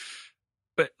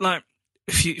 But like,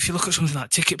 if you look at something like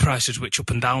ticket prices, which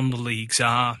up and down the leagues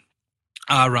are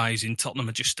rising, Tottenham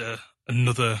are just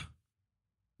another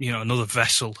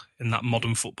vessel in that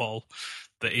modern football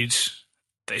that is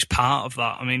part of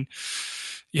that. I mean,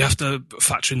 you have to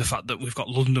factor in the fact that we've got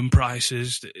London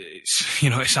prices. It's,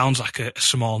 it sounds like a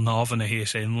small northerner here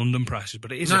saying London prices,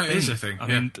 but it is a thing. It is a thing.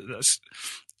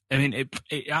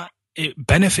 It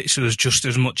benefits us just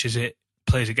as much as it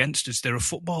plays against us. There are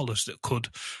footballers that could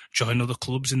join other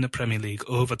clubs in the Premier League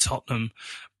over Tottenham,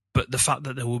 but the fact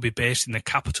that they will be based in the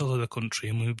capital of the country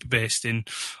and will be based in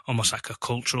almost like a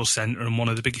cultural centre and one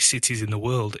of the biggest cities in the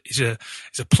world is a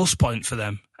plus point for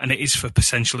them. And it is for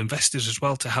potential investors as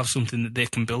well to have something that they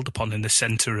can build upon in the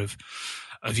centre of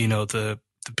the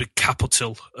big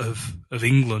capital of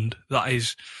England. That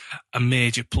is a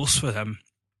major plus for them.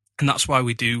 And that's why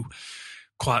we do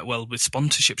quite well with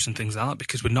sponsorships and things like that,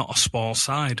 because we're not a small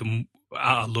side and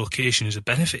our location is a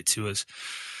benefit to us.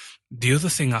 The other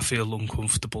thing I feel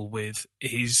uncomfortable with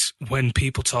is when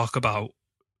people talk about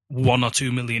 1 or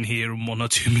 2 million here and 1 or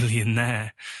 2 million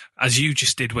there, as you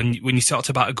just did when you talked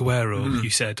about Aguero. You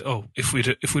said, "Oh, if we'd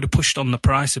have pushed on the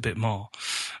price a bit more."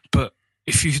 But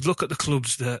if you look at the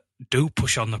clubs that do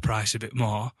push on the price a bit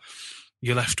more,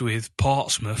 you're left with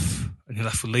Portsmouth and you're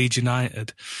left with Leeds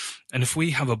United. And if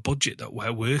we have a budget that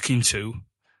we're working to,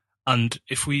 and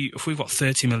if we've got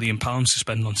 £30 million to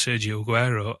spend on Sergio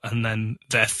Aguero, and then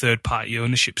their third-party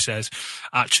ownership says,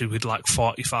 actually, we'd like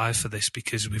 45 for this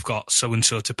because we've got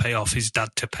so-and-so to pay off, his dad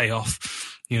to pay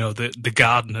off, the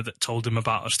gardener that told him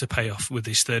about us to pay off with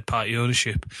his third-party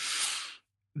ownership.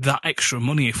 That extra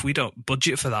money, if we don't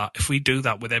budget for that, if we do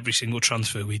that with every single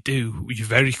transfer we do, you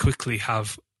very quickly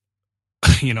have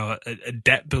a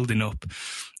debt building up.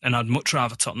 And I'd much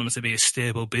rather Tottenham to be a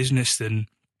stable business than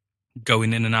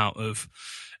going in and out of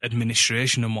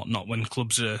administration and whatnot when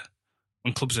clubs are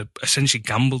essentially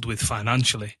gambled with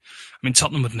financially. I mean,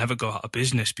 Tottenham would never go out of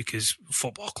business because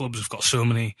football clubs have got so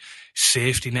many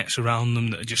safety nets around them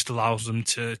that it just allows them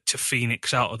to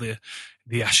phoenix out of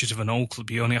the ashes of an old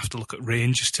club. You only have to look at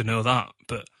Rangers to know that.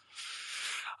 But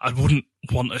I wouldn't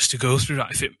want us to go through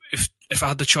that. If I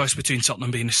had the choice between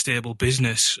Tottenham being a stable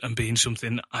business and being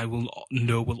something I will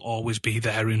always be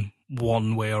there in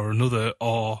one way or another,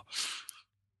 or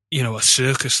a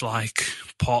circus like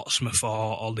Portsmouth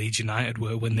or Leeds United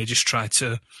were when they just tried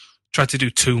to do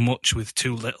too much with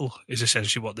too little, is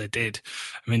essentially what they did.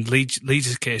 I mean,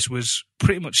 Leeds' case was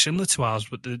pretty much similar to ours,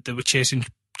 but they were chasing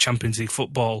Champions League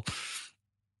football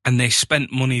and they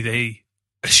spent money they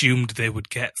assumed they would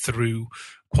get through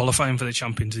qualifying for the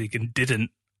Champions League and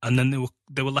didn't, and then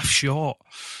they were left short.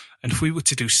 And if we were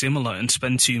to do similar and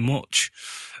spend too much,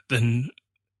 then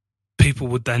people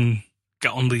would then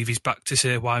get on Levy's back to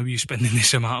say, why were you spending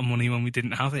this amount of money when we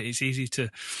didn't have it? It's easy to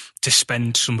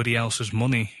spend somebody else's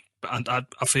money. And I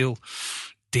feel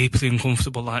deeply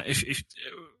uncomfortable. Like if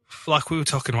like we were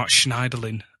talking about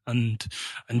Schneiderlin and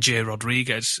Jay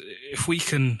Rodriguez, if we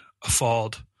can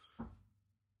afford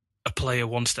a player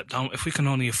one step down. If we can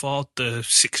only afford the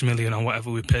 6 million or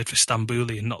whatever we paid for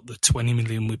Stambouli and not the 20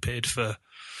 million we paid for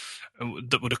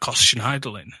that would have cost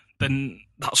Schneiderlin, then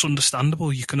that's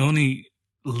understandable. You can only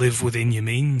live within your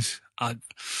means. I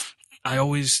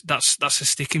always that's a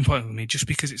sticking point with me. Just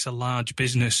because it's a large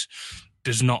business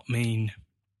does not mean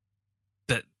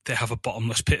that they have a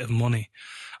bottomless pit of money.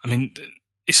 I mean,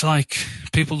 it's like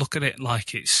people look at it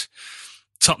like it's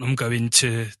Tottenham going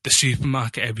to the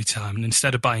supermarket every time, and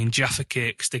instead of buying Jaffa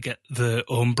cakes, they get the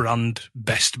own brand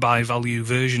Best Buy value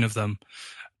version of them.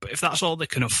 But if that's all they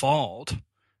can afford,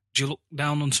 do you look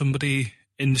down on somebody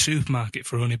in the supermarket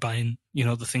for only buying,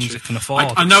 the things they can afford?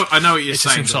 I know what you're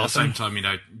saying, but at the same time,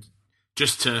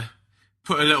 just to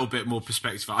put a little bit more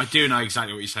perspective, I do know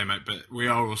exactly what you're saying, mate, but we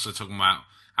are also talking about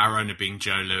our owner being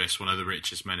Joe Lewis, one of the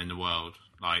richest men in the world.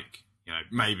 Like,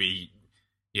 maybe,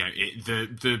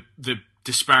 the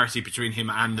disparity between him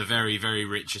and the very, very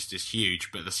richest is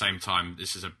huge, but at the same time,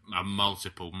 this is a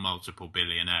multiple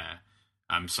billionaire.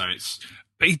 So it's...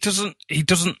 But he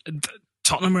doesn't...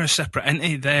 Tottenham are a separate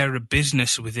entity. They're a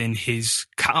business within his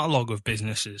catalogue of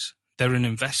businesses. They're an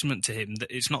investment to him.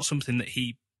 It's not something that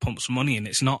he pumps money in.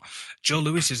 It's not... Joe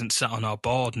Lewis isn't sat on our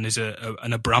board and is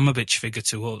an Abramovich figure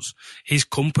to us. His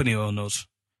company owns us.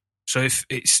 So if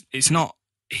it's not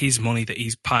his money that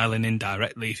he's piling in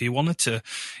directly. If he wanted to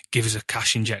give us a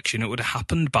cash injection, it would have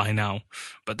happened by now.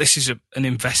 But this is an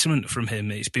investment from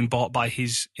him. It's been bought by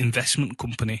his investment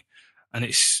company, and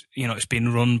it's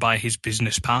been run by his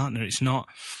business partner. It's not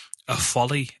a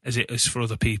folly as it is for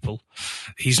other people.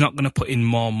 He's not going to put in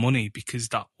more money because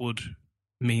that would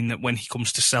mean that when he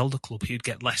comes to sell the club, he'd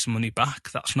get less money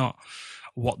back. That's not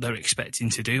what they're expecting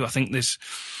to do. I think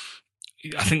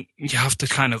you have to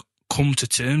kind of come to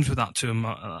terms with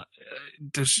that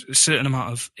there's a certain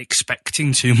amount of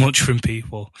expecting too much from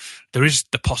people. There is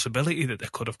the possibility that there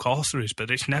could, of course there is,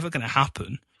 but it's never going to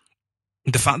happen.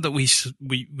 The fact that we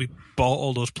bought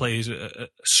all those players a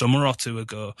summer or two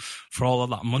ago for all of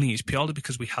that money is purely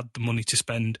because we had the money to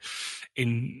spend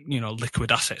in, liquid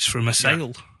assets from a sale.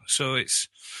 Yeah. So it's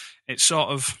sort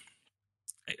of,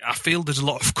 I feel there's a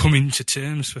lot of coming to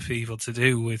terms for people to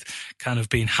do with kind of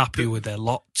being happy with their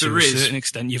lot to a certain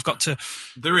extent. You've got to...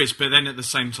 There is, but then at the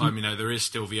same time, there is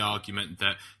still the argument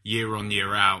that year on,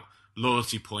 year out,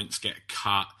 loyalty points get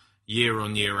cut, year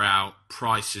on, year out,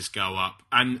 prices go up,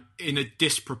 and in a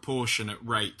disproportionate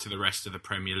rate to the rest of the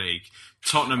Premier League.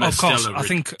 Tottenham is still a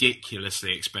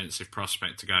ridiculously expensive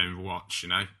prospect to go and watch,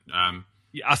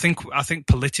 I think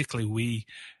politically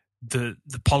the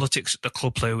politics that the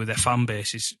club play with their fan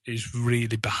base is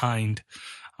really behind.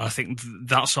 I think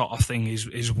that sort of thing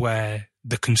is where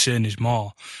the concern is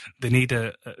more. They need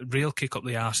a real kick up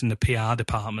the arse in the PR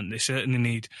department. They certainly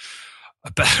need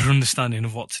a better understanding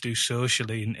of what to do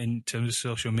socially in terms of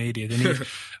social media. They need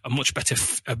a much better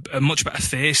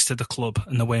face to the club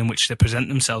and the way in which they present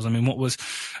themselves. I mean, what was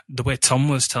the way Tom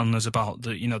was telling us about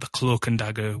the cloak and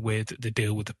dagger way that they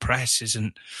deal with the press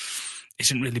isn't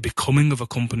really becoming of a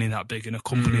company that big and a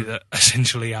company that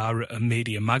essentially are a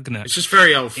media magnet. It's just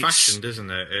very old-fashioned,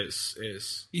 isn't it?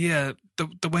 It's yeah,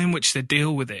 the way in which they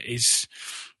deal with it is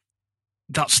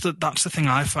that's the thing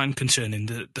I find concerning.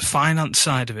 The finance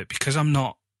side of it, because I'm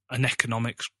not an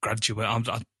economics graduate,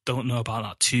 I don't know about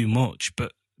that too much,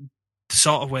 but the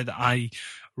sort of way that I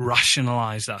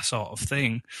rationalise that sort of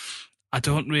thing, I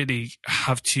don't really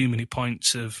have too many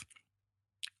points of,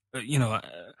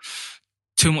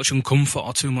 too much uncomfort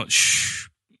or too much,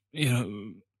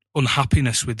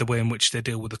 unhappiness with the way in which they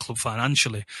deal with the club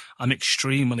financially. I'm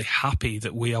extremely happy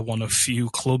that we are one of few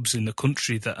clubs in the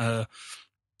country that are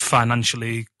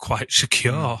financially quite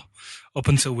secure. Up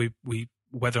until we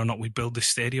whether or not we build this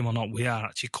stadium or not, we are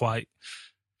actually quite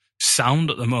sound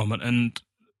at the moment. And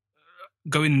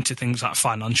going into things like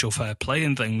financial fair play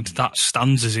and things, that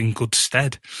stands us in good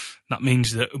stead. That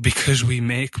means that because we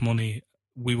make money,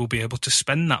 we will be able to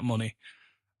spend that money.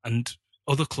 And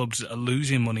other clubs that are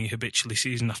losing money habitually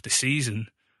season after season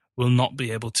will not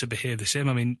be able to behave the same.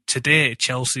 I mean, today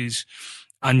Chelsea's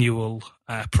annual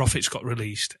profits got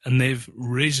released and they've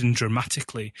risen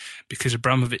dramatically because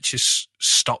Abramovich has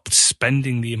stopped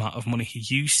spending the amount of money he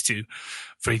used to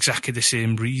for exactly the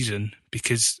same reason,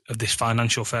 because of this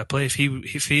financial fair play. If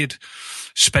he had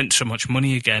spent so much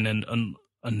money again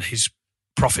and his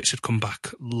profits had come back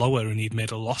lower and he'd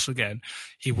made a loss again,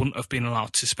 he wouldn't have been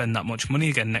allowed to spend that much money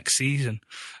again next season.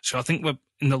 So I think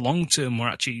in the long term, we're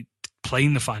actually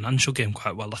playing the financial game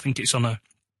quite well. I think it's on a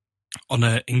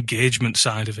engagement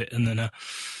side of it and then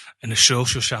a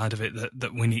social side of it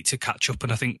that we need to catch up.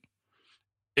 And I think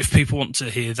if people want to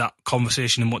hear that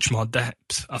conversation in much more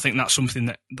depth, I think that's something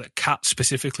that Kat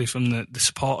specifically from the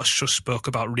Supporters Trust spoke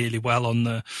about really well on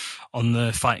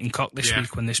the Fighting Cock this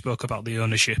week when they spoke about the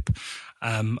ownership.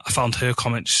 I found her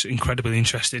comments incredibly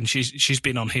interesting. She's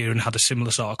been on here and had a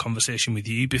similar sort of conversation with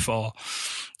you before,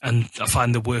 and I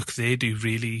find the work they do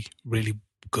really, really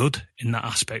good in that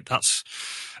aspect.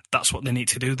 That's what they need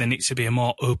to do. There needs to be a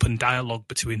more open dialogue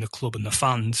between the club and the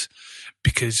fans,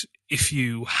 because if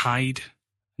you hide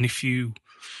and if you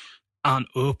aren't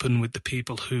open with the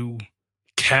people who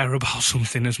care about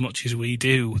something as much as we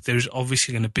do, there's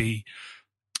obviously going to be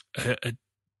a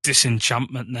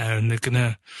disenchantment there, and we're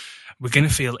going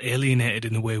to feel alienated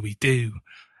in the way we do,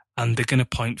 and they're going to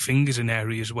point fingers in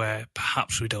areas where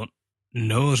perhaps we don't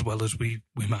know as well as we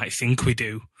might think we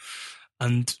do.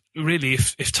 And really,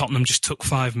 if Tottenham just took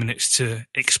 5 minutes to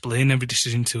explain every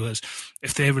decision to us,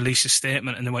 if they released a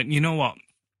statement and they went, you know what,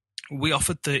 we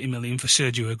offered 30 million for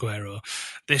Sergio Aguero.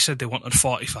 They said they wanted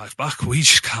 45 back. We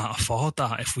just can't afford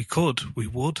that. If we could, we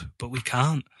would, but we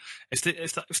can't. If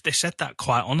they said that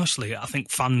quite honestly, I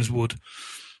think fans would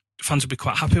be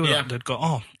quite happy with that. They'd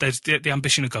go, there's the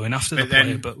ambition of going after the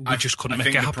player, but we just couldn't make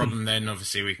it happen. I think the problem then,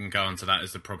 obviously, we can go on to that,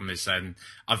 is the problem is then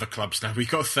other clubs now,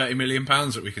 we've got £30 million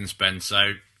that we can spend.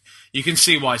 So you can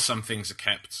see why some things are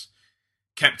kept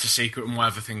a secret and why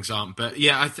other things aren't. But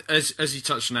yeah, as you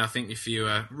touched on, I think if you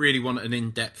really want an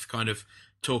in-depth kind of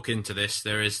talk into this,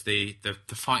 there is the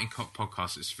Fighting Cock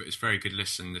podcast. It's very good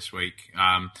listen this week.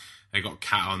 They got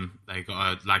Kat on. They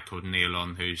got a lad called Neil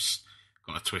on who's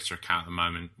got a Twitter account at the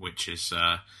moment, which is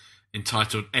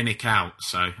entitled Enick Out.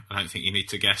 So I don't think you need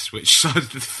to guess which side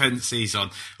of the fence he's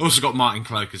on. Also got Martin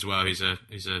Cloak as well. He's a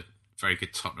very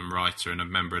good Tottenham writer and a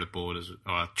member of the board,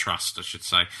 or trust, I should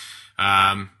say.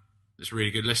 It's a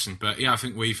really good listen. But yeah, I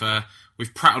think we've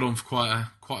prattled on for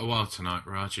quite a while tonight,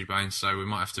 Raji Baines, so we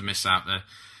might have to miss out the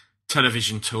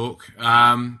television talk.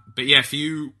 But yeah, if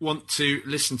you want to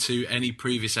listen to any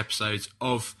previous episodes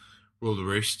of Rule the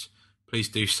Roost, please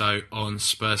do so on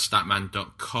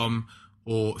SpursStatman.com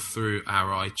or through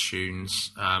our iTunes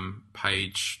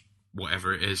page,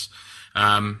 whatever it is.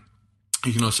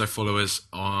 You can also follow us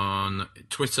on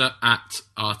Twitter at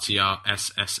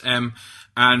RTRSSM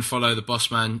and follow the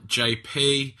bossman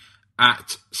JP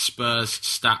at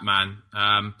SpursStatman.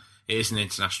 It is an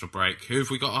international break. Who have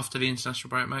we got after the international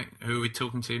break, mate? Who are we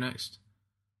talking to next?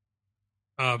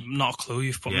 Not a clue.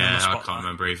 You've put me on the spot. I can't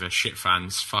remember either. Shit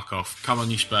fans. Fuck off. Come on,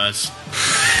 you Spurs.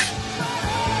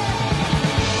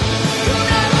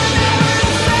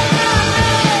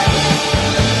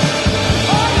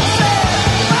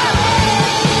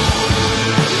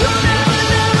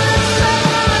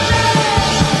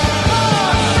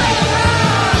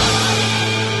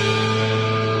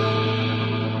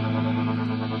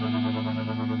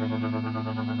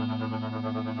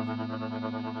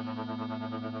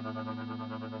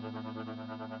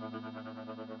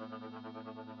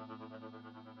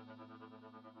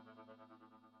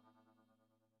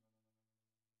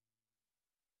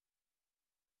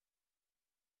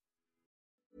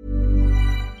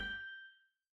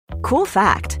 Cool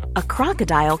fact, a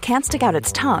crocodile can't stick out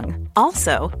its tongue.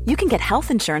 Also, you can get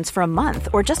health insurance for a month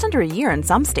or just under a year in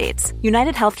some states.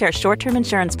 United Healthcare short-term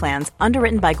insurance plans,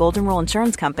 underwritten by Golden Rule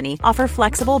Insurance Company, offer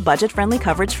flexible, budget-friendly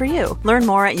coverage for you. Learn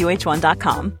more at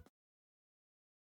UH1.com.